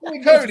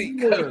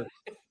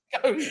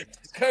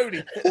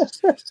 Cody,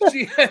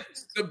 the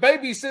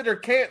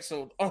babysitter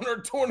canceled on her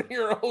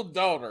 20-year-old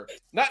daughter.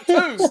 Not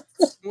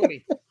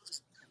 20.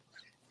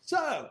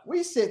 So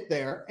we sit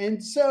there,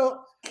 and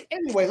so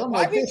anyways, I'm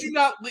why like, did you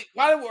not?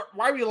 Why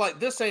were you like,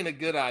 this ain't a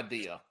good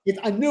idea?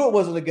 I knew it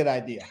wasn't a good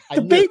idea.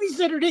 The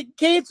babysitter didn't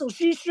cancel.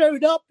 She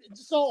showed up and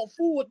saw a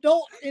full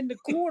adult in the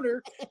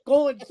corner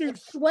going through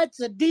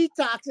sweats and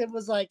detox and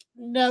was like,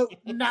 no,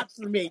 not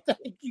for me.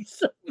 Thank you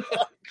so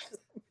much.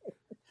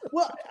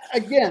 Well,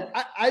 again,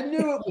 I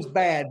knew it was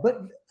bad,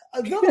 but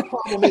another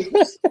problem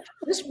is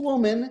this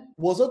woman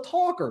was a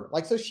talker.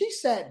 Like, so she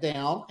sat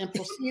down and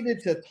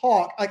proceeded to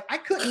talk. Like, I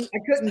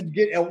couldn't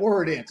get a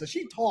word in. So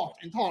she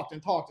talked and talked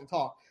and talked and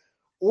talked.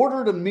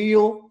 Ordered a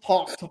meal,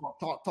 talk. And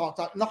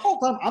the whole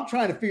time I'm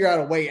trying to figure out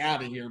a way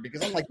out of here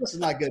because I'm like, this is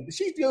not good. But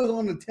she goes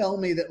on to tell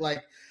me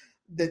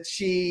that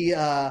she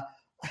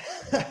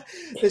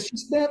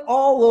spent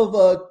all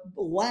of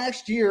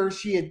last year,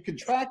 she had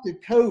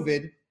contracted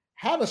COVID,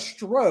 had a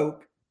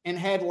stroke, and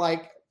had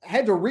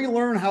to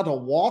relearn how to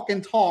walk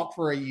and talk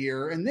for a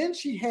year. And then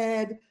she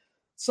had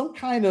some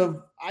kind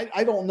of,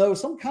 I don't know,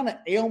 some kind of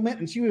ailment,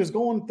 and she was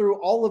going through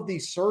all of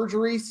these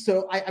surgeries.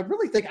 So I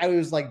really think I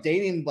was like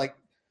dating, like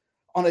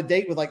on a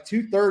date with like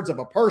 2/3 of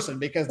a person,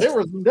 because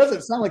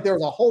doesn't sound like there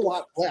was a whole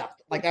lot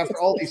left, like after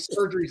all these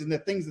surgeries and the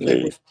things that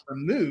they were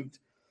removed.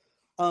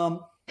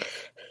 I'm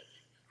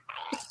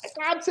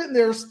sitting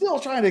there still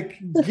trying to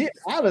get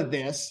out of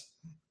this.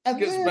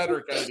 And it gets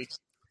better, Cody.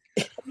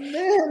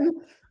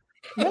 Then,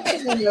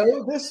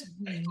 this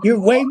you're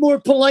way more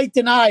polite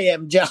than I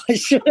am,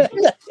 Josh.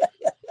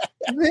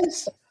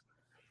 This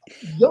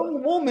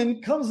young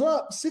woman comes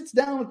up, sits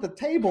down at the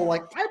table.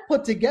 Like, I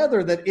put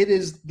together that it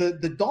is the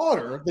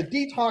daughter, the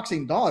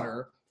detoxing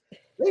daughter.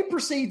 They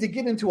proceed to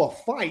get into a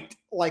fight,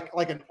 like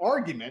an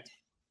argument,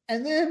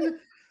 and then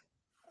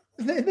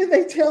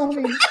they tell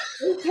me.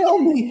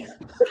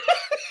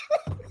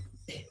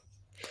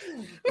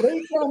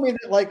 They tell me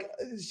that, like,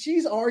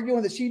 she's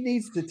arguing that she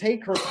needs to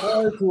take her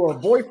car to her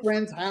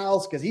boyfriend's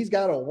house because he's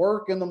got to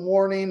work in the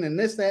morning and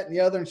this, that, and the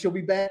other, and she'll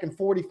be back in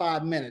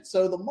 45 minutes.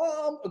 So the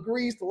mom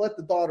agrees to let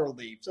the daughter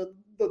leave. So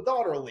the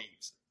daughter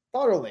leaves.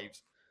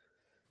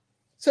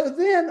 So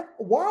then,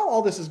 while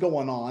all this is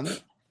going on,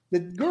 the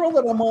girl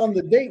that I'm on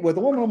the date with,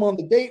 the woman I'm on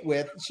the date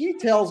with, she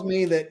tells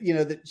me that,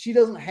 that she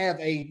doesn't have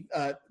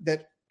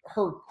that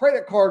her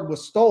credit card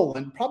was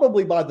stolen,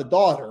 probably by the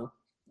daughter,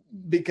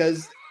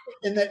 because –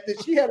 and that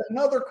she had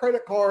another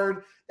credit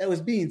card that was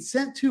being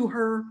sent to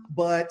her,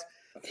 but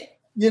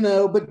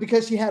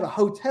because she had a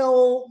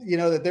hotel,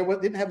 that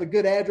didn't have a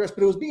good address,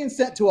 but it was being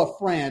sent to a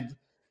friend.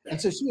 And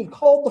so she had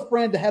called the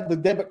friend to have the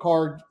debit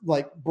card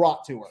like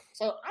brought to her.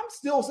 So I'm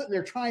still sitting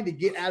there trying to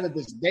get out of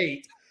this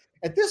date.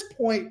 At this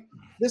point,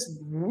 this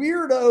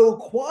weirdo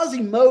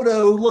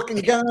Quasimodo looking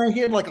guy, he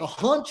had like a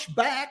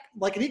hunchback,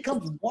 and he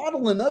comes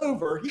waddling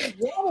over. He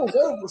waddles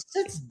over,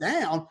 sits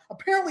down.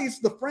 Apparently it's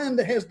the friend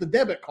that has the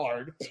debit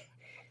card.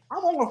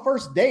 I'm on a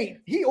first date.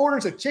 He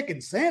orders a chicken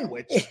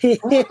sandwich. He's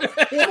eating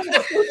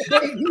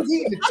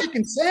a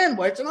chicken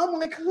sandwich, and I'm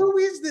like, who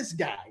is this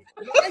guy?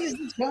 Why is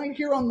this guy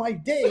here on my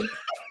date?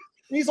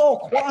 He's all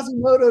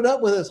Quasimodo'd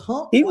up with his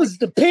hump. He was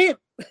the pimp.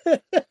 I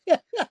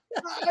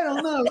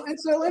don't know. And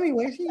so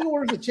anyway, he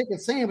orders a chicken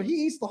sandwich. He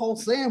eats the whole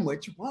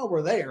sandwich while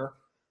we're there.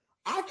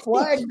 I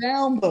flag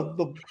down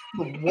the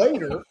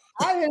waiter.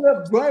 I end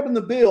up grabbing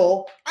the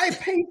bill. I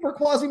paid for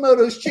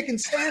Quasimodo's chicken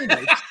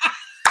sandwich.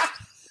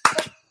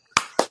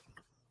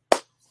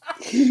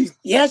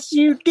 Yes,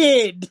 you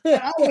did.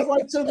 I was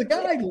like, so the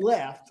guy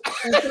left.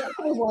 And so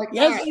I was like,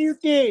 yes, you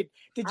did.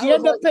 Did you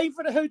end up paying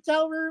for the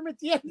hotel room at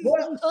the end of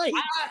the night?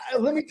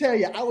 Let me tell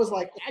you, I was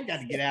like, I got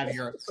to get out of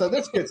here. So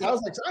that's good. So I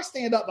was like, so I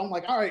stand up. And I'm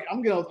like, all right,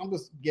 I'm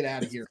just get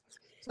out of here.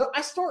 So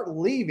I start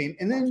leaving,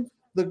 and then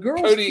the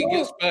girl. Cody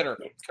gets better.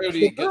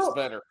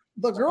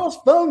 The girl's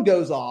phone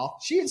goes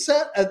off. She had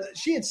set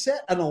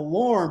an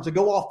alarm to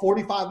go off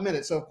 45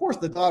 minutes. So of course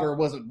the daughter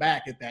wasn't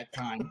back at that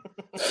time.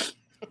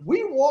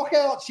 We walk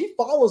out. She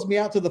follows me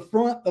out to the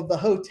front of the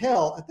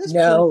hotel. At this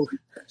point,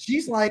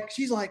 she's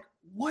like,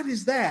 what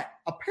is that?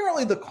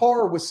 Apparently the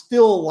car was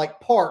still like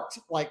parked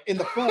like in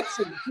the front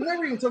seat. She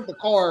never even took the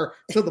car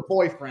to the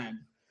boyfriend.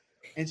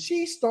 And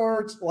she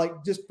starts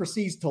like just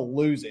proceeds to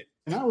lose it.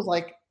 And I was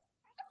like,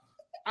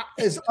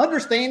 as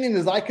understanding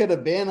as I could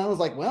have been, I was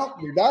like, well,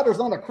 your daughter's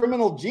not a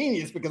criminal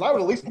genius, because I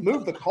would at least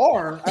move the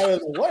car out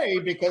of the way,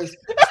 because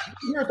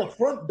you're at the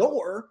front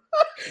door.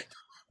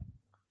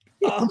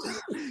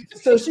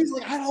 So she's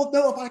like, I don't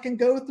know if I can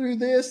go through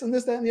this and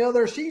this, that, and the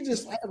other. She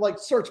just like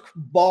starts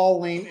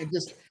bawling and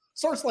just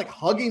starts like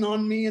hugging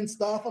on me and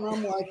stuff. And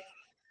I'm like,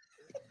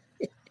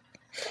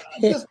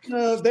 just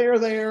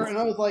there. And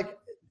I was like,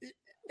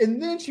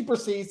 and then she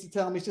proceeds to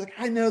tell me, she's like,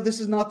 I know this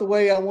is not the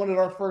way I wanted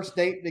our first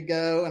date to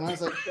go. And I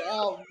was like,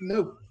 oh,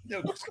 no,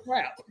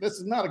 crap. This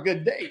is not a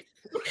good date.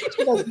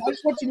 She goes, I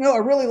just want you to know I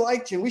really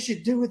liked you. We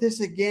should do this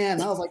again.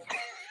 And I was like,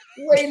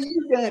 lady,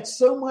 you got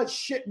so much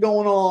shit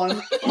going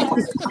on.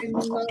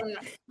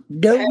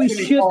 No, we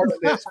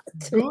shouldn't.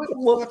 Good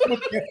luck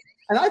with it.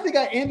 And I think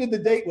I ended the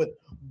date with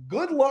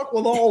good luck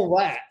with all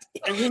that.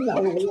 And then I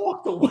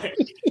walked away.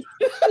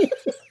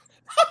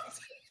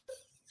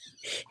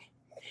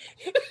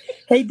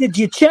 Hey, did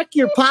you check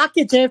your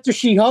pockets after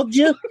she hugged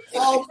you?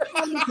 Oh,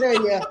 let me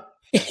tell you.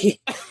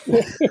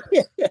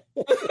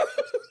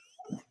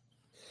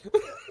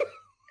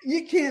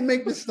 You can't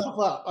make this stuff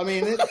up. I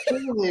mean, it's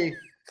truly.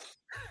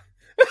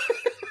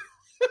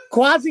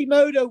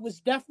 Quasimodo was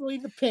definitely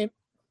the pimp.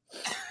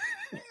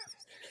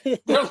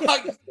 They're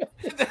like,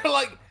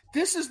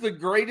 this is the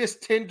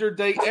greatest Tinder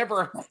date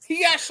ever.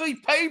 He actually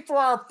paid for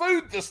our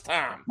food this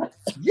time.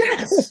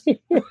 Yes.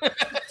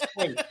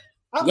 Hey,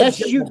 yes,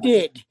 you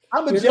did.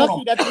 I'm a You're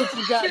gentleman. lucky that's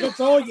what you got. That's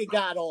all you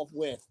got off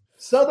with.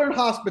 Southern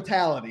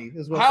hospitality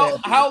is what.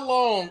 How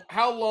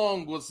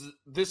long was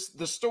this?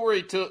 The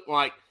story took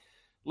like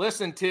less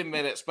than 10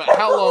 minutes, but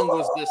how long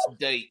was this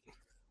date?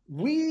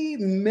 We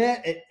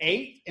met at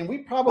 8, and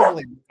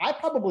I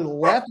probably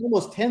left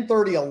almost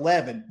 10:30,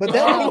 11. But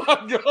that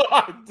my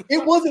God.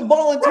 It wasn't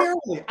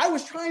voluntarily. I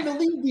was trying to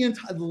leave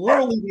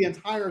literally the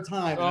entire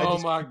time. Oh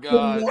my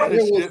God.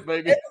 This shit,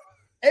 baby.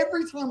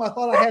 Every time I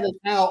thought I had it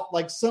out,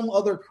 like some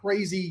other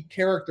crazy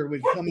character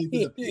would come into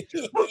the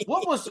picture.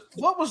 What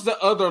was the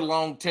other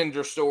long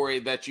Tinder story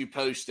that you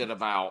posted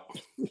about?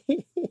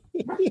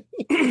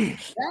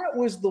 That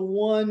was the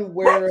one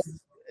where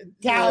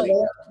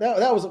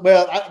that was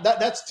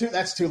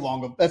that's too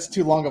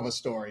long of a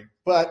story.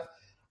 But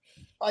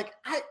like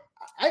I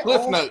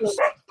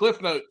Cliff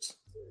notes.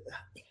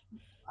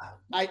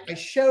 I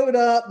showed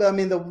up. I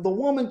mean, the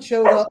woman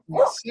showed up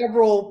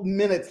several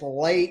minutes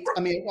late. I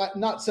mean,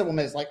 not several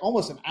minutes, like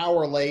almost an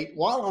hour late.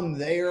 While I'm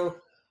there,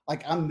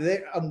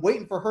 I'm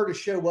waiting for her to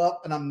show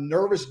up, and I'm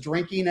nervous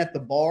drinking at the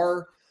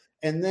bar.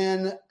 And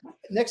then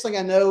next thing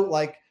I know,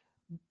 like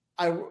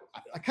I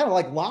kind of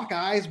like lock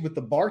eyes with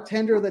the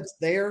bartender that's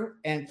there,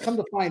 and come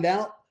to find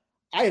out,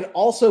 I had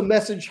also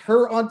messaged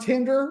her on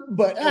Tinder,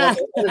 but at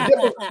a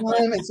different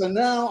time. And so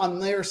now I'm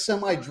there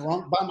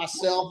semi-drunk by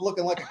myself,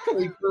 looking like a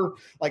creeper,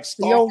 like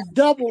the old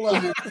double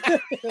up.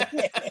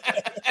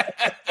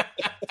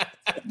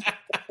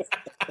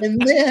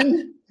 and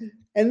then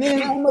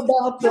I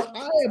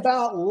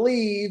about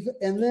leave,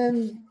 and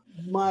then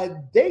my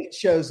date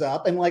shows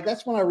up, and like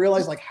that's when I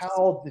realized like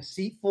how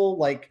deceitful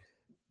like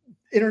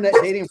internet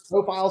dating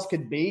profiles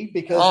could be,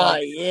 because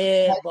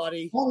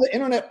buddy, on the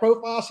internet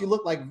profiles you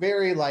look like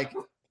very like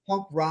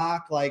punk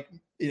rock, like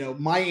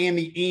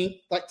Miami Ink,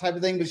 that type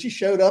of thing, but she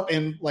showed up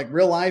in like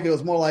real life, it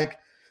was more like,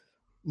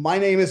 my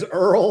name is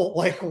Earl,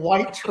 like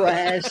white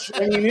trash.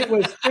 I mean, it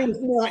was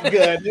not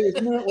good. It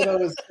was not what I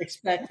was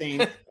expecting.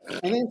 And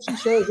then she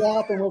shows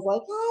up and was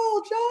like,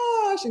 oh,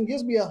 Josh, and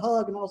gives me a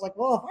hug, and I was like,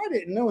 well, if I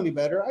didn't know any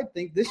better, I'd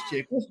think this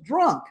chick was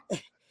drunk.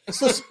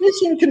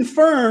 Suspicion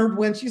confirmed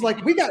when she's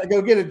like, we got to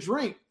go get a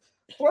drink.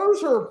 Throws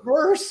her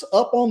purse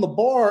up on the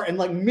bar, and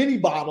like mini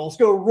bottles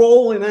go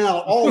rolling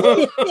out all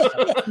over.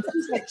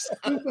 She's like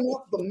scooping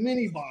up the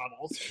mini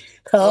bottles.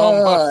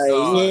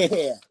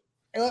 Yeah.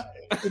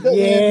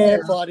 Yeah,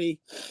 buddy.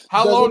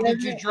 How long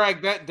did you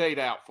drag that date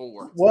out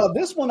for? Well,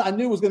 this one I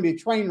knew was going to be a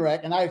train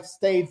wreck, and I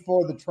stayed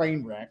for the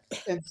train wreck.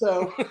 And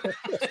so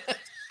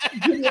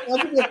I'll give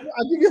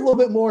you a little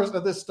bit more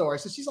of this story.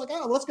 So she's like,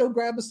 oh, let's go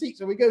grab a seat.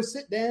 So we go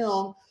sit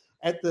down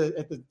at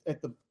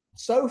the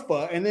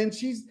sofa, and then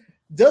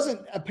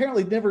doesn't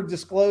apparently never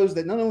disclose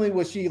that not only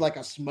was she like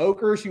a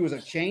smoker, she was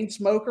a chain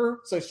smoker.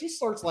 So she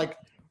starts like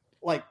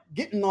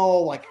getting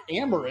all like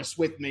amorous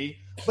with me,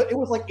 but it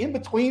was like in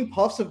between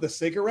puffs of the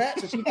cigarette.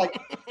 So she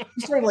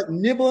started like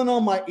nibbling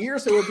on my ear.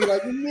 So it would be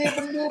like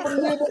nibble, nibble,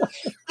 nibble.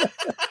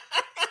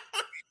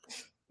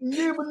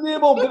 Nibble,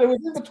 nibble, but it was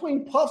in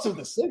between puffs of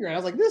the cigarette. I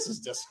was like, this is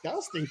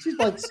disgusting. She's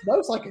like,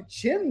 smokes like a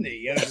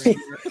chimney over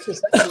here. It's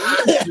just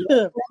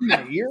like,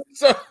 my ear.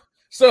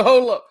 So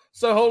hold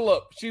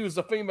up. She was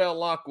a female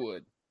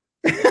Lockwood.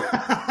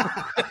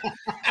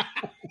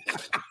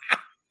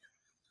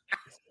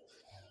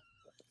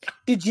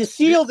 Did you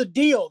seal the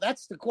deal?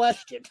 That's the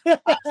question.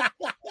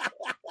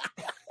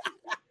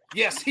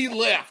 Yes, he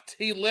left.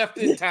 He left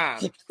in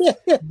time.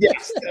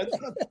 Yes.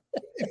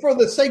 for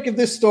the sake of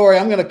this story,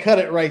 I'm going to cut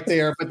it right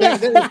there. But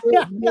there's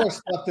more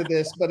stuff to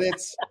this. But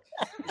it's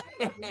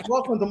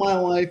welcome to my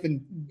life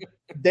and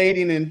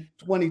dating in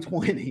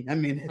 2020. I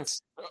mean,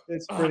 it's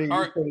pretty.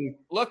 Right.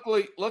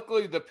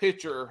 Luckily, the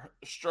pitcher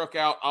struck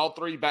out all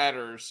three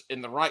batters,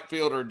 and the right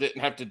fielder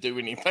didn't have to do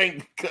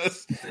anything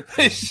because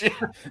this shit.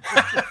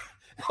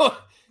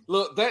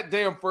 Look, that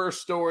damn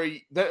first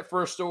story,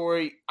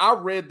 I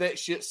read that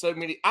shit so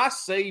many. I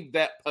saved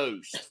that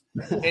post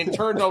and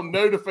turned on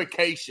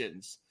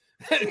notifications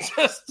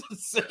just to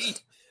see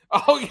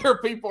all your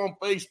people on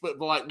Facebook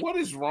be like, what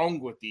is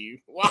wrong with you?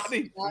 Why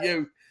did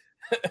you?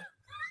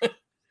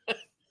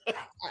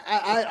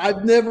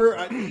 I've never,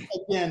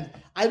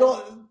 I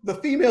don't, the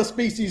female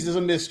species is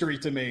a mystery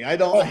to me. I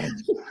don't.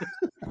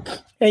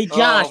 Hey,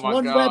 Josh,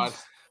 God.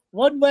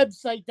 One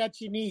website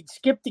that you need,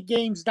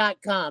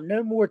 skipthegames.com.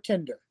 No more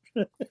Tinder.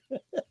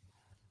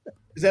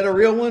 Is that a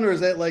real one or is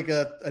that like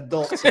a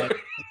adult site?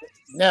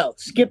 No,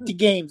 Skip the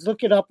Games.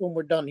 Look it up when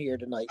we're done here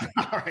tonight.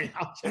 All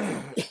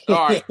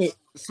right.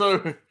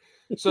 So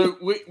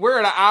we're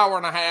at an hour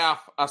and a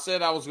half. I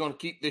said I was going to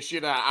keep this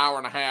shit at an hour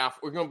and a half.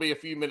 We're going to be a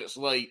few minutes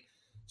late.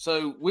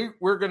 So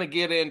we're going to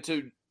get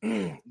into,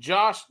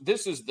 Josh,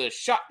 this is the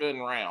shotgun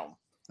round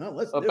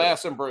of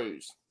Bass and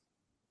Brews.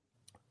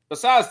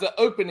 Besides the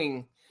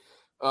opening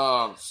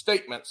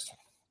statements,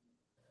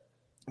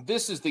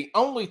 this is the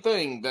only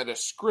thing that is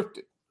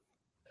scripted.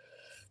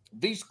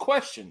 These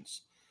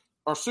questions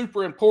are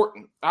super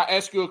important. I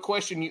ask you a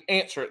question, you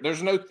answer it.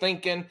 There's no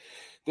thinking.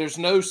 There's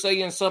no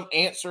saying some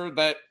answer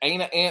that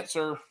ain't an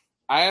answer.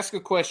 I ask a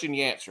question,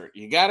 you answer it.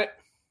 You got it?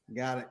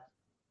 Got it.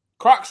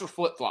 Crocs or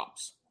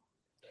flip-flops?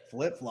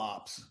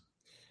 Flip-flops.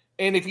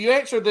 And if you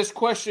answer this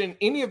question,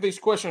 any of these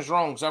questions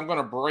wrong, I'm going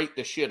to break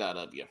the shit out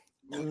of you.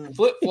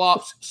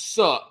 Flip-flops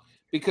suck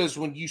because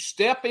when you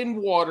step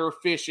in water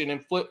fishing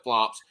in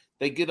flip-flops,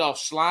 they get all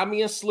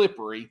slimy and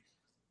slippery.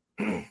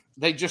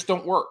 They just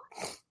don't work.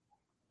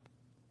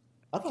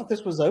 I thought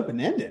this was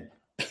open-ended.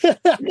 You're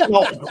getting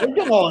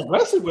all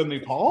aggressive with me,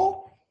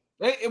 Paul.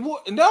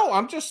 No,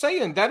 I'm just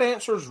saying that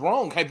answer is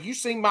wrong. Have you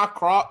seen my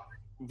Croc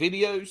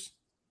videos?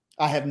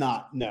 I have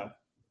not, no.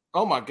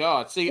 Oh, my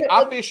God. See,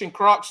 I fish in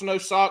Crocs, no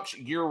socks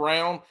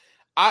year-round.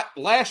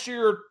 Last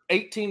year,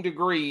 18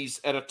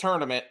 degrees at a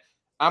tournament,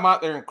 I'm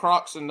out there in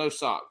Crocs and no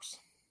socks.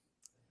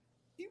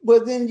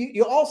 But then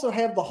you also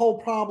have the whole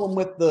problem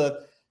with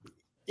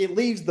it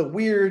leaves the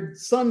weird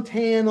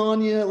suntan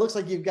on you. It looks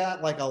like you've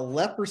got like a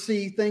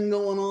leprosy thing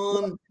going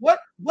on. What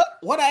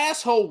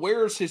asshole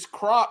wears his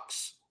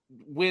Crocs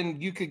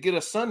when you could get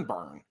a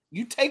sunburn?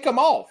 You take them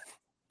off.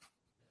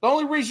 The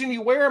only reason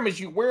you wear them is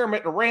you wear them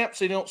at the ramp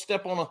so you don't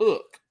step on a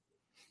hook.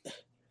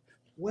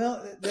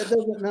 Well,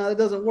 that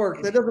doesn't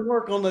work. That doesn't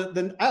work on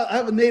the I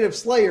have a native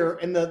Slayer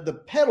and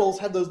the pedals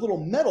have those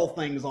little metal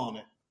things on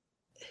it.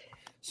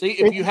 See,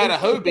 if you had a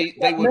Hobie,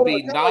 they would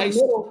be nice,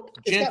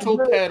 gentle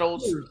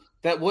pedals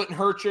that wouldn't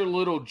hurt your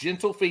little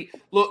gentle feet.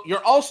 Look,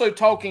 you're also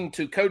talking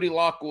to Cody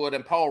Lockwood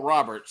and Paul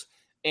Roberts,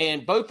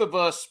 and both of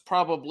us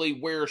probably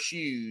wear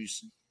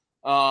shoes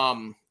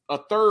a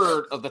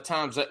third of the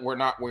times that we're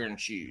not wearing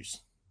shoes.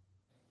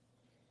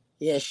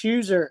 Yeah,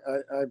 shoes are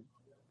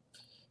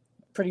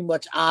pretty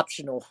much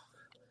optional.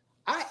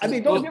 I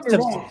mean, don't get me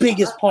wrong. The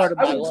biggest part of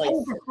my life.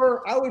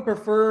 I would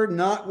prefer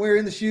not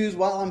wearing the shoes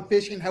while I'm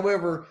fishing.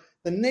 However,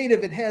 the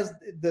native, it has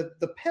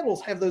the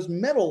pedals have those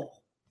metal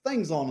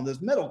things on them,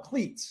 those metal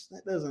cleats.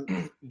 That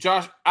doesn't.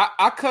 Josh,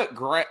 I cut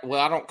grass.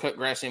 Well, I don't cut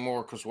grass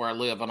anymore because where I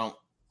live, I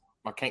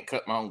can't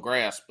cut my own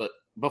grass. But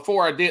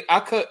before I did, I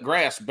cut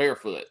grass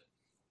barefoot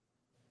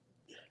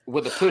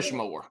with a push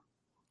mower,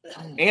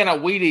 and I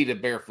weed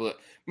eated barefoot.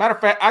 Matter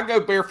of fact, I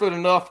go barefoot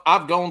enough.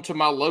 I've gone to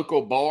my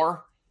local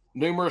bar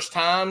numerous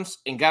times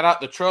and got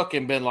out the truck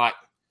and been like,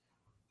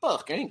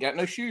 "Fuck, I ain't got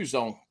no shoes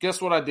on."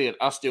 Guess what I did?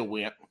 I still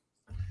went.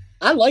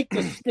 I like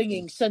the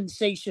stinging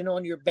sensation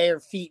on your bare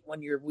feet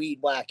when you're weed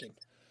whacking.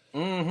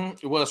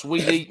 Mm-hmm. Well, it's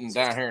weed eating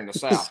down here in the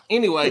South.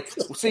 Anyway,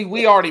 see,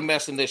 we already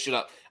messing this shit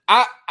up.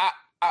 I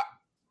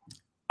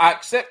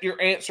accept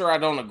your answer. I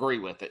don't agree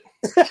with it.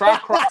 Try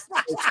Crocs.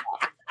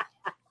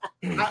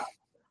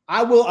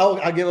 I will.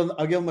 I'll give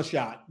them a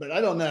shot, but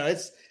I don't know.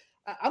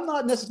 I'm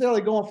not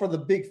necessarily going for the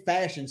big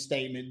fashion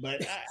statement,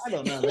 but I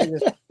don't know.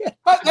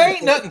 But there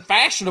ain't nothing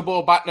fashionable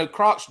about no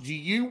Crocs. Do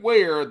you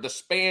wear the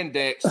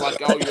spandex like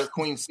all your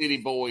Queen City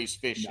boys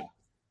fishing?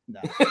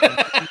 No.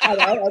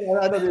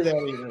 I don't do that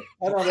either.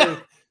 I don't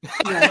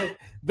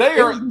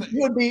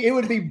do. It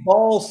would be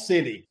Ball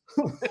City.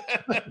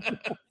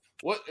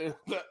 What?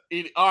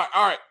 All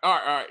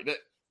right.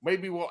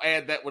 Maybe we'll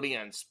add that one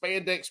in.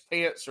 Spandex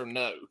pants or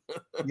no?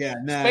 Yeah,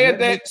 no.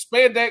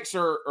 Spandex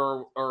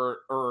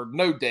or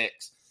no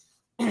decks.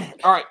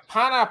 All right,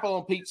 pineapple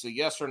on pizza,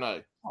 yes or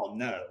no? Oh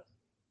no.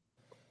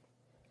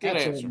 Good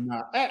Absolutely answer.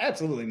 Not.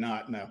 Absolutely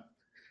not.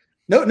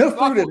 No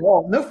fruit at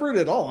all. No fruit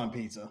at all on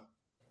pizza.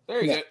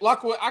 There you go.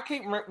 Lockwood, I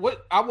can't remember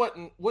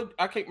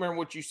I can't remember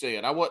what you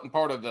said. I wasn't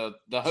part of the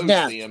host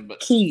then, but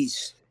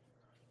cheese,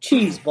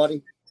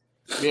 buddy.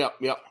 Yep.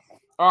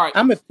 All right.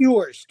 I'm a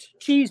purist.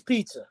 Cheese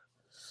pizza.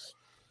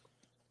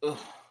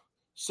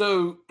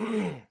 So,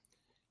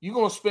 you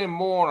going to spend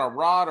more on a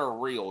rod or a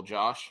reel,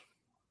 Josh?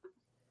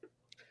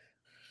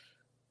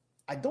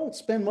 I don't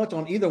spend much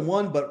on either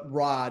one, but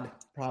rod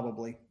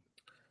probably.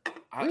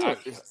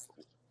 That's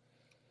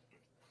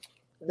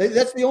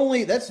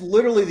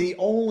literally the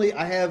only.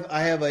 I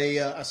have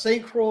a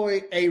St.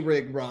 Croix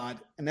A-Rig rod,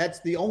 and that's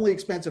the only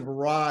expensive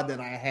rod that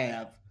I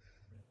have.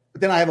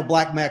 But then I have a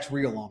Black Max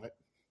reel on it.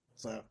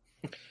 So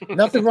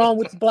nothing wrong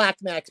with the Black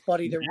Max,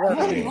 buddy. They're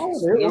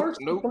workhorses.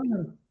 Nope.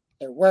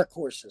 They're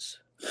workhorses.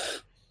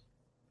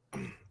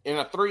 In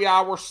a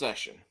 3-hour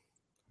session,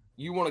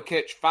 you want to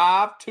catch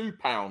 5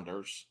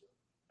 2-pounders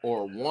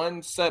or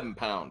 1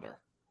 7-pounder?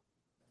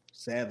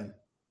 7.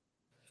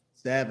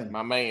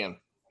 My man.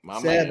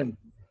 7.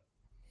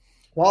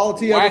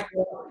 Quality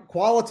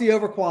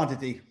over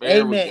quantity.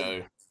 There Amen. we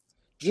go.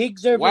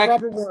 Jigs over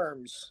rubber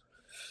worms.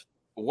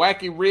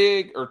 Wacky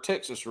rig or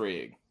Texas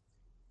rig?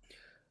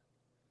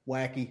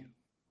 Wacky.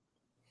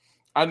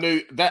 I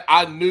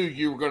knew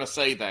you were going to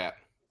say that.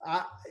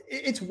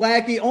 It's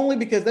wacky only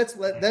because that's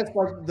like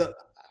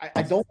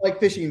I don't like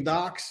fishing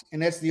docks,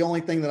 and that's the only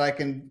thing that I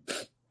can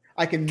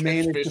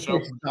manage to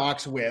fish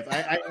docks with.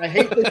 I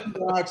hate fishing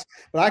docks,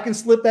 but I can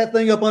slip that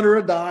thing up under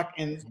a dock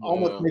and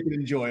almost make it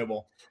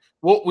enjoyable.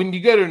 Well, when you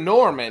go to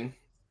Norman,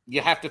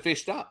 you have to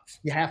fish docks.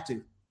 You have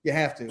to.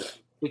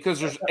 Because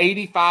there's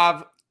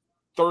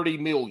 30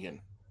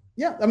 million.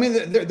 Yeah, I mean,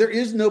 there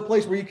is no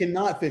place where you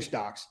cannot fish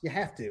docks. You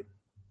have to.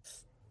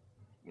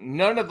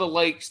 None of the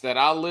lakes that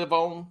I live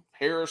on,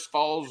 Harris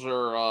Falls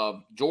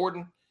or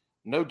Jordan,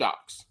 no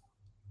docks.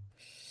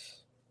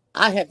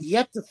 I have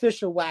yet to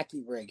fish a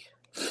wacky rig.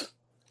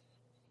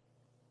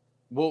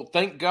 Well,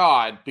 thank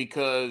God,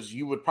 because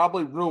you would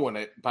probably ruin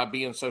it by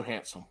being so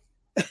handsome.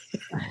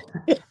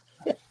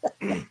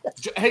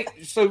 Hey,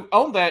 so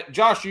on that,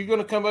 Josh, are you going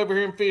to come over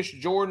here and fish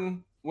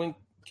Jordan when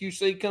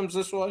QC comes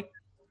this way?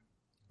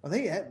 Are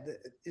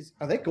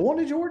they going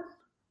to Jordan?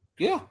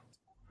 Yeah.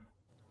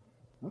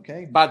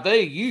 Okay. By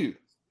they, you.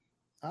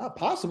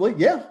 Possibly,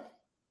 yeah.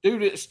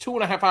 Dude, it's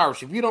 2.5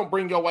 hours. If you don't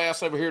bring your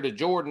ass over here to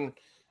Jordan,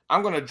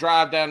 I'm going to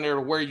drive down there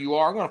to where you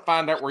are. I'm going to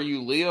find out where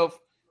you live,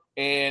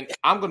 and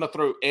I'm going to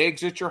throw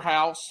eggs at your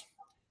house.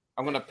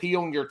 I'm going to pee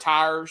on your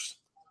tires.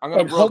 I'm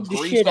going to rub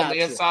grease on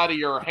the inside of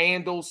your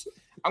handles.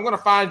 I'm going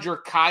to find your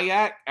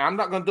kayak. I'm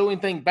not going to do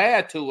anything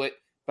bad to it,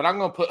 but I'm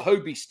going to put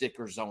Hobie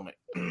stickers on it.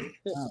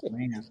 Oh,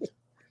 man.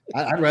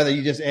 I'd rather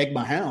you just egg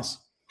my house.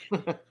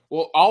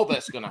 Well, all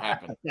that's going to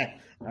happen. Yeah.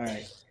 All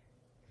right.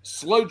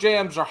 Slow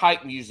jams or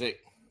hype music?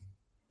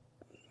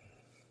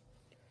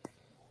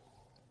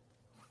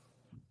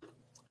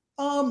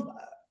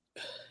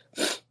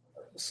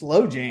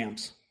 Slow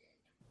jams.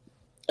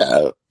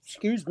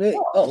 Excuse me.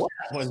 What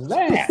was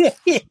that?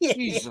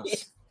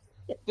 Jesus.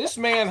 This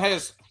man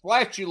has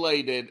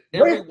flatulated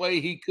every way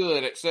he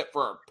could except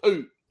for a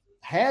poop.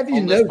 Have you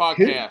on this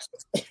podcast?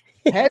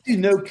 Have you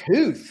no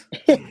couth?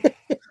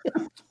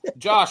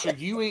 Josh, are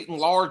you eating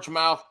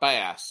largemouth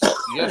bass?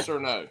 Yes or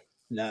no?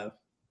 No.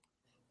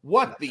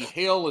 What the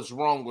hell is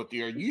wrong with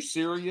you? Are you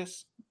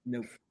serious?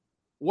 Nope.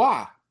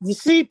 Why? You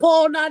see,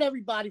 Paul, not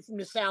everybody from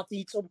the South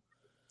eats them.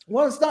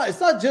 Well, it's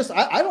not just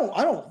I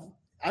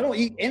don't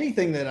eat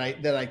anything that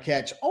I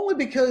catch, only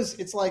because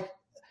it's like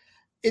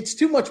it's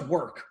too much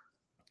work.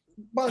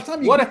 By the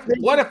time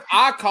what if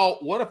I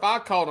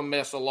caught a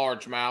mess of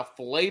largemouth,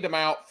 filleted them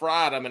out,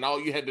 fried them, and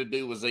all you had to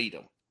do was eat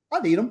them?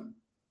 I'd eat them.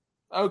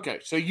 Okay,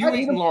 so you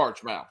eating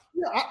largemouth?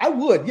 Yeah, I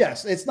would.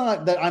 Yes, it's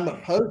not that I'm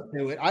opposed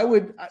to it. I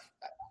would.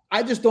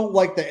 I just don't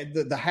like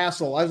the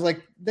hassle. I was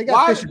like, they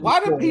got fish. Why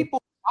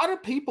do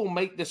people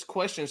make this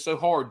question so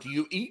hard? Do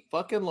you eat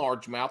fucking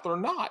largemouth or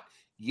not?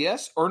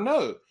 Yes or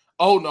no?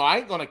 Oh no, I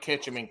ain't gonna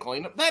catch them and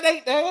clean them. That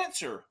ain't the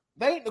answer.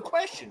 That ain't the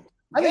question.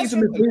 I think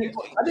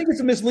it's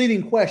a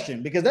misleading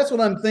question, because that's what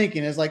I'm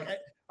thinking is like,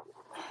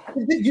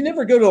 you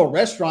never go to a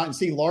restaurant and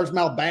see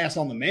largemouth bass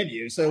on the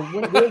menu. So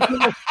what else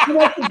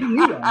would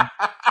you eat them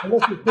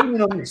unless you're cleaning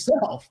them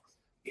yourself?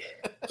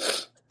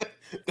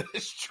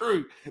 That's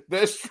true.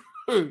 That's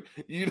true.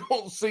 You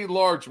don't see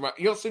largemouth.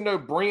 You don't see no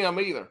brim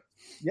either.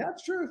 Yeah,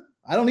 it's true.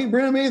 I don't eat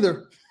brim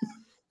either.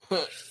 All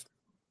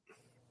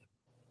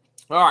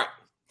right.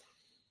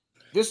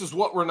 This is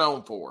what we're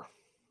known for.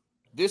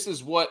 This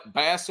is what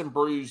Bass and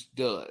Brews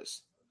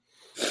does.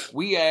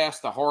 We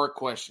ask the hard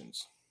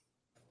questions.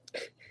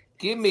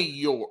 Give me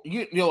you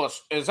know,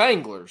 as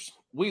anglers,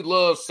 we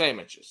love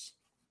sandwiches.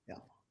 Yeah.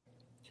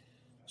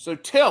 So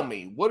tell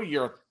me, what are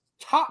your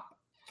top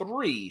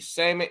 3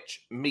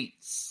 sandwich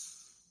meats?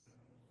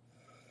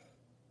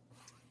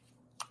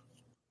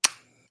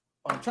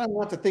 I'm trying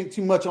not to think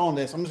too much on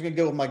this. I'm just going to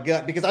go with my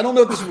gut, because I don't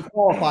know if this would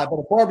qualify, but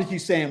a barbecue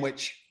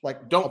sandwich,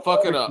 like don't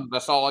fuck it up.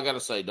 That's all I got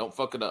to say. Don't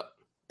fuck it up.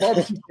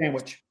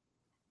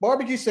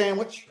 Barbecue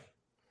sandwich.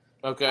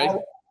 Okay.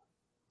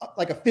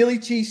 Like a Philly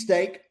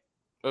cheesesteak.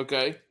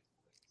 Okay.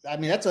 I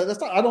mean, that's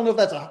not. I don't know if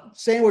that's a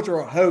sandwich or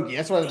a hoagie.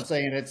 That's what I'm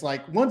saying. It's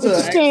like it's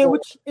a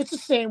sandwich. It's a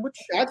sandwich.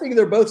 I think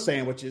they're both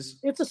sandwiches.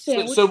 It's a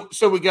sandwich.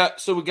 So we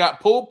got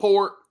pulled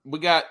pork, we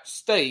got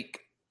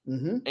steak,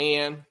 Mm-hmm.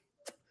 and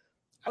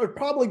I would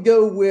probably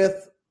go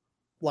with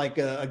like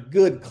a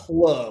good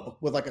club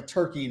with like a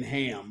turkey and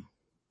ham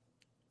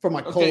for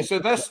my cold. Okay, so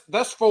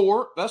that's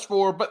 4. That's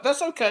 4, but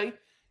that's okay.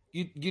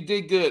 You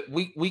did good.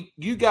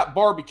 You got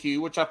barbecue,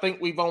 which I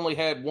think we've only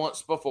had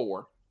once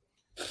before.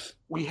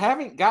 We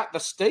haven't got the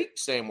steak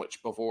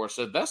sandwich before,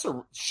 so that's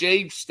a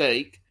shaved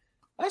steak.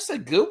 That's a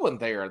good one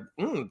there.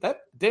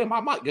 I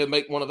might go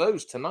make one of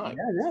those tonight.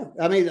 Yeah.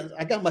 I mean,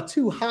 I got my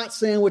 2 hot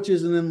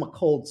sandwiches and then my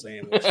cold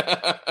sandwich.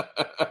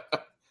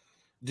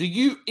 Do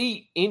you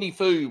eat any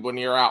food when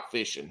you're out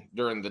fishing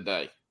during the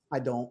day? I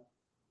don't.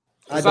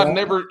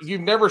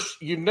 You've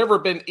never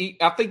been eat.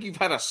 I think you've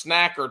had a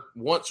snack or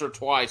once or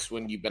twice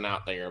when you've been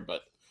out there,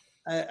 but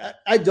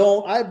I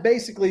don't. I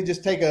basically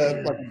just take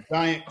a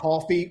giant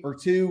coffee or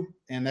 2,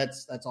 and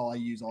that's all I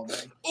use all day.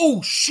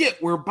 Oh shit!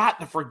 We're about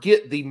to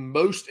forget the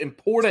most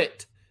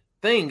important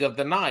thing of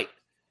the night.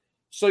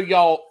 So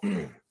y'all,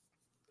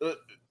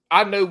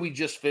 I know we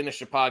just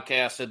finished a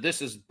podcast, so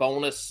this is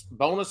bonus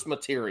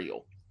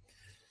material.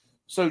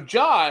 So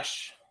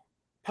Josh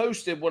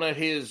posted one of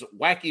his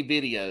wacky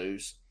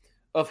videos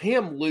of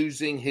him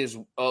losing his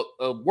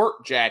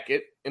work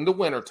jacket in the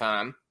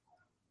wintertime.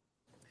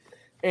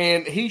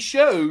 And he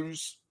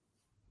shows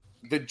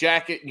the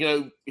jacket,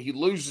 he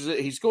loses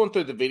it. He's going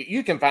through the video.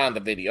 You can find the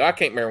video. I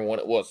can't remember when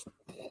it was.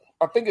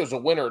 I think it was a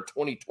winter of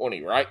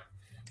 2020, right?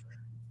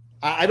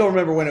 I don't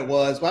remember when it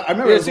was, but I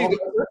remember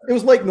it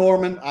was Lake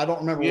Norman. I don't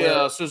remember.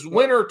 Yeah, so it's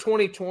winter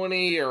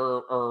 2020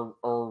 or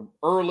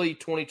early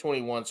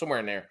 2021, somewhere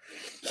in there.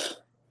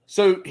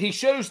 So he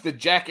shows the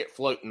jacket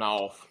floating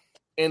off,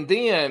 and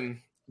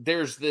then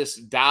there's this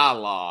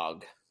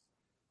dialogue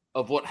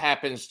of what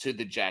happens to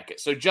the jacket.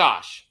 So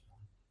Josh,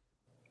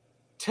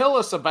 tell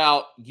us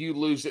about you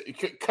losing.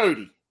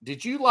 Cody,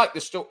 did you like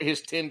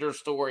his Tinder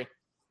story?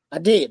 I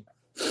did.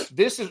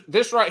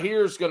 This right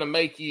here is going to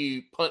make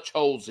you punch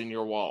holes in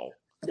your wall.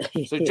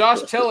 So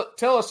Josh,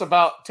 tell us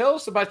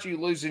about you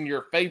losing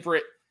your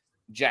favorite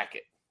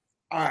jacket.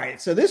 All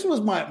right, so this was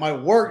my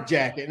work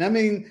jacket, and I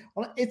mean,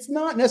 it's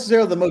not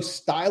necessarily the most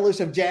stylish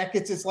of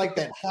jackets. It's like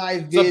that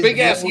high-vis. It's a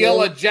big-ass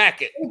yellow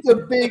jacket. It's a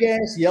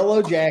big-ass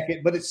yellow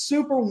jacket, but it's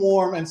super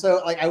warm, and so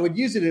like I would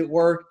use it at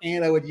work,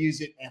 and I would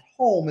use it at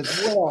home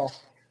as well.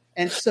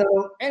 And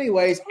so,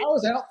 anyways, I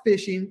was out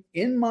fishing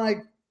in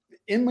my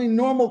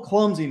normal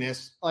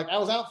clumsiness. Like I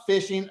was out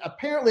fishing.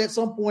 Apparently, at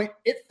some point,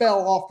 it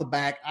fell off the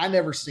back. I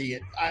never see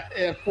it.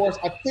 Of course,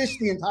 I fished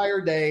the entire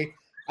day.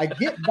 I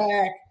get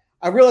back.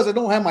 I realized I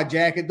don't have my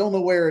jacket, don't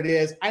know where it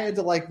is. I had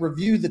to like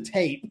review the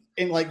tape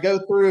and like go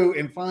through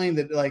and find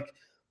that like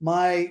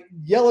my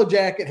yellow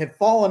jacket had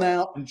fallen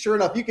out. And sure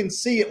enough, you can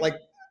see it like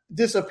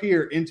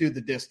disappear into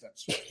the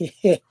distance.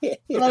 Thought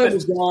it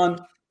was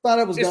gone.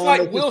 It's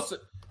like Wilson.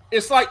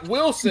 It's like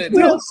Wilson.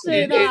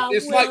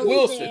 It's like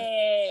Wilson.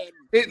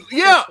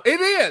 It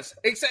is.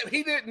 Except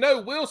he didn't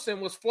know Wilson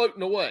was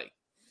floating away.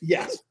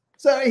 Yes.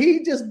 So he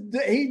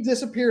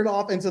disappeared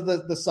off into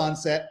the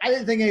sunset. I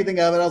didn't think anything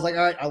of it. I was like,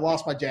 all right, I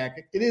lost my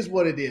jacket. It is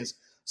what it is.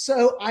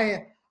 So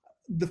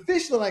the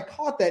fish that I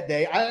caught that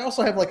day, I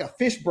also have like a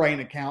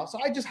FishBrain account. So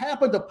I just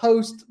happened to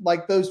post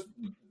like the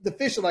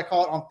fish that I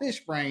caught on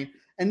FishBrain.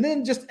 And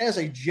then just as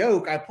a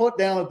joke, I put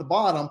down at the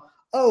bottom,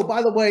 oh,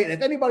 by the way,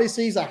 if anybody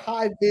sees a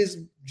high-vis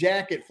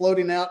jacket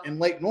floating out in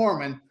Lake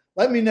Norman,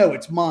 let me know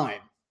it's mine.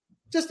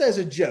 Just as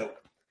a joke.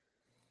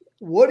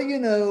 What do you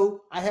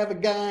know? I have a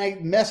guy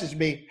message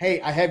me, hey,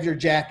 I have your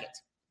jacket.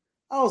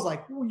 I was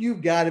like, well,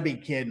 you've got to be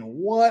kidding.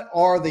 What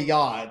are the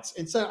odds?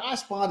 And so I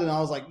responded, and I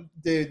was like,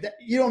 dude,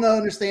 you don't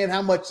understand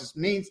how much this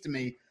means to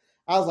me.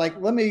 I was like,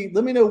 let me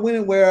know when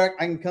and where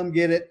I can come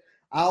get it.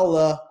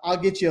 I'll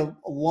get you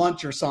a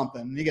lunch or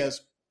something. And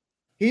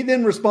he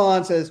then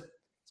responds, says,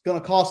 it's going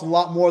to cost a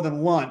lot more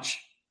than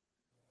lunch.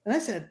 And I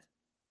said,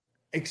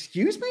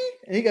 excuse me?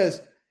 And he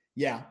goes,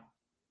 yeah.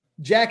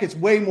 Jacket's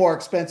way more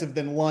expensive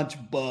than lunch,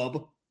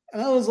 bub.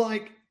 And I was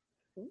like,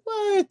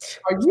 what?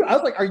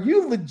 Are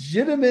you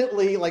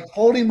legitimately like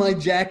holding my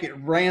jacket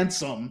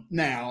ransom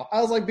now?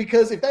 I was like,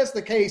 because if that's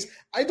the case,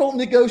 I don't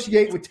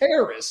negotiate with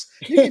terrorists.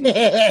 You can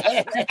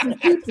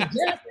keep the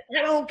jacket.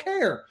 I don't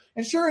care.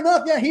 And sure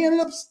enough, yeah, he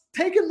ended up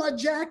taking my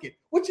jacket,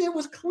 which it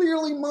was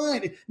clearly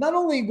mine. Not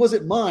only was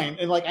it mine,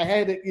 and like I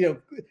had it,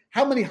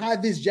 how many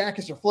high-vis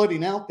jackets are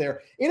floating out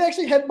there? It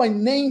actually had my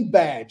name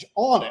badge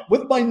on it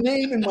with my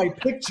name and my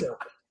picture.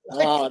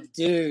 Oh,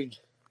 dude.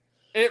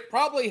 It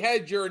probably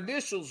had your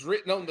initials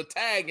written on the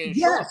tag in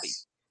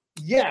Sharpie.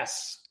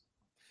 Yes.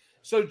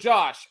 So,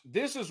 Josh,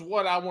 this is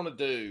what I want to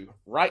do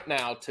right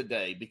now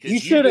today because you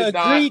should have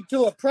agreed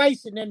to a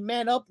price and then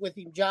man up with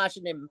him, Josh,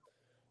 and then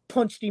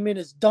punched him in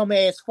his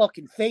dumbass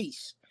fucking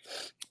face.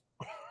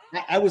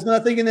 I was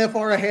not thinking that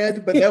far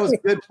ahead, but that was a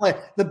good plan.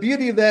 The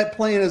beauty of that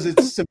plan is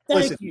its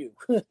simplicity.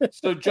 Thank you.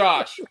 So,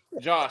 Josh,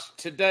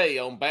 today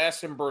on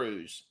Bass and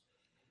Brews,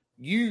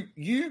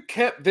 you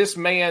kept this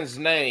man's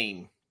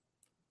name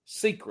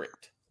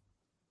secret.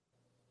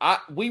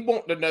 We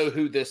want to know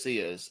who this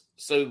is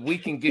so we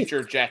can get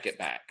your jacket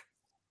back.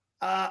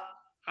 I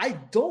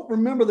don't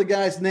remember the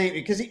guy's name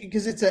because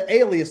it's an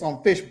alias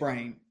on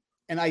FishBrain,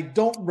 and I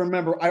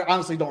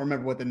honestly don't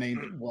remember what the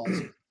name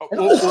was.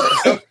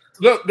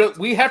 Look,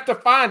 we have to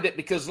find it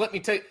because let me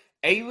tell you,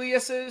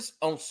 aliases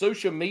on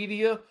social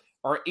media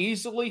are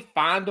easily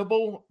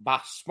findable by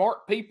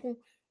smart people,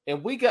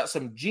 and we got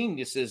some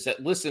geniuses that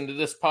listen to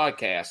this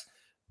podcast.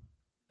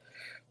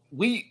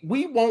 We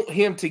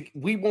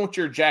want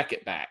your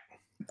jacket back.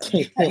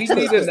 We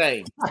need a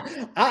name.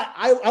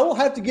 I will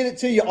have to get it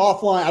to you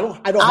offline.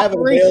 I don't have it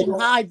Operation available.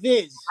 High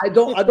Viz. I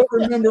don't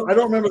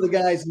remember the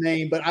guy's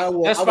name, but I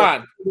will. That's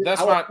fine. That's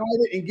I will fine.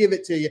 find it and give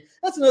it to you.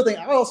 That's another thing.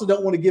 I also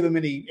don't want to give him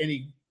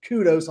any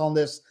kudos on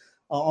this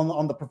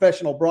on the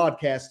professional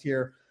broadcast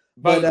here.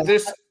 But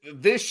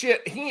this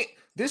shit, he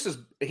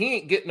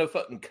ain't getting no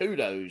fucking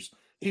kudos.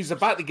 He's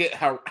about to get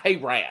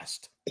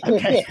harassed.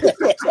 Okay.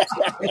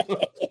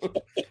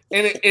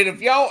 And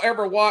if y'all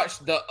ever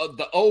watched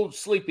the old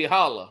Sleepy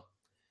Hollow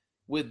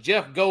with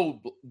Jeff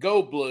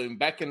Goldblum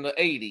back in the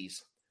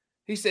 80s,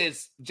 he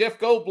says Jeff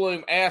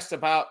Goldblum asked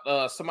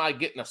about somebody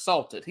getting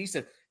assaulted. He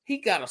said he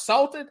got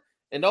assaulted,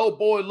 and the old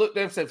boy looked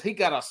at him and said he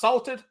got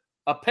assaulted,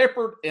 a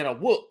peppered, and a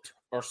whooped,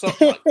 or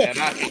something like that.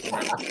 I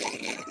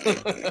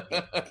can't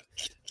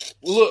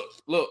remember.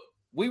 Look,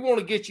 we want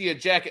to get you a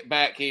jacket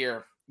back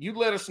here. You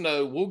let us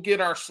know. We'll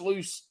get our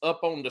sleuths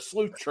up on the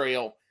sleuth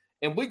trail,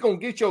 and we're going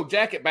to get your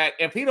jacket back.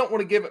 If he don't want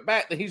to give it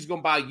back, then he's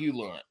going to buy you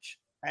lunch.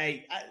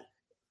 Hey,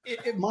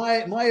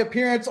 my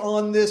appearance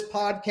on this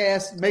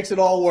podcast makes it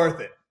all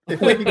worth it.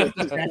 If we can get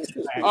this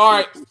jacket back. All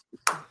right.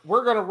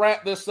 We're going to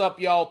wrap this up,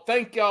 y'all.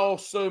 Thank y'all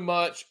so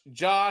much.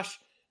 Josh,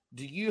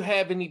 do you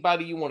have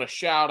anybody you want to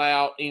shout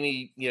out?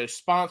 Any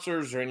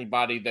sponsors or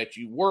anybody that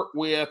you work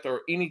with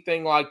or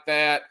anything like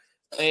that?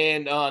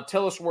 And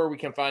tell us where we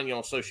can find you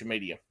on social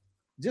media.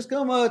 Just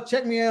come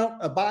check me out,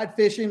 Abide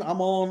Fishing.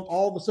 I'm on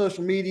all the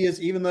social medias,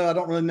 even though I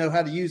don't really know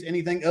how to use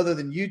anything other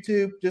than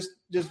YouTube. Just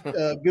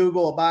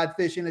Google Abide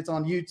Fishing. It's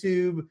on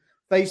YouTube,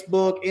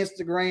 Facebook,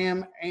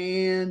 Instagram,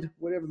 and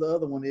whatever the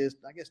other one is.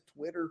 I guess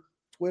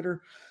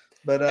Twitter.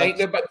 But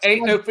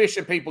ain't no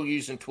fishing people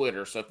using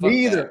Twitter. So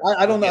me either.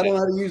 I don't know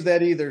how to use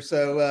that either.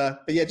 So,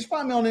 but yeah, just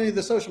find me on any of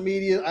the social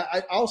media.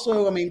 I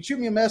also, shoot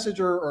me a message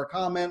or a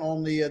comment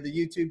on the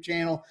YouTube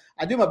channel.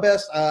 I do my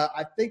best.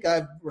 I think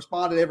I've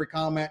responded to every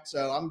comment,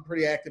 so I'm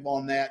pretty active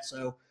on that.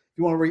 So if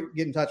you want to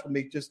get in touch with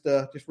me, just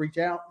reach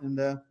out, and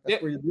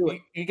that's where you do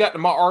it. You got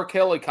my R.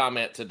 Kelly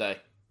comment today.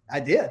 I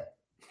did.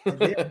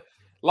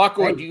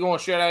 Lockwood, you want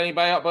to shout out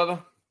anybody out, brother?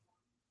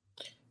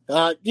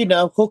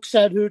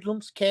 Hookset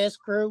Hoodlums, Cast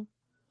Crew,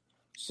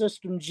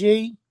 System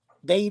G,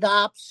 Date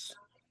Ops,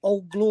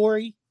 Old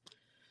Glory,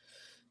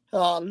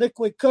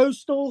 Liquid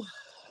Coastal,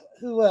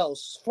 who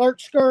else?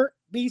 Flirt Skirt,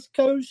 Beast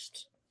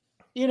Coast,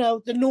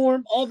 the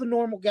norm, all the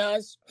normal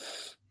guys.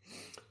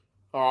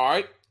 All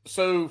right.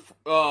 So,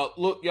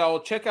 look,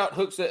 y'all, check out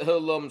Hookset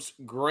Hoodlums,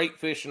 great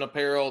fishing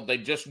apparel. They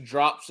just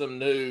dropped some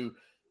new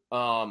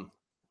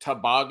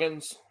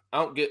toboggans. I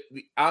don't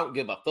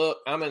give a fuck.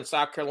 I'm in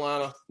South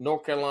Carolina,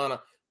 North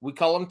Carolina. We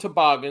call them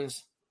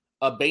toboggans.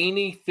 A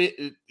beanie fit.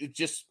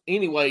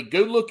 Anyway,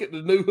 go look at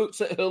the new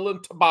Hookset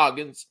Hoodlum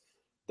toboggans.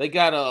 They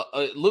got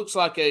it looks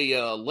like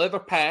a leather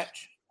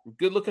patch.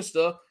 Good looking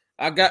stuff.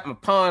 I got my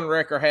pond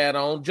wrecker hat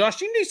on.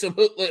 Josh, you need some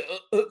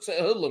Hookset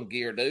Hoodlum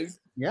gear, dude.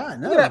 Yeah, I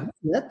know.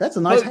 That's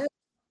a nice hat.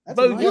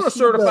 But you're a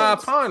certified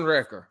pond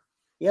wrecker.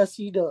 Yes,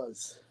 he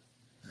does.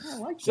 I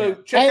like that. So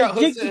check out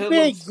Jigsy Hookset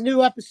Big's Hoodlums.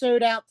 new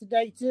episode out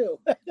today too.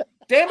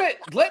 Damn it!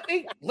 Let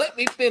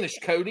me finish,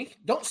 Cody.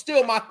 Don't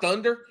steal my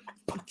thunder.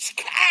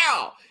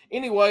 Cow.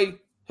 Anyway,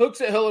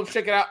 Hookset Hoodlums,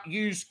 check it out.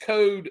 Use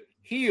code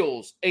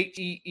HEELS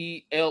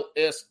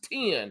HEELS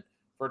 10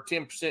 for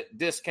 10%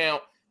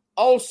 discount.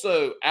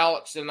 Also,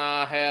 Alex and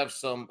I have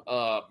some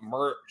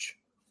merch.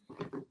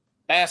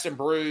 Bass and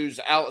Brews.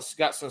 Alex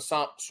got some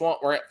swamp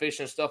rat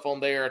fishing stuff on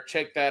there.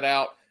 Check that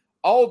out.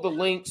 All the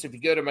links, if you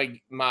go to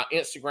my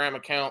Instagram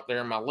account,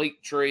 they're in my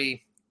link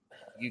tree.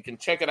 You can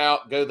check it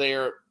out. Go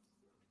there.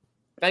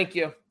 Thank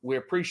you. We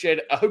appreciate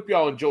it. I hope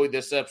y'all enjoyed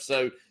this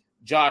episode.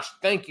 Josh,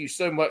 thank you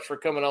so much for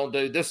coming on,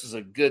 dude. This is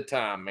a good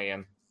time,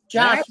 man.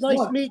 Josh,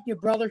 nice meeting you,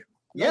 brother.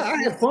 Yeah,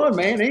 I had fun,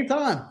 man.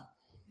 Anytime.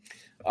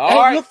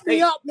 All right. Look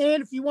me up,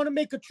 man. If you want to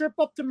make a trip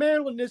up to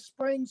Maryland this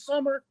spring,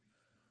 summer,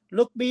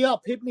 look me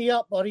up. Hit me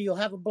up, buddy. You'll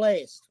have a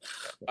blast.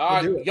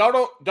 All right.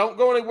 Y'all don't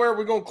go anywhere.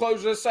 We're going to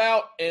close this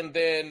out, and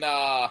then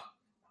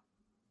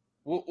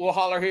we'll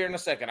holler here in a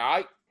second, all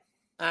right?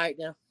 All right,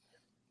 now.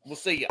 We'll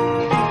see you.